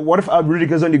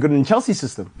Rudiger's only good in Chelsea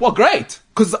system? Well, great,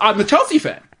 because I'm a Chelsea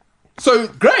fan. So,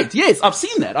 great, yes, I've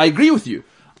seen that. I agree with you.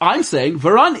 I'm saying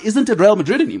Varane isn't at Real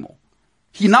Madrid anymore.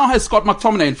 He now has Scott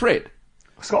McTominay and Fred.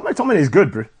 Scott McTominay is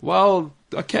good, bro. Well,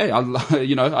 okay,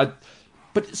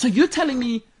 but so you're telling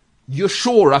me you're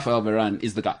sure Rafael Varane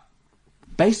is the guy?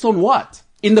 Based on what?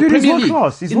 In the Dude, Premier he's League? world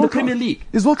class. He's in the world Premier class. League.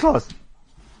 He's world class.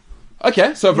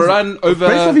 Okay, so Varane Based over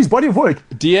on his body of work.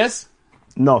 Diaz,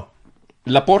 No.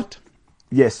 Laporte,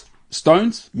 Yes.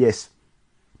 Stones. Yes.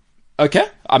 Okay,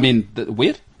 I mean,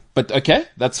 weird, but okay,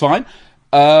 that's fine.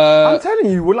 I'm telling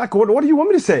you, what do you want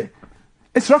me to say?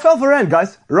 It's Rafael Varane,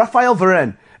 guys. Rafael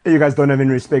Varane. You guys don't have any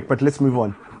respect, but let's move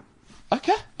on.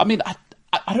 Okay, I mean,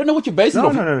 I don't know what you're basing it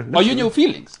off. No. Are you in your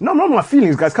feelings? No, not my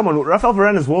feelings, guys. Come on. Rafael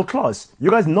Varane is world class. You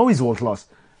guys know he's world class.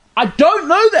 I don't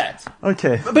know that.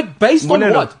 Okay. But based on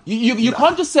Monero. what? You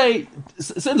can't just say,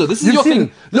 Senzo, this is You've your seen thing.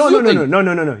 him.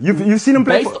 No. You've seen him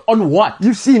play. Based on what?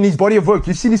 You've seen his body of work.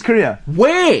 You've seen his career.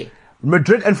 Where?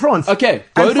 Madrid and France. Okay,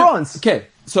 France. Okay,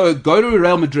 so go to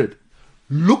Real Madrid.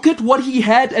 Look at what he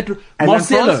had at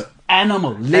Marcelo. France?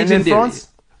 Animal, And in legendary. France.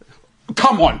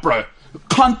 Come on, bro.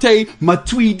 Kante,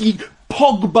 Matuidi,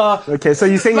 Pogba. Okay, so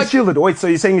you're saying he's shielded. Wait, so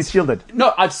you're saying he's shielded.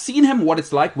 No, I've seen him what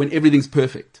it's like when everything's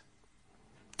perfect.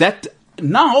 That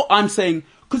now I'm saying,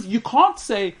 because you can't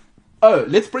say, oh,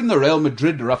 let's bring the Real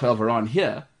Madrid Rafael Varane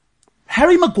here.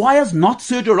 Harry Maguire's not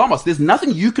Sergio Ramos. There's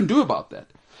nothing you can do about that.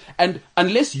 And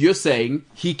unless you're saying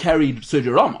he carried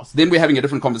Sergio Ramos, then we're having a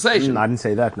different conversation. I didn't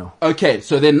say that, no. Okay,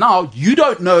 so then now you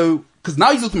don't know, because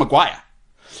now he's with Maguire.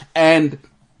 And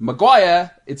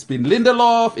Maguire, it's been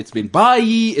Lindelof, it's been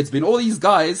Bailly, it's been all these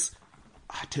guys.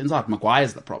 It turns out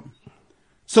Maguire's the problem.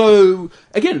 So,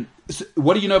 again,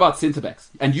 what do you know about centre-backs?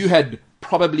 And you had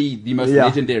probably the most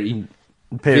legendary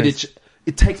Pairs. Vidic.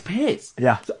 It takes pairs.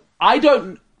 Yeah. So I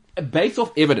don't, based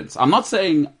off evidence, I'm not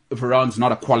saying Varane's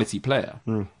not a quality player.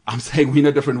 I'm saying we're in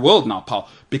a different world now, pal,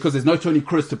 because there's no Toni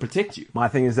Kroos to protect you. My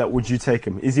thing is that would you take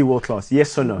him? Is he world class?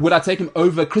 Yes or no? Would I take him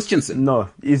over Christensen? No.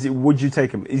 Would you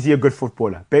take him? Is he a good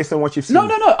footballer? Based on what you've seen.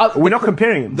 No. We're not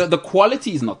comparing him. The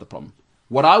quality is not the problem.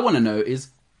 What I want to know is,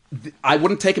 I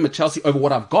wouldn't take him at Chelsea over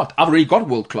what I've got. I've already got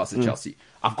world class at Chelsea.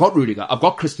 I've got Rudiger. I've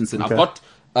got Christensen. Okay. I've got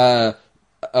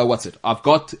I've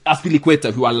got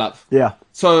Aspilicueta, who I love. Yeah.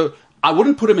 So I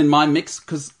wouldn't put him in my mix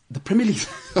because the Premier League.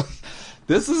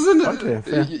 This isn't. Okay,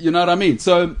 fair. You know what I mean?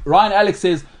 So Ryan Alex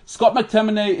says Scott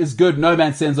McTominay is good. No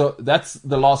man Senzo. That's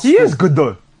the last. He is good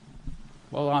though.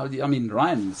 Well, I mean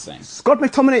Ryan is saying. Scott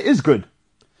McTominay is good.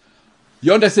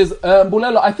 Yonda says,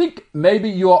 Mbulelo, I think maybe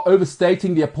you are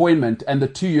overstating the appointment and the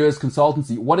 2 years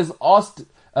consultancy. What is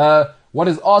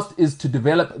asked is to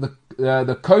develop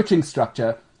the coaching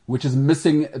structure, which is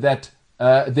missing. That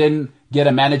then get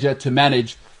a manager to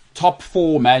manage top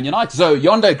 4 Man United. So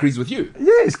Yonda agrees with you.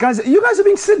 Yes, guys, you guys are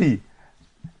being silly.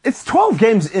 It's 12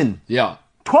 games in. Yeah.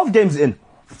 12 games in.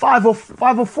 5 or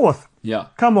 4th. Yeah.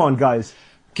 Come on, guys.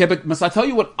 Okay, but must I tell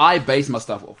you what I base my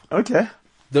stuff off? Okay.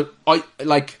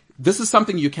 This is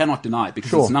something you cannot deny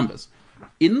because it's numbers.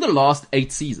 In the last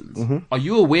 8 seasons, are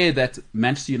you aware that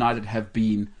Manchester United have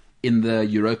been in the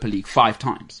Europa League 5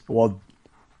 times? Well,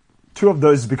 2 of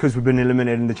those is because we've been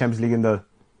eliminated in the Champions League in the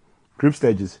group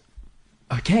stages.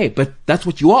 Okay, but that's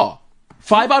what you are.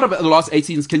 5 out of the last 8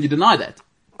 seasons, can you deny that?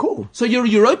 Cool. So you're a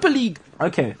Europa League.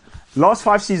 Okay. Last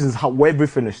 5 seasons, where have we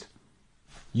finished?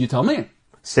 You tell me.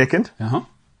 2nd, Uh-huh.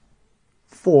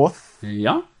 4th,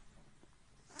 Yeah.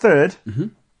 3rd,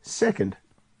 2nd.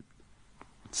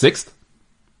 6th.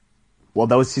 Well,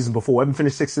 that was season before. We haven't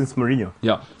finished 6th since Mourinho.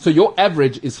 Yeah. So your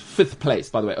average is 5th place,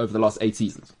 by the way, over the last 8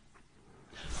 seasons.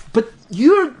 But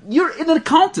you're an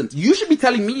accountant. You should be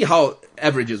telling me how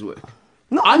averages work.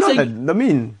 No, I'm not saying- that. I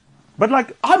mean, but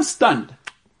like, I'm stunned.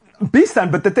 be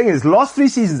stand. But the thing is, last 3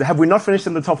 seasons, have we not finished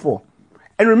in the top 4?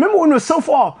 And remember when we were so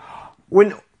far,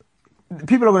 when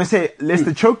people are going to say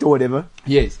Leicester choked or whatever,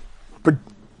 Yes. but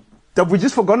have we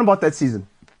just forgotten about that season?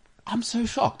 I'm so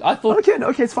shocked. I thought...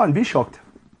 Okay, it's fine. Be shocked.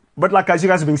 But like, guys, you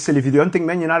guys are being silly. If you don't think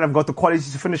Man United have got the quality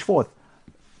to finish 4th,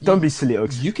 don't be silly,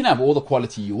 Oaks. You can have all the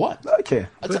quality you want. Okay.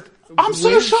 I'm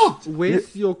so shocked.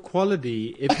 Where's your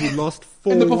quality if you lost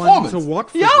In the 4-1 performance. to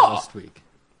Watford Yeah. last week?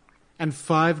 And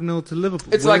 5-0 to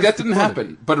Liverpool? It's like Where's that the didn't quality?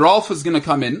 happen. But Ralph is going to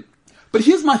come in. But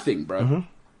here's my thing, bro.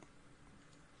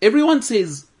 Everyone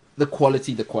says the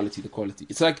quality.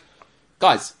 It's like,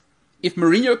 guys, if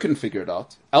Mourinho couldn't figure it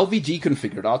out, LVG couldn't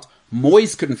figure it out,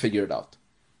 Moyes couldn't figure it out,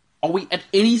 are we at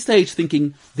any stage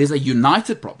thinking there's a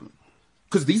United problem?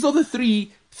 Because these are the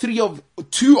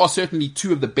two are certainly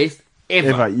 2 of the best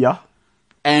ever. Yeah.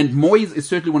 And Moyes is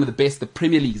certainly one of the best the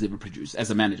Premier League's ever produced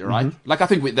as a manager, right? Like, I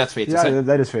think that's fair to say. Yeah,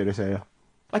 that is fair to say, yeah.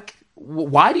 Like,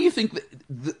 why do you think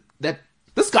that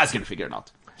this guy's going to figure it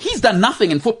out? He's done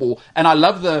nothing in football, and I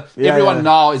love everyone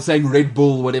now is saying Red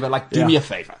Bull, whatever. Like, do me a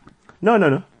favor.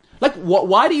 No. Like,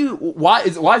 why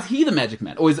is he the magic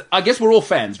man? Or I guess we're all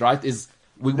fans, right?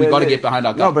 We got to get behind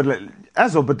our guy.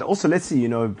 No, but also let's see,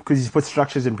 because he's put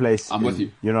structures in place. I'm with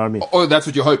you. You know what I mean? Oh, that's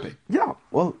what you're hoping. Yeah.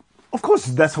 Well, of course,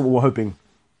 that's what we're hoping.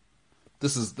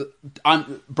 This is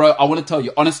bro. I want to tell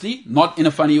you honestly, not in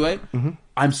a funny way.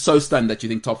 I'm so stunned that you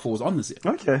think top 4 is on this year.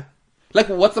 Okay. Like,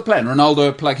 what's the plan?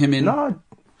 Ronaldo, plug him in. No.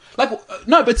 Like,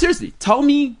 no, but seriously, tell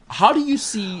me, how do you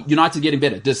see United getting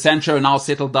better? Does Sancho now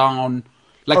settle down?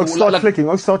 Like, Start clicking.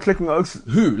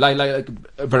 Who? Like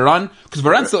Varane? Because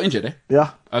Varane's still injured, eh?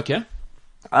 Yeah. Okay.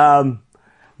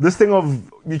 This thing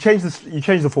of you change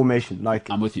the formation.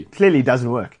 Like, I'm with you. Clearly, it doesn't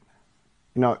work.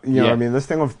 You know what I mean? This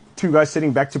thing of 2 guys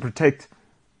sitting back to protect.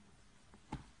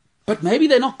 But maybe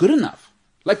they're not good enough.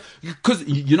 Like, because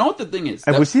you know what the thing is?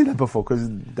 Have we seen that before?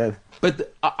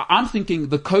 But I'm thinking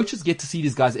the coaches get to see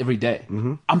these guys every day.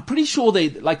 I'm pretty sure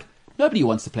nobody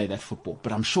wants to play that football.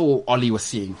 But I'm sure Ollie was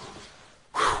seeing,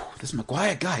 this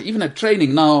Maguire guy, even at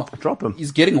training now, drop him.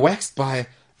 He's getting waxed by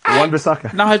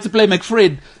Wan-Bissaka. Now I have to play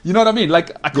McFred. You know what I mean?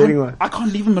 Like, I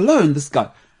can't leave him alone, this guy.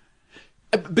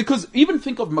 Because even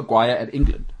think of Maguire at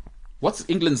England. What's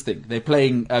England's thing? They're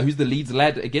playing, who's the Leeds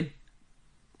lad again?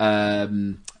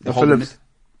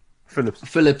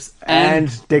 Phillips and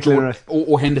Declan Rice.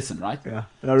 Or Henderson, right? Yeah.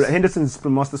 No, Henderson's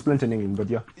Master Splint in England, but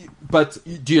yeah. But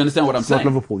do you understand what I'm saying?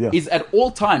 Not Liverpool, yeah. Is at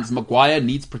all times Maguire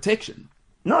needs protection.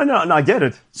 No, I get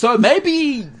it. So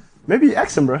maybe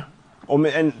axe him, bro.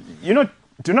 And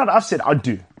do not I've said I'd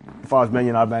do if I was Man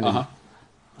United manager.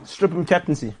 Strip him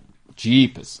captaincy.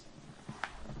 Jeepers.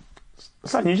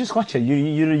 Son, you just watch it.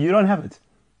 You don't have it.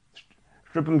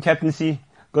 Strip him captaincy.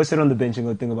 Go sit on the bench and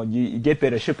go think about you get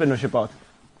better. Ship in or ship out.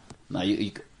 No,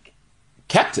 you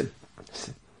captain.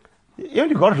 You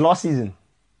only got it last season.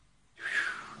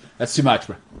 That's too much,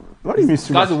 bro. What do you mean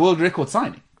too much? Guy's much? a world record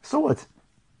signing. So what?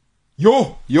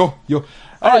 Yo. All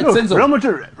right, look, Senzo.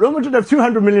 Real Madrid have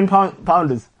 200 million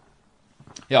pounders.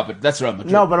 Yeah, but that's Real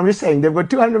Madrid. No, but I'm just saying they've got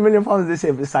 200 million pounds this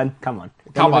year. Son, come on.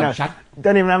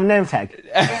 Don't even have a name tag.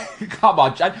 Come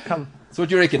on, Chad. So what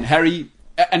do you reckon, Harry?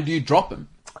 And do you drop him?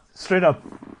 Straight up.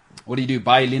 What do you do?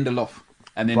 Buy Lindelof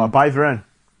and then Buy Varane.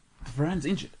 Varane's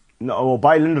injured. No, or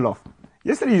buy Lindelof.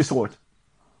 Yesterday you saw it.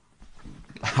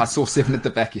 I saw 7 at the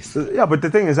back. Yes. Yeah, but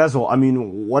the thing is as well. I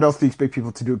mean, what else do you expect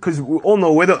people to do? Because we all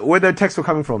know where the attacks were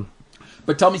coming from.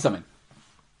 But tell me something.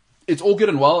 It's all good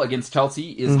and well against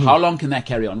Chelsea. How long can that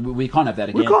carry on? We can't have that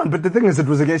again. We can't. But the thing is, it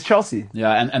was against Chelsea.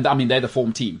 Yeah, and I mean they're the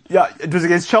form team. Yeah, it was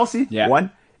against Chelsea. Yeah.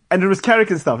 One, and it was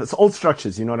Carrick and stuff. It's old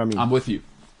structures. You know what I mean? I'm with you.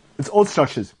 It's old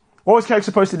structures. What was Carrick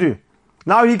supposed to do?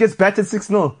 Now he gets battered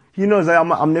 6-0. He knows that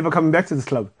I'm never coming back to this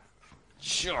club.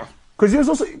 Sure. Because he was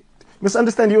also,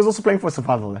 misunderstand, he was also playing for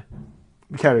survival there.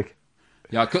 Carrick.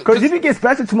 Yeah, because if he gets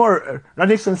battered tomorrow,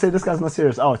 Radnick's going to say this guy's not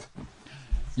serious, out.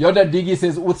 Yoda Diggy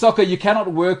says, with soccer, you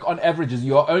cannot work on averages.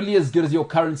 You are only as good as your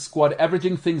current squad.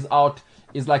 Averaging things out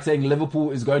is like saying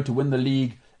Liverpool is going to win the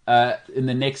league in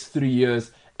the next 3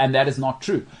 years, and that is not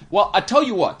true. Well, I tell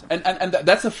you what, and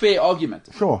that's a fair argument.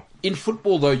 Sure. In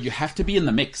football, though, you have to be in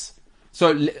the mix.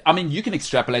 So, I mean, you can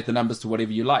extrapolate the numbers to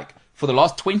whatever you like. For the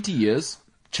last 20 years,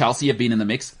 Chelsea have been in the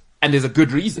mix, and there's a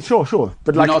good reason. Sure.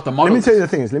 But let me tell you the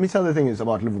thing is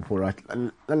about Liverpool, right?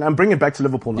 And I'm bringing it back to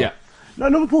Liverpool now. Yeah. No,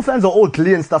 Liverpool fans are all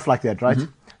glee and stuff like that, right?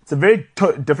 Mm-hmm. It's a very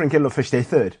different kettle of fish. They're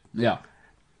third. Yeah.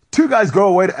 2 guys go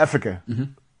away to Africa. Mm-hmm.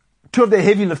 2 of their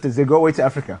heavy lifters, they go away to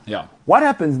Africa. Yeah. What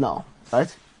happens now,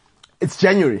 right? It's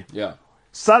January. Yeah.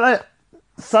 Salah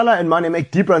and Mane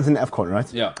make deep runs in AFCON,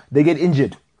 right? Yeah. They get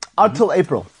injured. Out till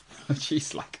April.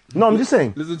 Jeez, like. No, I'm just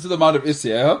saying. Listen to the amount of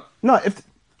issue, huh? No,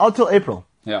 out till April.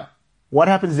 Yeah. What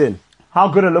happens then? How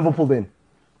good are Liverpool then?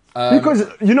 Because,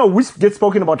 we get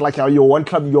spoken about like how you're one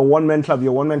club, you're one man club.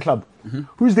 Mm-hmm.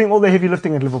 Who's doing all the heavy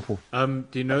lifting at Liverpool? Do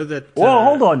you know that... Well,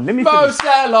 hold on. Let me Mo finish.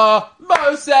 Salah,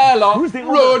 Who's doing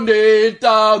running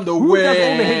down the Who way. does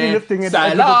all the heavy lifting at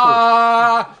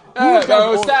Salah,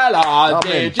 Mo Salah, the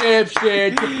Amen.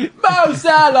 Egyptian. Mo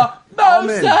Salah,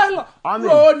 Amen. Amen.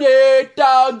 running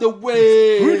down the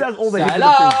way. Who does all the heavy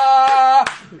Salah,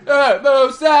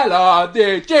 Mo Salah,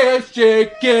 the Egyptian.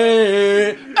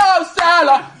 Mo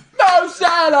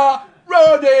Salah,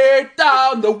 running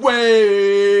down the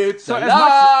way. So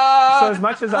as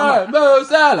much as I'm Mo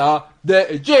Salah,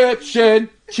 the Egyptian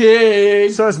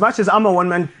king. So as much as I'm a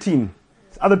one-man team,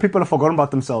 other people have forgotten about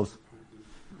themselves.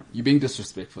 You're being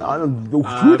disrespectful.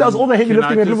 Who does all the heavy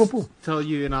lifting at Liverpool? Tell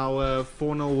you in our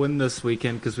 4-0 win this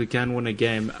weekend, because we can win a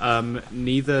game,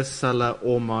 neither Salah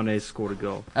or Mane scored a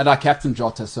goal. And our captain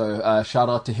Jota, so shout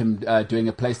out to him doing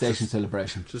a PlayStation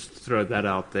celebration. Just throw that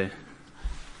out there.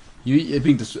 You're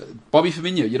being Bobby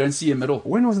Firmino, you don't see him at all.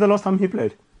 When was the last time he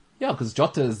played? Yeah, because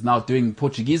Jota is now doing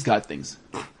Portuguese guy things.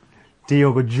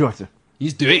 Diogo Jota.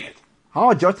 He's doing it. How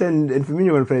are Jota and Firmino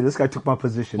going to play? This guy took my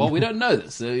position. Well, we don't know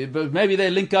this. But maybe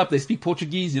they link up, they speak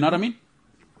Portuguese, you know what I mean?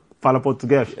 Fala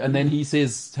Português. And then he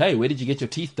says, hey, where did you get your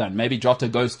teeth done? Maybe Jota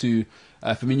goes to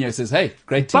Firmino and says, hey,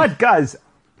 great teeth. But guys,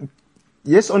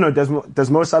 yes or no, does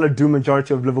Mo Salah do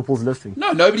majority of Liverpool's lifting?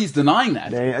 No, nobody's denying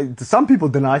that. Some people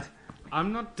deny it.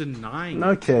 I'm not denying.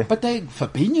 Okay. But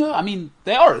Fabinho, I mean,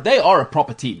 they are a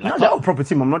proper team. Like, No, they're a proper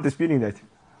team. I'm not disputing that.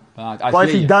 I But if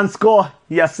hear he you. doesn't score,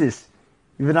 he assists.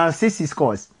 If he doesn't assist, he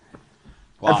scores.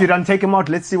 Wow. If you don't take him out,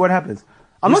 let's see what happens.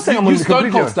 I'm not saying I'm you going to stone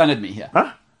completely... cold stunned me here.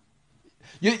 Huh?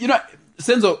 You know,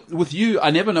 Senzo, with you,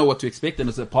 I never know what to expect, and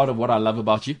it's a part of what I love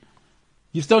about you.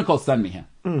 You've stone cold stunned me here.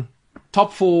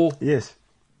 Top 4. Yes.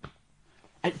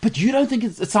 But you don't think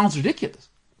it sounds ridiculous.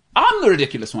 I'm the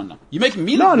ridiculous one now. You're making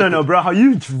me No, look bro. How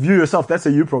you view yourself, that's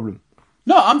a you problem.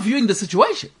 No, I'm viewing the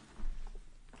situation.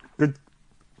 Good.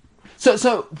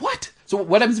 So what? So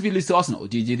what happens if you lose to Arsenal?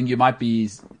 Do you think you might be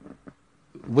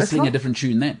whistling a different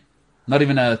tune then? Not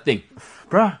even a thing.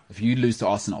 Bruh. If you lose to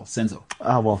Arsenal, Senzo.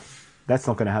 Well, that's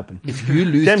not going to happen. If you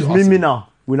lose James, to meet me Arsenal, now.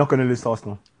 We're not going to lose to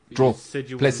Arsenal. draw. You said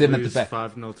you Play would 7 at the lose back.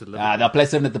 5-0 to Liverpool. They'll play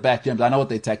 7 at the back, James. I know what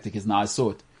their tactic is now. I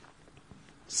saw it.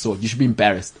 You should be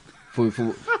embarrassed. For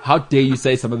how dare you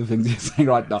say some of the things you're saying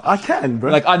right now? I can,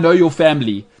 bro. Like, I know your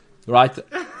family, right?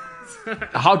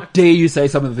 How dare you say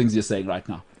some of the things you're saying right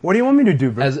now? What do you want me to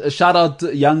do, bro? As a shout out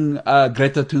to young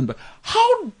Greta Thunberg.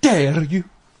 How dare you?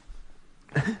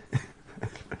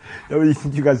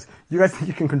 You guys think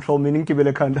you can control me?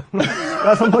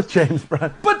 That's not James,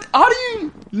 bro. But how do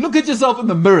you look at yourself in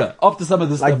the mirror after some of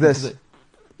this Like stuff? this.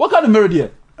 What kind of mirror do you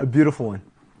have? A beautiful one.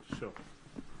 Sure.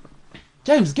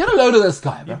 James, get a load of this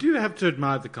guy, bro. You do have to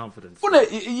admire the confidence.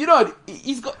 You know,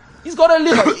 he's got a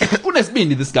liver. Honest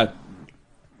me, this guy.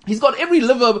 He's got every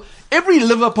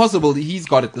liver possible. He's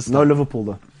got it this time. No Liverpool,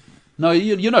 though. No,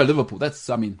 you know Liverpool. That's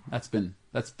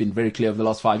been very clear over the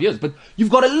last 5 years. But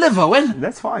you've got a liver.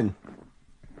 That's fine.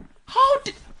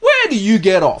 Where do you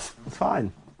get off? It's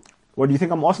fine. What do you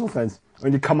think? I'm Arsenal fans.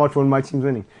 When you come out when my team's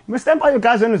winning, you must stand by your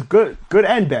guys when it's good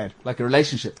and bad. Like a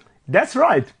relationship. That's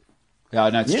right. Yeah,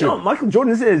 no, it's you true. know, Michael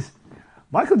Jordan says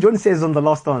on The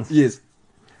Last Dance. Yes.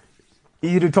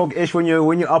 Easy to talk ish when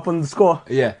you're up on the score.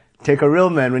 Yeah. Take a real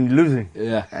man when you're losing.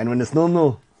 Yeah. And when it's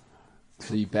 0-0.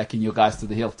 So you're backing your guys to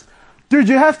the hilt. Dude,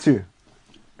 you have to.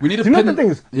 We need to. You know the thing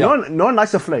is, yeah. no one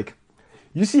likes a flake.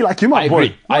 You see, like, you're my boy.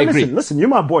 Agree. I agree. Listen, you're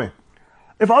my boy.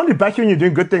 If I only back you when you're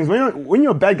doing good things, when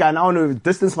you're a bad guy and I want to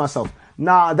distance myself,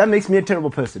 nah, that makes me a terrible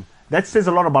person. That says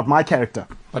a lot about my character.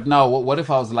 But now, what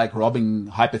if I was like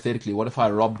hypothetically, what if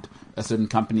I robbed a certain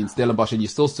company in Stellenbosch and you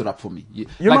still stood up for me?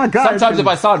 You're my guy. Sometimes if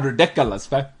I sound ridiculous,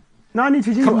 man. No, I need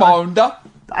to hear Commander.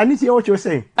 I need to hear what you're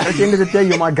saying. At the end of the day,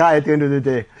 you're my guy at the end of the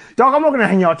day. Dog, I'm not going to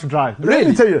hang you out to dry. Let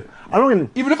Really? me tell you. I'm not going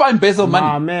to... Even if I embezzle money.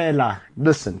 Nah, man,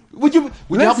 listen. Would you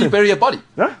help me bury a body?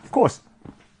 Yeah, of course.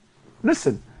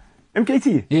 Listen,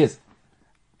 MKT. Yes.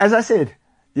 As I said,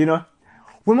 we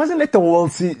mustn't let the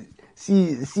world see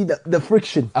the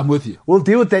friction. I'm with you. We'll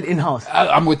deal with that in-house.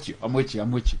 I'm with you.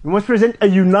 We must present a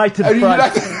united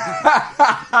front.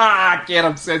 Get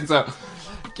him, Senzo.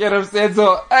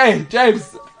 Hey,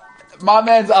 James. My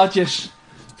man's out here.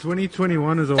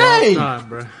 2021 is a wild time,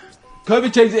 bro.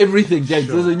 COVID changed everything, James.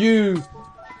 Sure. There's a new...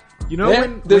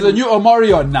 There's a new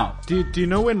Omarion now. Do you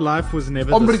know when life was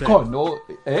never the same?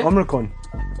 Omricon.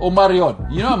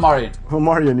 Omarion. You know Omarion?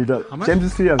 Omarion, you don't. James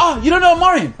is here. Oh, you don't know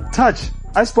Omarion? Touch.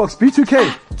 Icebox.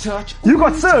 B2K. Touch. You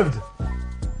got served.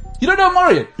 You don't know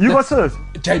Omarion? You got served.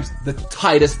 James, the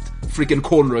tightest freaking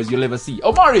cornrows you'll ever see.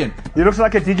 Omarion. You look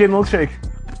like a DJ Milkshake.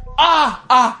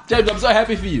 James, I'm so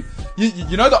happy for you.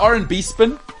 You know the R&B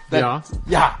spin? Yeah.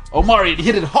 Omarion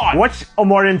hit it hard. Watch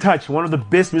Omarion Touch, one of the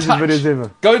best music videos ever.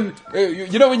 Go and,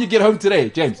 you know when you get home today,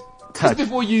 James, Touch. just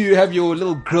before you have your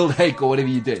little grilled hake or whatever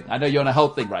you did. I know you're on a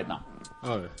health thing right now.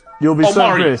 Oh. You'll be so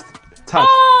Omarion. impressed. Touch.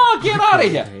 Oh, get out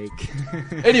of here.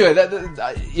 Anyway,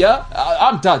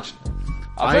 I'm touched.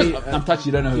 I'm touched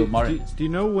you don't know who Omarion is. Do you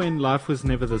know when life was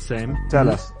never the same? Tell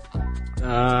us.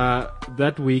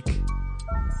 That week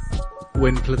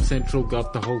when Cliff Central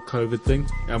got the whole COVID thing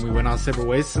and we went our separate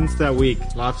ways, since that week,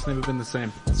 life's never been the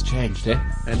same. It's changed, eh?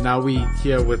 And now we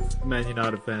here with Man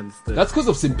United fans. That's because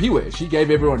of Simpiwe. She gave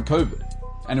everyone COVID.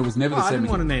 And it was never the I same didn't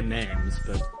want to again. name names,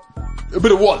 but...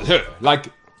 But it was her.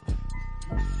 Like...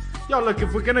 Yo, look,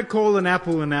 if we're going to call an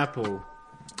apple...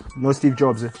 No Steve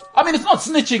Jobs. I mean, it's not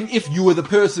snitching if you were the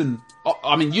person...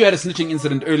 I mean, you had a snitching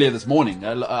incident earlier this morning.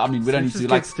 I mean, we don't need to...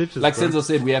 Like Senzo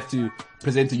said, we have to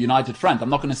present a united front.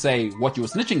 I'm not going to say what you were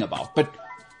snitching about, but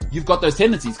you've got those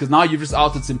tendencies because now you've just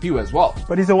outed Simpiwe as well.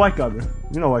 But he's a white guy, bro.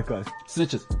 You know white guys.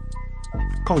 Snitches.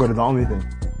 Can't go to the army then.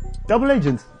 Double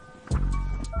agents.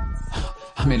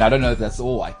 I mean, I don't know if that's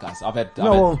all white guys. I've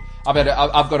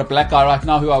got a black guy right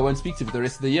now who I won't speak to for the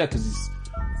rest of the year because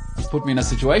he's put me in a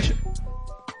situation.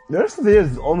 The rest of the year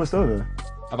is almost over.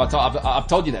 I've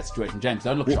told you that situation, James.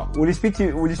 Don't look shocked. Will you speak to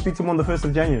him on the 1st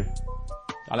of January?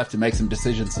 I'll have to make some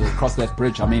decisions to cross that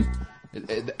bridge. I mean,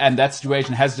 and that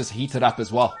situation has just heated up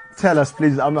as well. Tell us,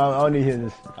 please. I want to hear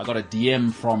this. I got a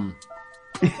DM from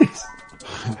please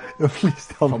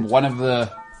tell me. from one of the.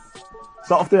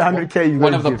 So after 100k,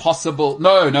 one of the possible.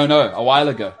 No, a while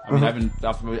ago. I mean,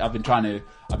 I've been trying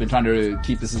to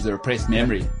keep this as a repressed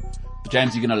memory. But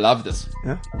James, you're gonna love this.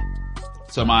 Yeah.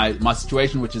 So my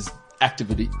situation, which is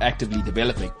actively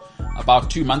developing, about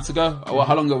 2 months ago. Well,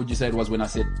 how long ago would you say it was when I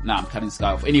said, "Nah, I'm cutting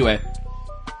Sky off"? Anyway,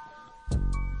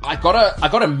 I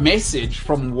got a message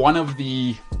from one of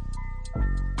the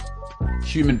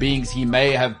human beings he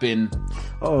may have been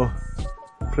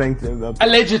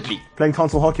allegedly playing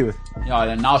console hockey with. Yeah,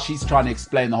 and now she's trying to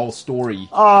explain the whole story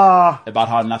about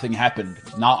how nothing happened.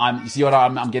 Now you see what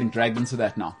I'm getting dragged into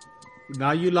that now.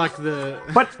 Now you like the...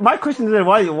 But my question is,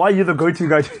 why are you the go-to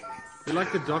guy? You're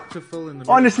like the Dr. Phil in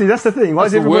the... Honestly, that's the thing. Why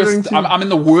is everyone going to... I'm in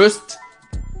the worst...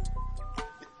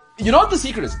 You know what the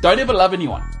secret is? Don't ever love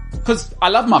anyone. Because I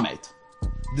love my mate.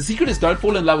 The secret is don't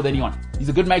fall in love with anyone. He's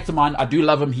a good mate of mine. I do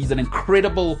love him. He's done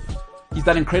incredible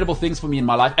things for me in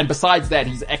my life. And besides that,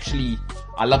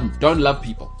 I love him. Don't love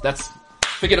people.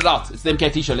 Figured it out. It's the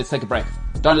MKT show. Let's take a break.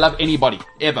 Don't love anybody.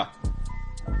 Ever.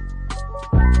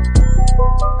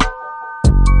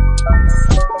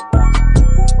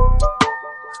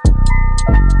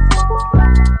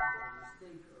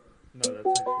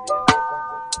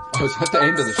 Oh, it's at the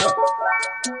end of the show.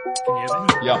 Can you hear me?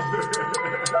 Yeah.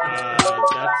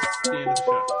 That's the end of the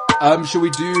show. Should we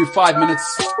do 5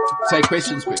 minutes, take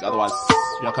questions quick? Otherwise,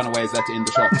 what kind of way is that to end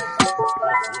the show?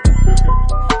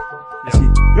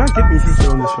 You can't get me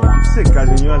featured on the show. It's sick, guys,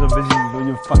 when you guys are busy, when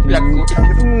you're fucking... Yeah, cool.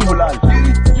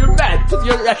 You're mad because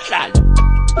you're Russian.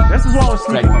 This is why I was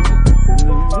sleeping. This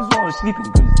is why I was sleeping,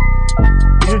 because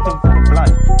you need to fucking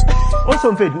blood.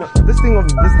 Also, Fed, no, this thing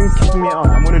kicking me out.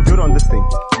 I'm gonna do it on this thing.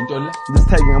 This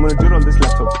tagging, I'm gonna do it on this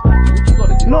laptop. What you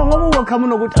gotta do? No, Mama will come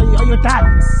on. Are you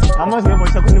done? I must be able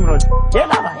to Nimrod. Hey,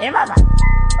 Baba, hey, Baba.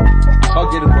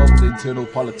 I'll get involved with internal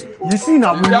politics. You see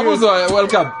now, when you...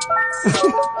 Welcome.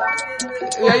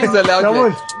 Yeah, he's allowed.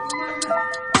 Yabuzo.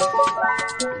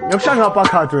 Yokushanga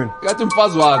phakathi wena. Ngathi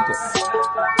umfazi wakho.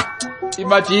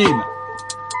 Imagine.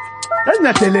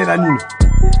 Yasinyadelela nini?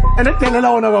 Endelela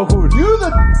wona kakhulu. You the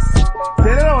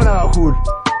delela wona kakhulu.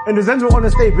 And uzenza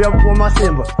honest tape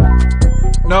uyamasemba.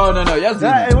 No, yazi.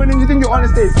 Yeah, when you think you're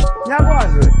honest tape.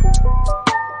 Ngiyakwazi wena.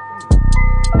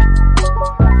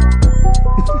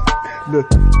 Look,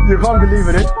 you can't believe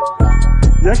it, eh?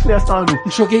 You actually astounded.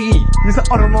 Shokeki. You said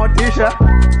onomatopoeia.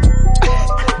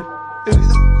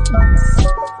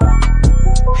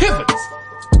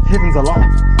 Heavens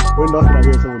alive. When last did I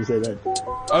hear somebody say that?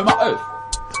 Oh my oath.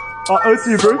 Oath to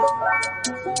you, bro.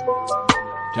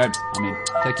 James, I mean,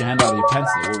 take your hand out of your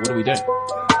pants there. What are we doing?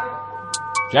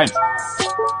 James.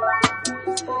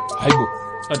 Hey, boo.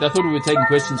 I thought we were taking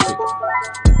questions quick.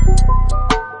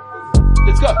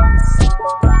 Let's go.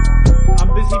 I'm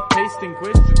busy pasting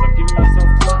questions. I'm giving myself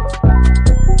time.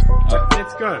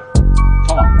 Let's go.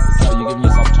 Tom. So you're giving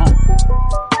yourself Tom.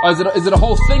 Oh, is it a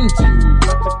whole thing to... You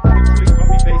have to literally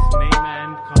copy paste name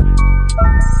and comment.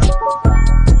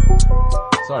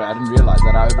 Sorry, I didn't realize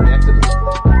that. I overreacted a little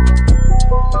bit.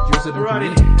 But you also didn't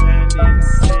Alrighty. come in. And in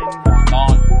 10,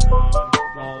 9,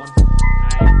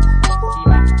 8,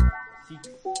 7, 6,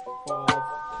 5,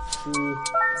 4,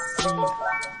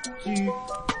 3, 2,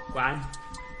 1.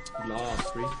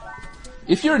 Last 3.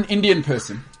 If you're an Indian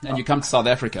person and you come to South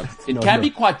Africa, it can be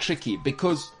quite tricky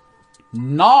because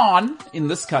naan in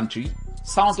this country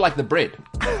sounds like the bread.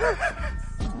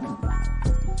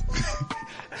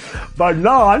 But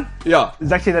naan Yeah.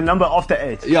 is actually the number after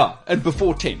 8. Yeah, and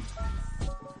before 10.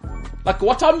 Like,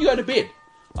 what time do you go to bed?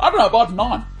 I don't know about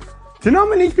naan. Do you know how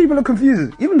many people are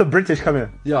confused? Even the British come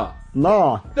here. Yeah.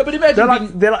 Nah. No, but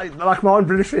imagine They're like my own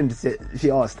British friend said,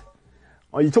 she asked,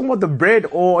 are you talking about the bread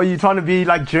or are you trying to be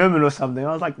like German or something?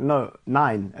 I was like, no,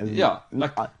 9. As in, Yeah,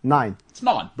 like- 9. it's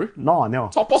naan, bro. No, no.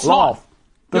 Top or Laugh. slide.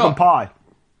 Pickle Yeah. pie.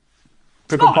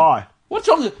 Pickle Naan. pie. What's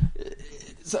wrong with...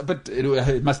 But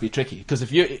it must be tricky because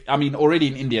already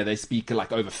in India they speak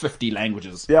like over 50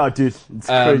 languages. Yeah, dude. It's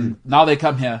crazy. Now they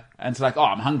come here and it's like, oh,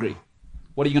 I'm hungry.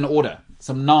 What are you going to order?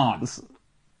 Some naan.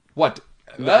 What?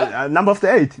 Number after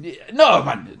 8. No,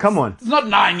 man. Come on. It's not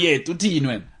 9 yet.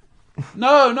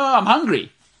 No, I'm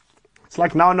hungry. It's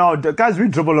like now, guys, we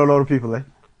dribble a lot of people, eh?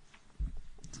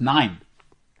 It's 9.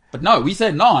 But no, we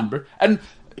say naan, bro. And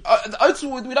oats,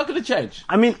 we're not going to change.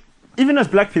 I mean, even as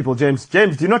black people, James, do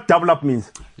you know what double up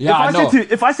means? Yeah, I know.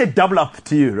 If I say double up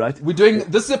to you, right?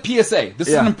 This is a PSA. This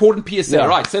is an important PSA. Yeah.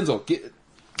 Right, Senzo,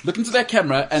 look into that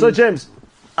camera. And So, James,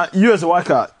 you as a white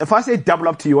guy, if I say double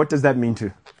up to you, what does that mean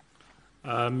to?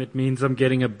 It means I'm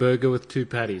getting a burger with 2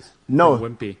 patties. No.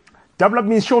 From Wimpy. Double up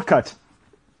means shortcut.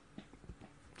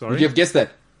 Sorry? would you have guessed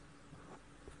that?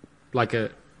 Like a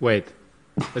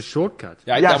shortcut?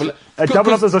 Yeah, Yeah, a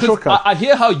double up is a shortcut. I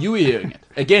hear how you were hearing it.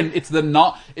 Again, it's the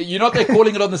naan. You know what they're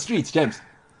calling it on the streets, James?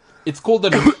 It's called the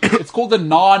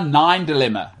naan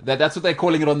dilemma. That's what they're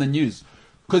calling it on the news.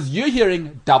 Because you're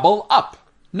hearing double up.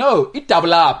 No, it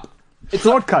double up. It's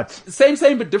Shortcut.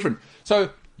 Same, but different.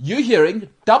 So you're hearing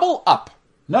double up.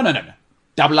 No.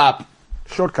 Double up.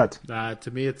 Shortcut.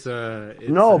 To me, it's a...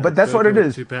 No, but that's what it burger with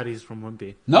is. 2 patties from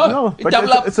Wimpy. No, but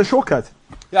double up. it's a shortcut.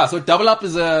 Yeah, so double up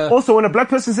is a... Also, when a black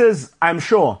person says, I'm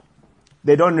sure,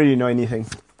 they don't really know anything.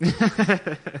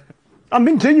 I'm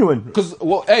being genuine. Because,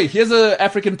 well, hey, here's an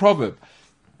African proverb.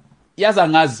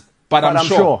 Yazangaz, but I'm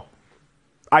sure.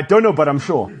 I don't know, but I'm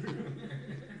sure.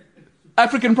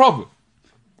 African proverb.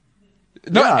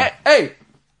 No, Yeah. hey,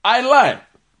 I lie.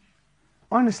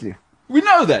 Honestly. We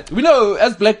know that. We know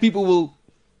as black people will...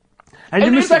 And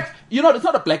And you in fact, it's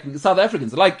not a black thing, South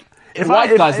Africans. Like, if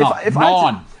white guys now. if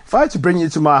Naan. I had to bring you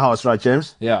to my house, right,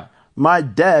 James? Yeah. My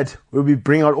dad will be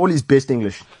bringing out all his best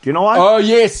English. Do you know why? Oh,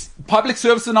 yes. Public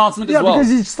service announcement yeah, as well. because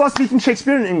he starts speaking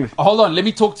Shakespearean English. Hold on. Let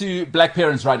me talk to black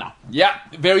parents right now. Yeah.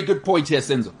 Very good point here,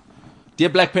 Senzo. Dear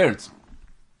black parents,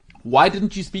 why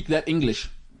didn't you speak that English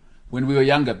when we were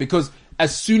younger? Because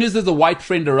as soon as there's a white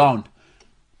friend around,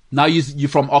 now you're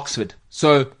from Oxford.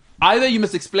 So either you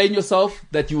must explain yourself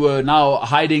that you were now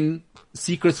hiding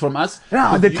secrets from us.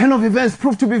 Yeah, the turn of events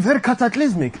proved to be very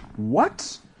cataclysmic.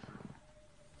 What?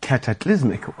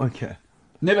 Cataclysmic? Okay.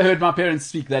 Never heard my parents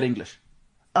speak that English.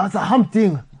 It's a hump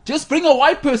thing. Just bring a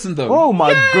white person though. Oh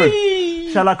my Yay!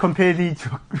 god. Shall I compare thee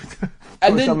to...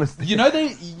 And then you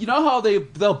know how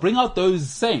they'll bring out those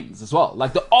sayings as well,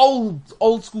 like the old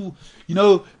school. You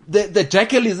know, the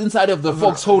jackal is inside of the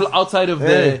foxhole, outside of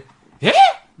the. Yeah.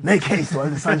 Make haste while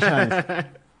the sun shines.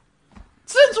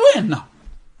 Since when now?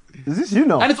 Is this you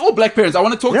now? And it's all black parents. I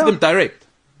want to talk to them direct.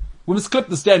 We must clip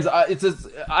the stands.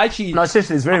 Actually, no,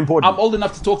 seriously, it's very important. I'm old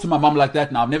enough to talk to my mum like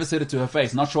that now. I've never said it to her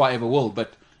face. Not sure I ever will,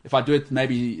 but if I do it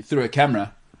maybe through a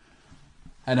camera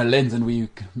and a lens, and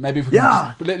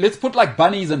let's put like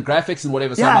bunnies and graphics and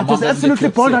whatever. So my mum just doesn't absolutely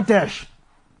get balderdash.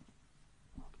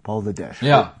 Balderdash.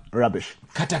 Yeah. Rubbish.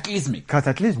 Cataclysmic.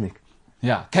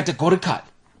 Yeah, categorical.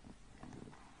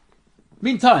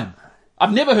 Meantime,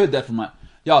 I've never heard that from my...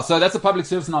 Yeah, so that's a public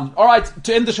service announcement. All right,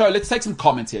 to end the show, let's take some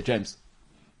comments here, James.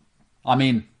 I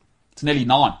mean, it's nearly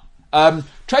 9.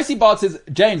 Tracy Bart says,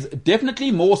 James,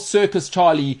 definitely more Circus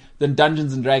Charlie than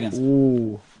Dungeons and Dragons.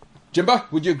 Ooh. Jimbo,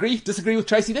 would you disagree with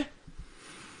Tracy there?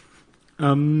 You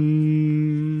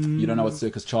don't know what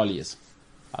Circus Charlie is.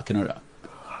 I can know.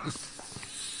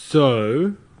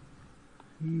 So,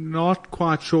 not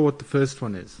quite sure what the first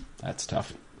one is. That's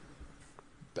tough.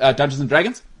 Dungeons and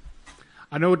Dragons?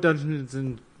 I know what Dungeons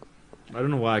and... I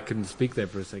don't know why I couldn't speak there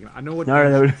for a second. I know what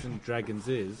Dungeons and Dragons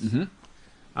is.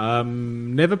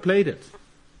 Mm-hmm. Never played it.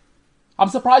 I'm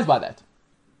surprised by that.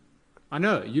 I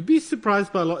know. You'd be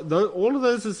surprised by a lot. All of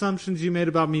those assumptions you made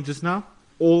about me just now,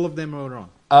 all of them are wrong.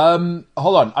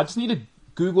 Hold on. I just need to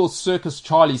Google Circus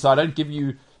Charlie so I don't give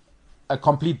you a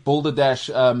complete balderdash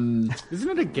Isn't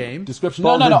it a game? description.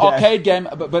 No, arcade game.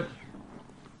 But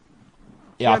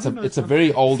yeah, it's a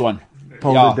very old one.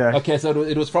 Yeah. Okay, so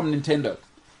it was from Nintendo.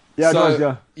 Yeah, so, it was,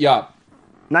 yeah. Yeah.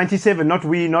 97, not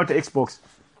Wii, not Xbox.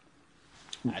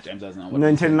 James doesn't know what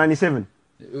Nintendo 97.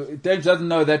 James doesn't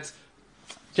know that.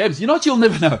 James, you know what you'll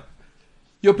never know?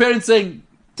 Your parents saying,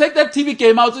 take that TV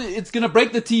game out, it's going to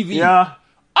break the TV. Yeah.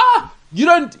 You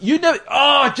know, James, you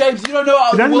don't know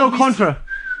how you don't know Contra.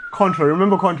 Contra,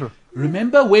 remember Contra?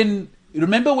 Remember when the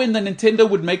Nintendo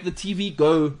would make the TV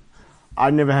go...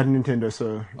 I never had a Nintendo,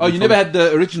 so... Oh, you never had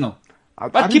the original?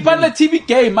 But keep on the TV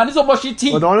game, man. It's almost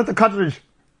shitty. Oh, the one with the cartridge.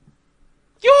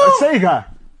 Yo! Sega.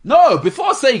 No,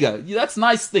 before Sega. That's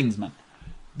nice things, man.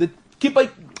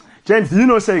 James, do you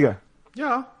know Sega?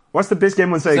 Yeah. What's the best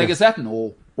game on Sega? Sega Saturn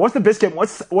or... What's the best game?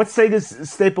 What's Sega's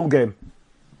staple game?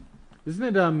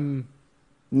 Isn't it,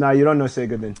 Nah, you don't know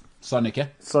Sega then. Sonic, yeah?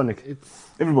 Sonic.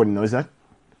 Everybody knows that.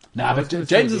 Nah, but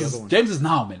James is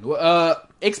now, man.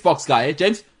 Xbox guy, eh?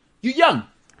 James, you young.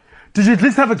 Did you at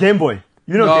least have a Game Boy?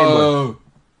 You know Game Boy.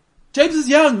 James is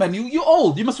young, man. You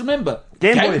old. You must remember.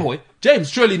 Game Boy. James,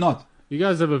 surely not. You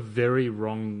guys have a very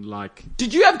wrong,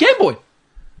 Did you have Game Boy?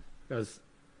 Guys,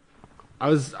 I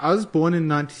was born in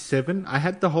 97. I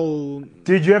had the whole...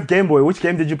 Did you have Game Boy? Which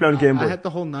game did you play on Game Boy? I had the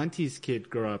whole 90s kid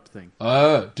grow up thing.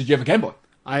 Did you have a Game Boy?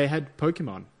 I had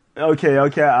Pokemon. Okay.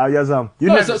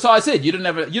 So I said you didn't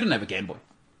have a Game Boy.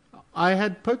 I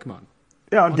had Pokemon.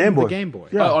 Yeah, on Game Boy. The Game Boy.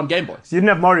 Yeah. On Game Boy. So you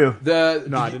didn't have Mario.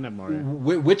 No, I didn't have Mario.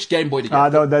 Which Game Boy did you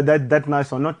have? That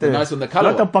nice one, not the nice one, the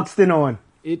color not the Buxton one.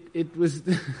 It was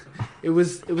it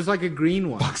was like a green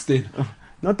one. Buxton.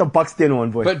 Not the Buxton one,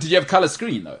 boy. But did you have color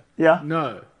screen though? Yeah.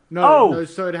 No. Oh.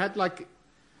 So it had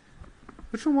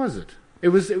which one was it? It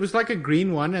was like a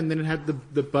green one, and then it had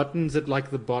the buttons at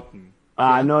the bottom.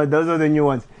 No, those are the new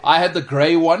ones. I had the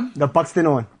grey one. The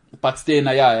Buxton one. Buxton,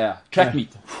 yeah. Track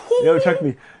meet. Yeah, track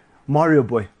meet. Mario,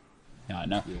 boy. Yeah, I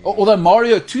know. Although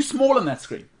Mario too small on that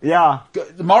screen. Yeah.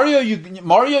 Mario, you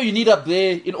need up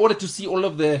there in order to see all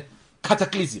of the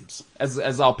cataclysms,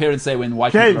 as our parents say when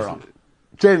white people are around.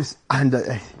 James, and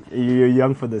you're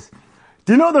young for this.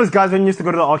 Do you know those guys when you used to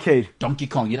go to the arcade? Donkey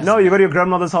Kong. No, you go to your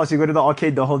grandmother's house, you go to the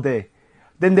arcade the whole day.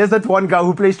 Then there's that one guy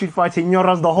who plays Street Fighter,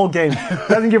 ignoras the whole game.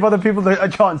 Doesn't give other people a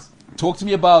chance. Talk to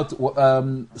me about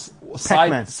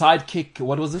sidekick.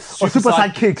 What was it? Super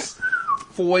Sidekicks.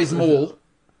 Fourways Mall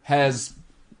has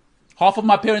half of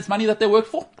my parents' money that they work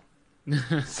for.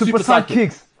 Super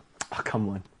Sidekicks. Oh, come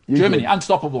on. Germany,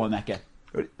 unstoppable in that game.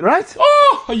 Right?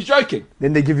 Oh, are you joking?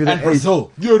 Then they give you the ace.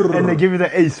 Brazil. And they give you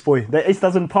the ace, boy. The ace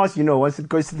doesn't pass, once it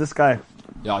goes to the sky.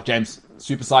 Yeah, James,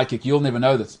 Super Sidekick. You'll never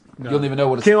know this. No. You'll never know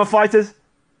what it's... King of Fighters.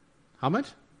 How much?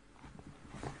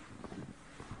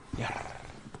 Yeah.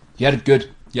 You had it good.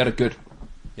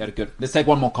 Let's take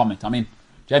one more comment. I mean,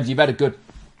 James, you've had it good.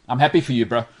 I'm happy for you,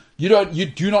 bro. You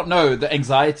do not know the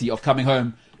anxiety of coming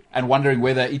home and wondering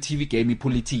whether ETV gave me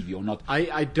Puli TV or not.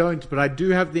 I don't, but I do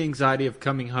have the anxiety of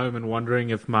coming home and wondering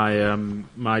if my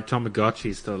my Tamagotchi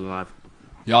is still alive.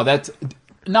 Yeah,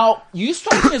 now you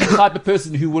strike me as the type of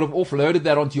person who would have offloaded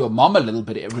that onto your mom a little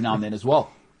bit every now and then as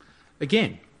well.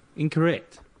 Again,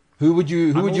 incorrect. Who would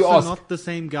you I'm also ask? not the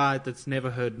same guy that's never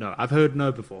heard no. I've heard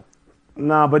no before.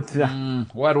 Nah, but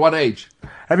What age?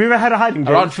 have you ever had a hiding? James?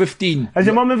 Around 15. Has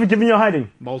your mom ever given you a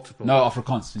hiding? Multiple. No,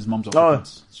 Afrikaans. His mom's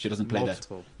Afrikaans. She doesn't play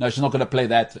Multiple. that. No, she's not going to play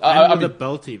that. And I with a mean,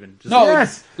 belt even. Just no,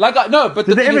 Yes. but Did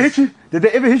the they ever thing hit you? Did they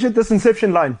ever hit you at this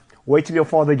inception line? Wait till your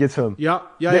father gets home. Yeah. Or,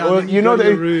 And then you go to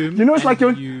your room. you know, it's and like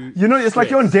you're, you you know, it's like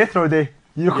you're on death row there.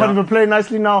 You can't Yeah. even play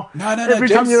nicely now. No, Every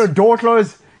time James- you're a door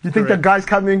closed, you think the Correct. guy's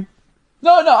coming.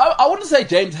 No, I wouldn't say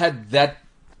James had that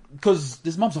because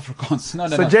his mom's Afrikaans. No.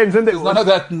 So James, when they- there's none of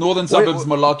that northern suburbs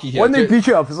malarkey here. When they beat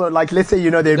you up, so like let's say you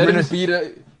know they're They minutes. didn't beat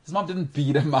her. His mom didn't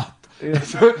beat him up.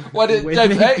 So, what did When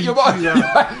James? they Hey, beat your mom. you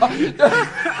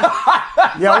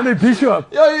Yeah, when they beat you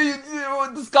up.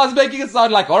 This guy's making it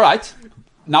sound like, all right,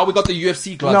 now we got the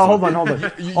UFC gloves. No, on. hold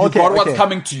on. You got what's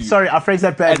coming to you. Sorry, I phrased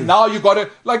that badly. And now you got to,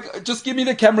 like, just give me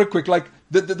the camera quick. Like,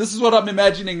 this is what I'm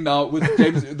imagining now with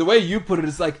James. The way you put it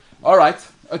is like, all right,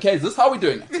 okay, is this how we're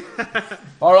doing it?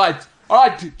 All right,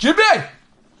 Jimmy!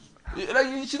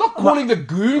 She's not calling the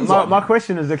goons on my you.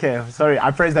 question is okay. Sorry,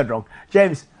 I phrased that wrong.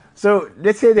 James, so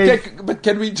let's say they. Okay, but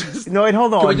can we just... No, wait,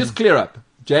 hold on. Can we just clear up?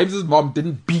 James's mom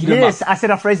didn't beat him Yes, up. I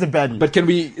said I phrased it badly. But can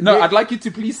we... No, Yeah. I'd like you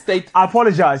to please state... I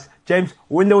apologize, James.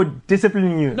 When they were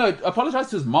disciplining you, No, apologize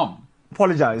to his mom.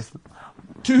 apologize,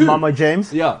 To who? Mama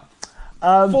James, Yeah.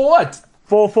 For what?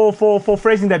 for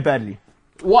phrasing that badly.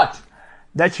 What?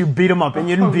 That you beat him up and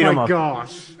you didn't beat oh him my up.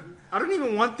 gosh. I don't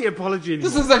even want the apology anymore.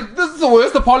 This is the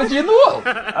worst apology in the world.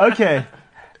 Okay.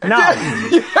 Now,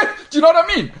 Do you know what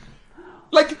I mean?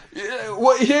 Like,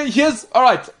 here's all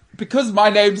right. Because my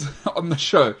name's on the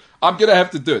show, I'm gonna have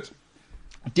to do it.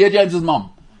 Dear James's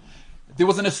mom, there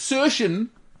was an assertion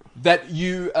that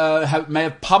you may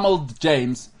have pummeled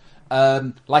James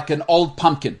like an old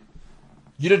pumpkin.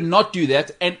 You did not do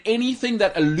that, and anything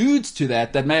that alludes to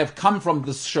that may have come from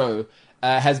this show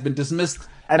has been dismissed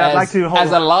And I'd like to hold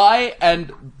as a on. lie.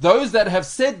 And those that have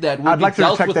said that will I'd be like to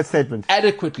dealt retract with that statement.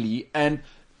 adequately. And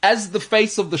as the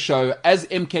face of the show, as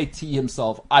MKT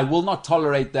himself, I will not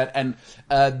tolerate that. And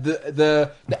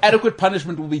the adequate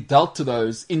punishment will be dealt to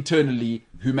those internally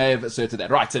who may have asserted that.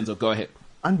 Right, Senzo, go ahead.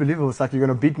 unbelievable. It's like you're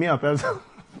gonna beat me up.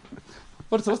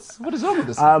 What is wrong with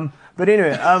this? But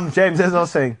anyway, James, as I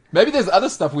was saying, Maybe there's other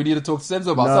stuff we need to talk to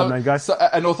Senzo about. No, man, guys. So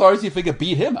an authority figure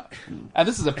beat him up. And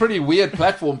this is a pretty weird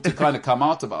platform to kind of come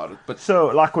out about it. But so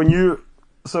like when you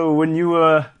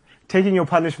were taking your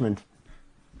punishment,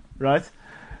 right?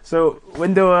 So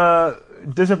when they were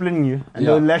disciplining you and they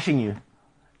Yeah. were lashing you,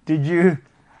 did you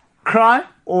cry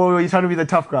or were you trying to be the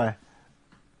tough guy?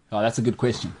 oh, that's a good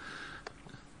question.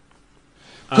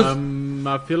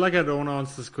 I feel like I don't want to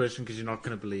answer this question because you're not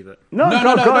going to believe it. No,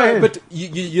 No, go ahead. but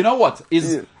you know what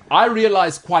is Yeah. I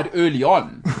realized quite early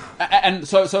on, and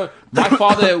so my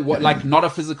father like not a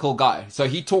physical guy, so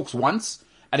he talks once,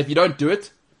 and if you don't do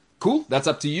it, cool, that's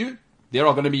up to you. There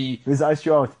are going to be He's iced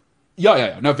you out.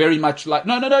 yeah, no, very much like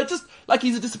no, just like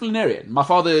he's a disciplinarian. My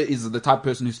father is the type of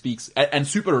person who speaks and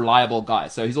super reliable guy,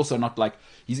 so he's also not like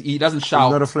he doesn't shout.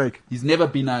 not a flake. He's never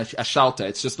been a shouter.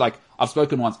 It's just like I've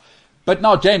spoken once. But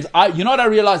now, James, you know what I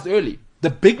realized early?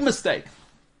 The big mistake.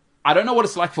 I don't know what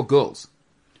it's like for girls.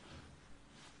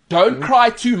 Don't cry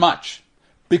too much.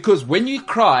 Because when you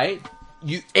cry,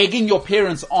 you egging your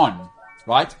parents on,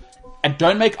 right? And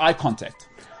don't make eye contact.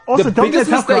 Also, the don't biggest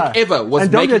be a tough mistake guy. ever was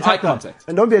And don't be a making eye tough guy. contact.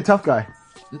 And don't be a tough guy.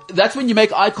 That's when you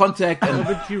make eye contact and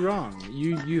But you're wrong.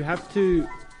 You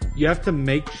have to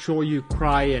make sure you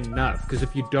cry enough because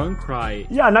if you don't cry,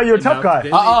 Yeah, now you're a tough enough, guy.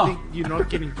 then they think you're not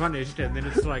getting punished, and then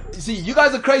it's like see, you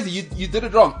guys are crazy. You did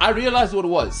it wrong. I realized what it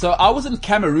was. So I was in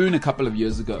Cameroon a couple of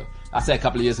years ago. I say a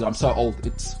couple of years ago. I'm so old.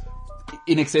 It's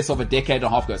in excess of a decade and a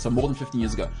half ago. So more than 15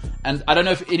 years ago. And I don't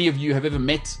know if any of you have ever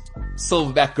met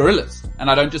silverback gorillas. And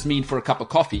I don't just mean for a cup of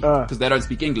coffee because they don't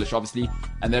speak English, obviously,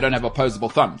 and they don't have opposable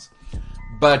thumbs.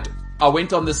 But I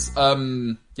went on this,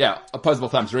 opposable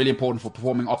thumbs, really important for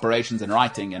performing operations and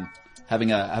writing and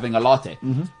having a latte.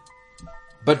 Mm-hmm.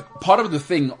 But part of the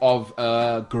thing of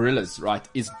gorillas, right,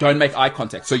 is don't make eye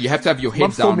contact. So you have to have your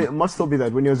head down. Must still be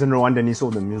that. When he was in Rwanda and he saw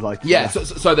them, he was like, Yeah,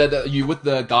 so that you with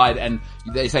the guide and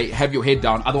they say have your head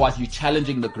down, otherwise you're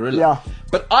challenging the gorilla. Yeah.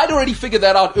 But I'd already figured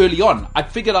that out early on. I'd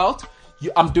figured out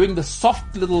I'm doing the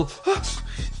soft little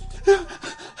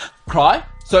cry,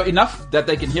 so enough that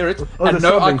they can hear it and the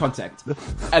no eye sobbing. contact.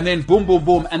 And then boom, boom,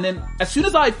 boom, and then as soon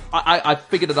as I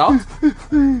figured it out,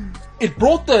 it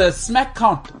brought the smack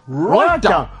count right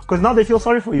down. because now they feel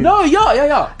sorry for you. No, yeah.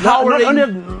 Not Cowering.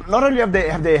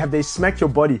 only have they smacked your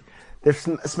body, they've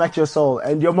smacked your soul,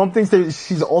 and your mom thinks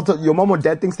she's altered. Your mom or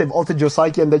dad thinks they've altered your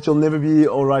psyche, and that you'll never be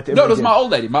all right. No, it was my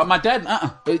old lady. My dad.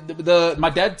 My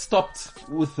dad stopped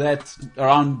with that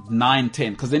around 9,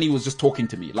 10, because then he was just talking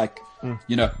to me, like,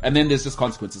 you know. And then there's just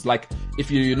consequences. Like, if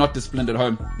you're not disciplined at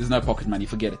home, there's no pocket money.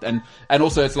 Forget it. And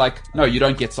also, it's like, no, you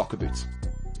don't get soccer boots.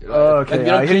 Okay,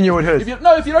 I hitting you with hers. If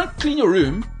you don't clean your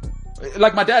room,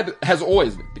 like my dad has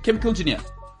always been, the chemical engineer.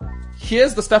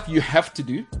 Here's the stuff you have to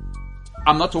do.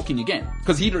 I'm not talking again.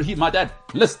 Because my dad,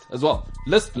 list as well.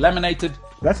 List, laminated.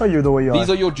 That's how you're the way you are. These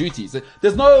are your duties.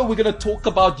 There's no, we're going to talk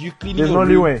about you cleaning your room. There's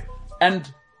no leeway.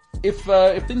 And if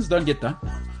things don't get done,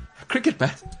 cricket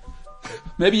bat.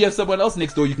 Maybe you have someone else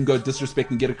next door you can go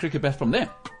disrespect and get a cricket bat from them.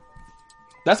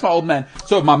 That's my old man.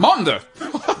 So my mom though.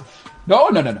 No.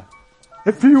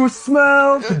 If you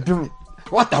smell...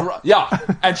 What the... Yeah.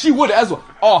 And she would as well.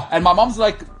 Oh, and my mom's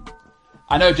like...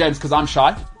 I know, James, because I'm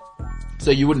shy.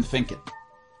 So you wouldn't think it.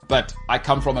 But I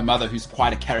come from a mother who's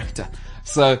quite a character.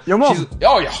 So... Your mom?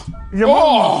 Your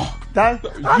mom? I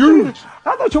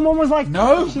thought your mom was like...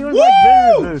 No. She was like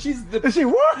very... She's the... Is she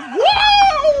what?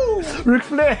 Woo! Ric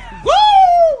Flair.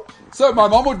 Woo! So my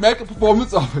mom would make a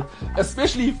performance of it.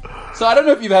 Especially... So I don't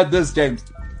know if you've had this, James.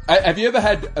 Have you ever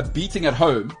had a beating at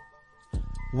home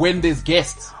when there's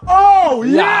guests? Oh,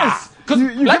 yes! Because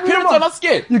black parents are not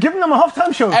scared. You're giving them a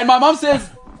halftime show. And my mom says...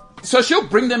 So she'll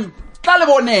bring them...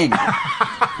 Kalaboneng,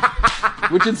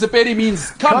 which in Sepedi means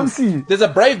come see. There's a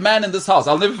brave man in this house.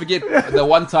 I'll never forget the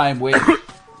one time where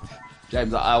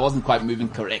James, I wasn't quite moving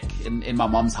correct in my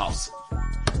mom's house.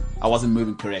 I wasn't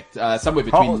moving correct. Somewhere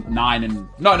between 9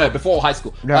 and before high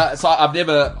school. Yeah. So I've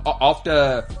never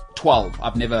after 12.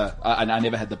 I've never and I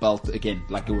never had the belt again.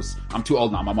 Like it was. I'm too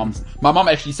old now. My mom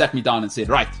actually sat me down and said,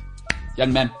 "Right,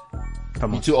 young man,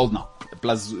 you're too old now.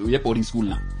 Plus we're boarding school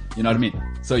now. You know what I mean?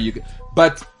 So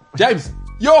but." James,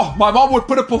 my mom would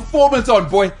put a performance on,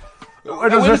 boy. It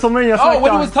was WrestleMania.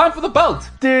 When it was time for the belt.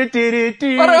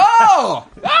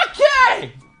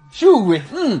 Okay. Shoo.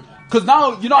 Because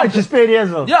now, I just paid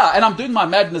as well. Yeah, and I'm doing my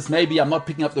madness. Maybe I'm not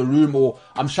picking up the room, or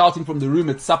I'm shouting from the room.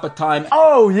 It's supper time.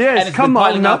 Oh yes, and it's been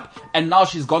piling up. And now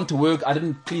she's gone to work. I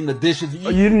didn't clean the dishes.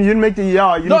 You didn't make the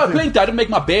plenty. I didn't make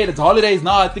my bed. It's holidays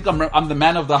now. I think I'm the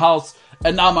man of the house.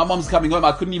 And now my mom's coming home.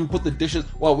 I couldn't even put the dishes.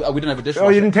 Well, we didn't have a dishwasher. Oh,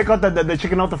 you didn't take out the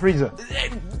chicken out the freezer.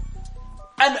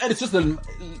 And it's just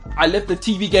I left the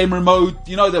TV game remote.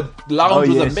 You know, the lounge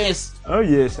was a mess. Oh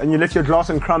yes, and you left your glass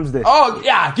and crumbs there. Oh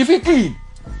yeah, give it clean.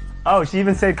 Oh, she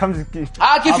even said, "Come, give it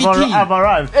clean." I've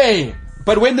arrived. Hey,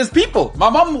 but when there's people,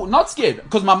 my mom not scared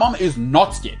because my mom is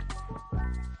not scared.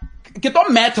 Get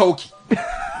on mad talk.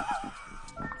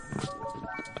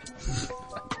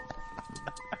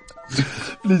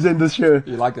 Please end the show.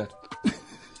 You like that?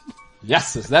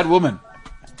 Yes, it's that woman.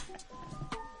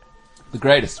 The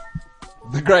greatest.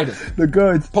 The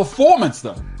goat. Performance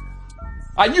though.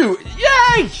 I knew.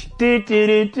 Yay!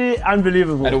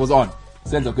 Unbelievable. And it was on.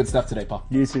 Sends up good stuff today, pal.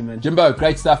 You too, man. Jimbo,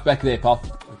 great stuff back there, pal.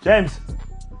 James.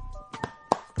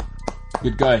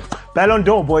 Good going. Ballon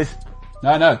d'Or, boys.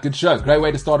 No, good show. Great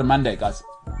way to start a Monday, guys.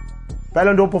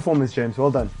 Ballon d'Or performance, James.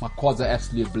 Well done. My quads are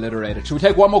absolutely obliterated. Should we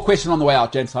take one more question on the way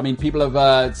out, James? I mean, people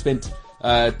have spent 2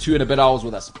 and a bit hours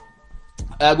with us.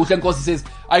 Gutlan Kosi says,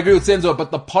 I agree with Senzo,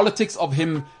 but the politics of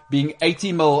him being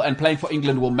 80 mil and playing for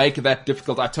England will make that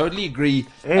difficult. I totally agree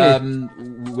with Gutlan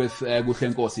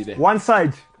Kosi there. One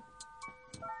side.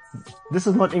 This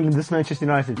is not England, this is Manchester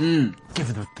United. Give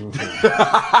it a thing.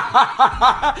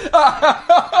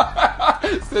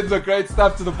 Sends great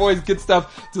stuff to the boys, good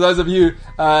stuff to those of you.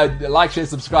 Like, share,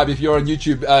 subscribe. If you're on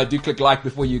YouTube, do click like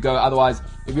before you go. Otherwise,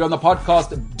 if you're on the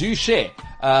podcast, do share.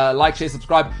 Like, share,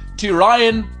 subscribe. To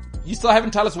Ryan, you still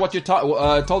haven't told us what your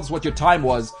told us what your time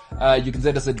was. You can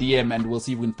send us a DM and we'll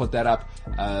see if we can put that up.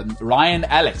 Ryan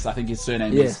Alex, I think his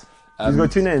surname is. He's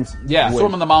got 2 names. Yeah, I saw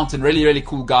him on the mountain. Really, really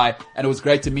cool guy. And it was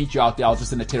great to meet you out there. I was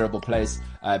just in a terrible place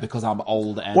because I'm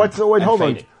old and Wait, hold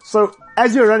on. So,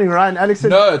 as you're running, Ryan, Alex said...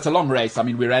 No, it's a long race. I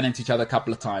mean, we ran into each other a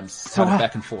couple of times. So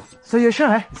back and forth. So you're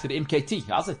shy? He said, MKT,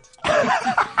 how's it?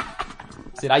 I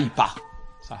said, Aipa.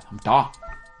 So I'm dark.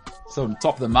 So on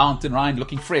top of the mountain, Ryan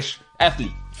looking fresh.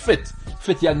 Athlete. Fit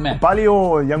young man. Bali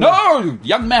or young man? No,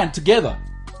 young man, together.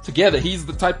 He's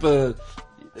the type of...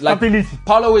 Like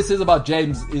Paulo always says about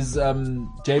James is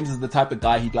the type of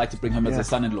guy he'd like to bring home as a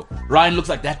son-in-law. Ryan looks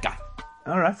like that guy.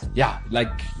 All right. Yeah, like,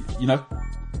 you know,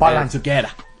 balance together.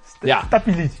 Yeah.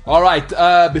 Stability. All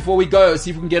right. Before we go, see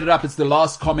if we can get it up. It's the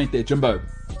last comment there, Jimbo.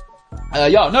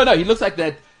 No. He looks like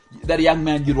that young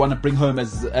man you'd want to bring home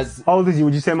as. How old is he?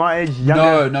 Would you say my age?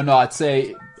 Younger? No. I'd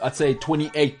say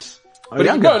 28.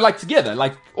 But no, like together,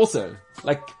 like also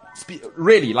like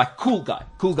Really, like cool guy,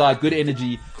 good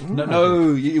energy.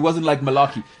 No, he wasn't like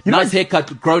malarkey. Nice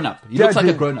haircut, grown up. He looks like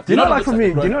a grown up. Do you know, like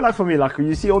for me, like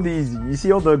you see all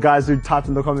the guys who type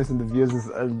in the comments and the viewers,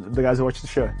 the guys who watch the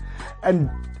show, and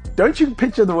don't you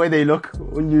picture the way they look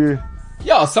when you?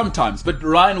 Yeah, sometimes. But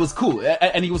Ryan was cool,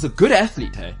 and he was a good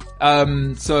athlete. Hey,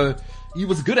 so he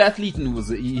was a good athlete, and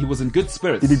he was in good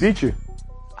spirits. Did he beat you?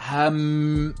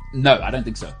 No, I don't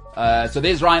think so. So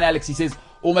there's Ryan Alex. He says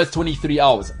almost 23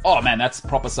 hours. Oh man, that's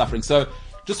proper suffering. So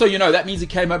just so you know, that means he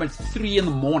came home at 3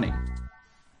 a.m.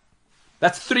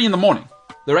 That's 3 a.m.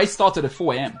 The race started at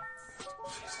 4 a.m.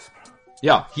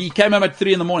 Yeah, he came home at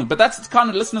 3 a.m. But that's the kind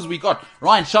of listeners we got.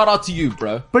 Ryan, shout out to you,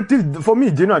 bro. But dude, for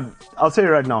me, do you know, I'll tell you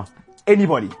right now,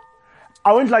 anybody.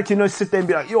 I won't sit there and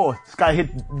be like, yo, this guy hit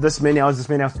this many hours.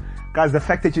 Guys, the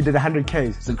fact that you did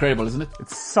 100Ks. It's incredible, isn't it?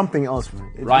 It's something else, man.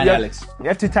 Ryan Alex. You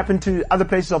have to tap into other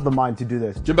places of the mind to do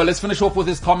this. Jimbo, let's finish off with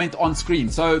his comment on screen.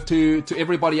 So to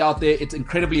everybody out there, it's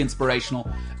incredibly inspirational.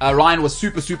 Ryan was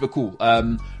super, super cool.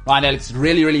 Ryan Alex,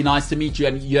 really, really nice to meet you,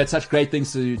 and you had such great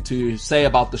things to say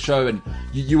about the show, and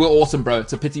you were awesome, bro.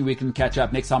 It's a pity we can catch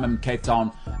up. Next time I'm in Cape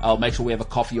Town, I'll make sure we have a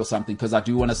coffee or something, because I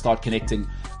do want to start connecting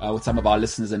with some of our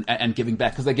listeners and giving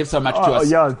back, because they give so much to us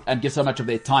and give so much of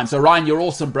their time. So Ryan, you're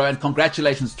awesome, bro, and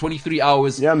congratulations. 23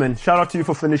 hours. Yeah, man. Shout out to you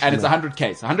for finishing. And it's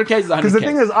 100Ks. 100Ks is 100Ks. Because the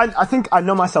thing is, I think I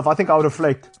know myself. I think I would have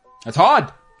flaked. It's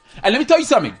hard. And let me tell you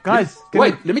something. Guys.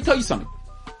 Let me tell you something.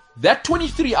 That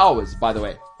 23 hours, by the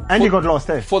way. And you got lost,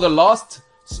 eh? For the last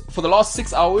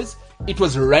 6 hours, it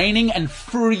was raining and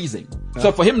freezing. Yeah.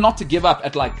 So for him not to give up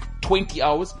at like 20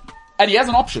 hours, and he has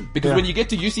an option, because when you get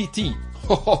to UCT,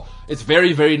 it's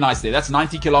very, very nice there. That's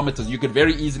 90 kilometers. You could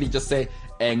very easily just say,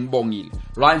 Engbongile.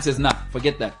 Ryan says, nah,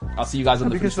 forget that. I'll see you guys on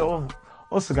the finish.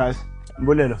 Also, guys,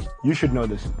 Mbulelo, you should know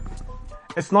this.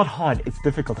 It's not hard, it's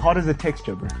difficult. Hard is the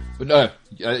texture, bro. But no,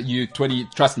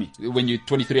 trust me, when you're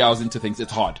 23 hours into things,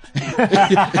 it's hard.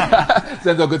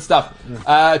 That's all good stuff.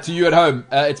 To you at home,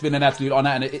 it's been an absolute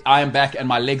honor, and I am back, and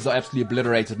my legs are absolutely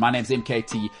obliterated. My name's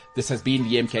MKT. This has been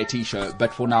the MKT show,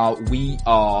 but for now, we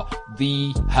are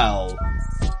the hell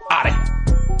out of here.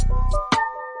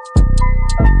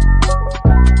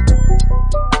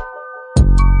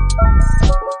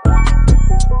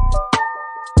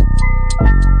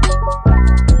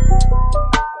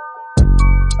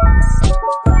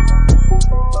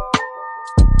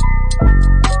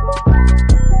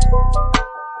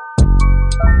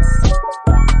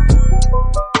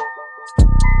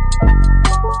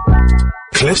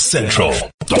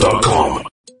 CliffCentral.com.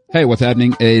 Hey, what's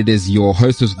happening? It is your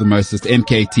hostess with the mostest,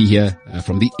 MKT here,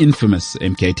 from the infamous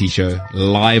MKT show,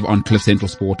 live on Cliff Central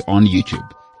Sport on YouTube.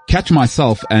 Catch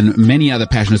myself and many other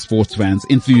passionate sports fans,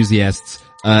 enthusiasts,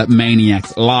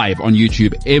 maniacs live on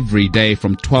YouTube every day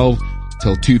from 12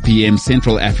 till 2 p.m.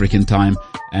 Central African time,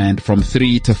 and from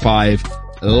 3 to 5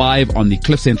 live on the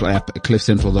Cliff Central app at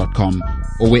cliffcentral.com,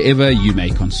 or wherever you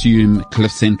may consume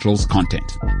Cliff Central's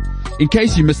content. In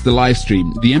case you missed the live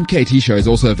stream, the MKT show is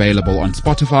also available on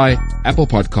Spotify, Apple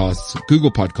Podcasts,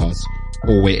 Google Podcasts,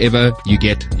 or wherever you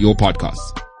get your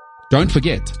podcasts. Don't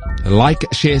forget, like,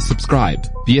 share, subscribe,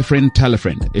 be a friend, tell a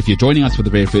friend. If you're joining us for the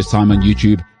very first time on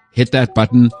YouTube, hit that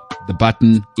button. The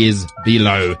button is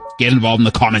below. Get involved in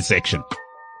the comment section.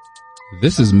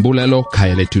 This is Mbulelo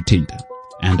Kaele-Tutinta,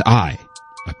 and I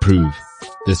approve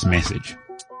this message.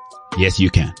 Yes, you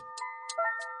can.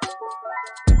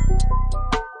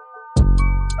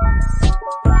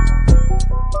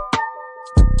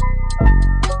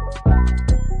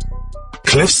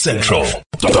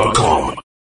 CliffCentral.com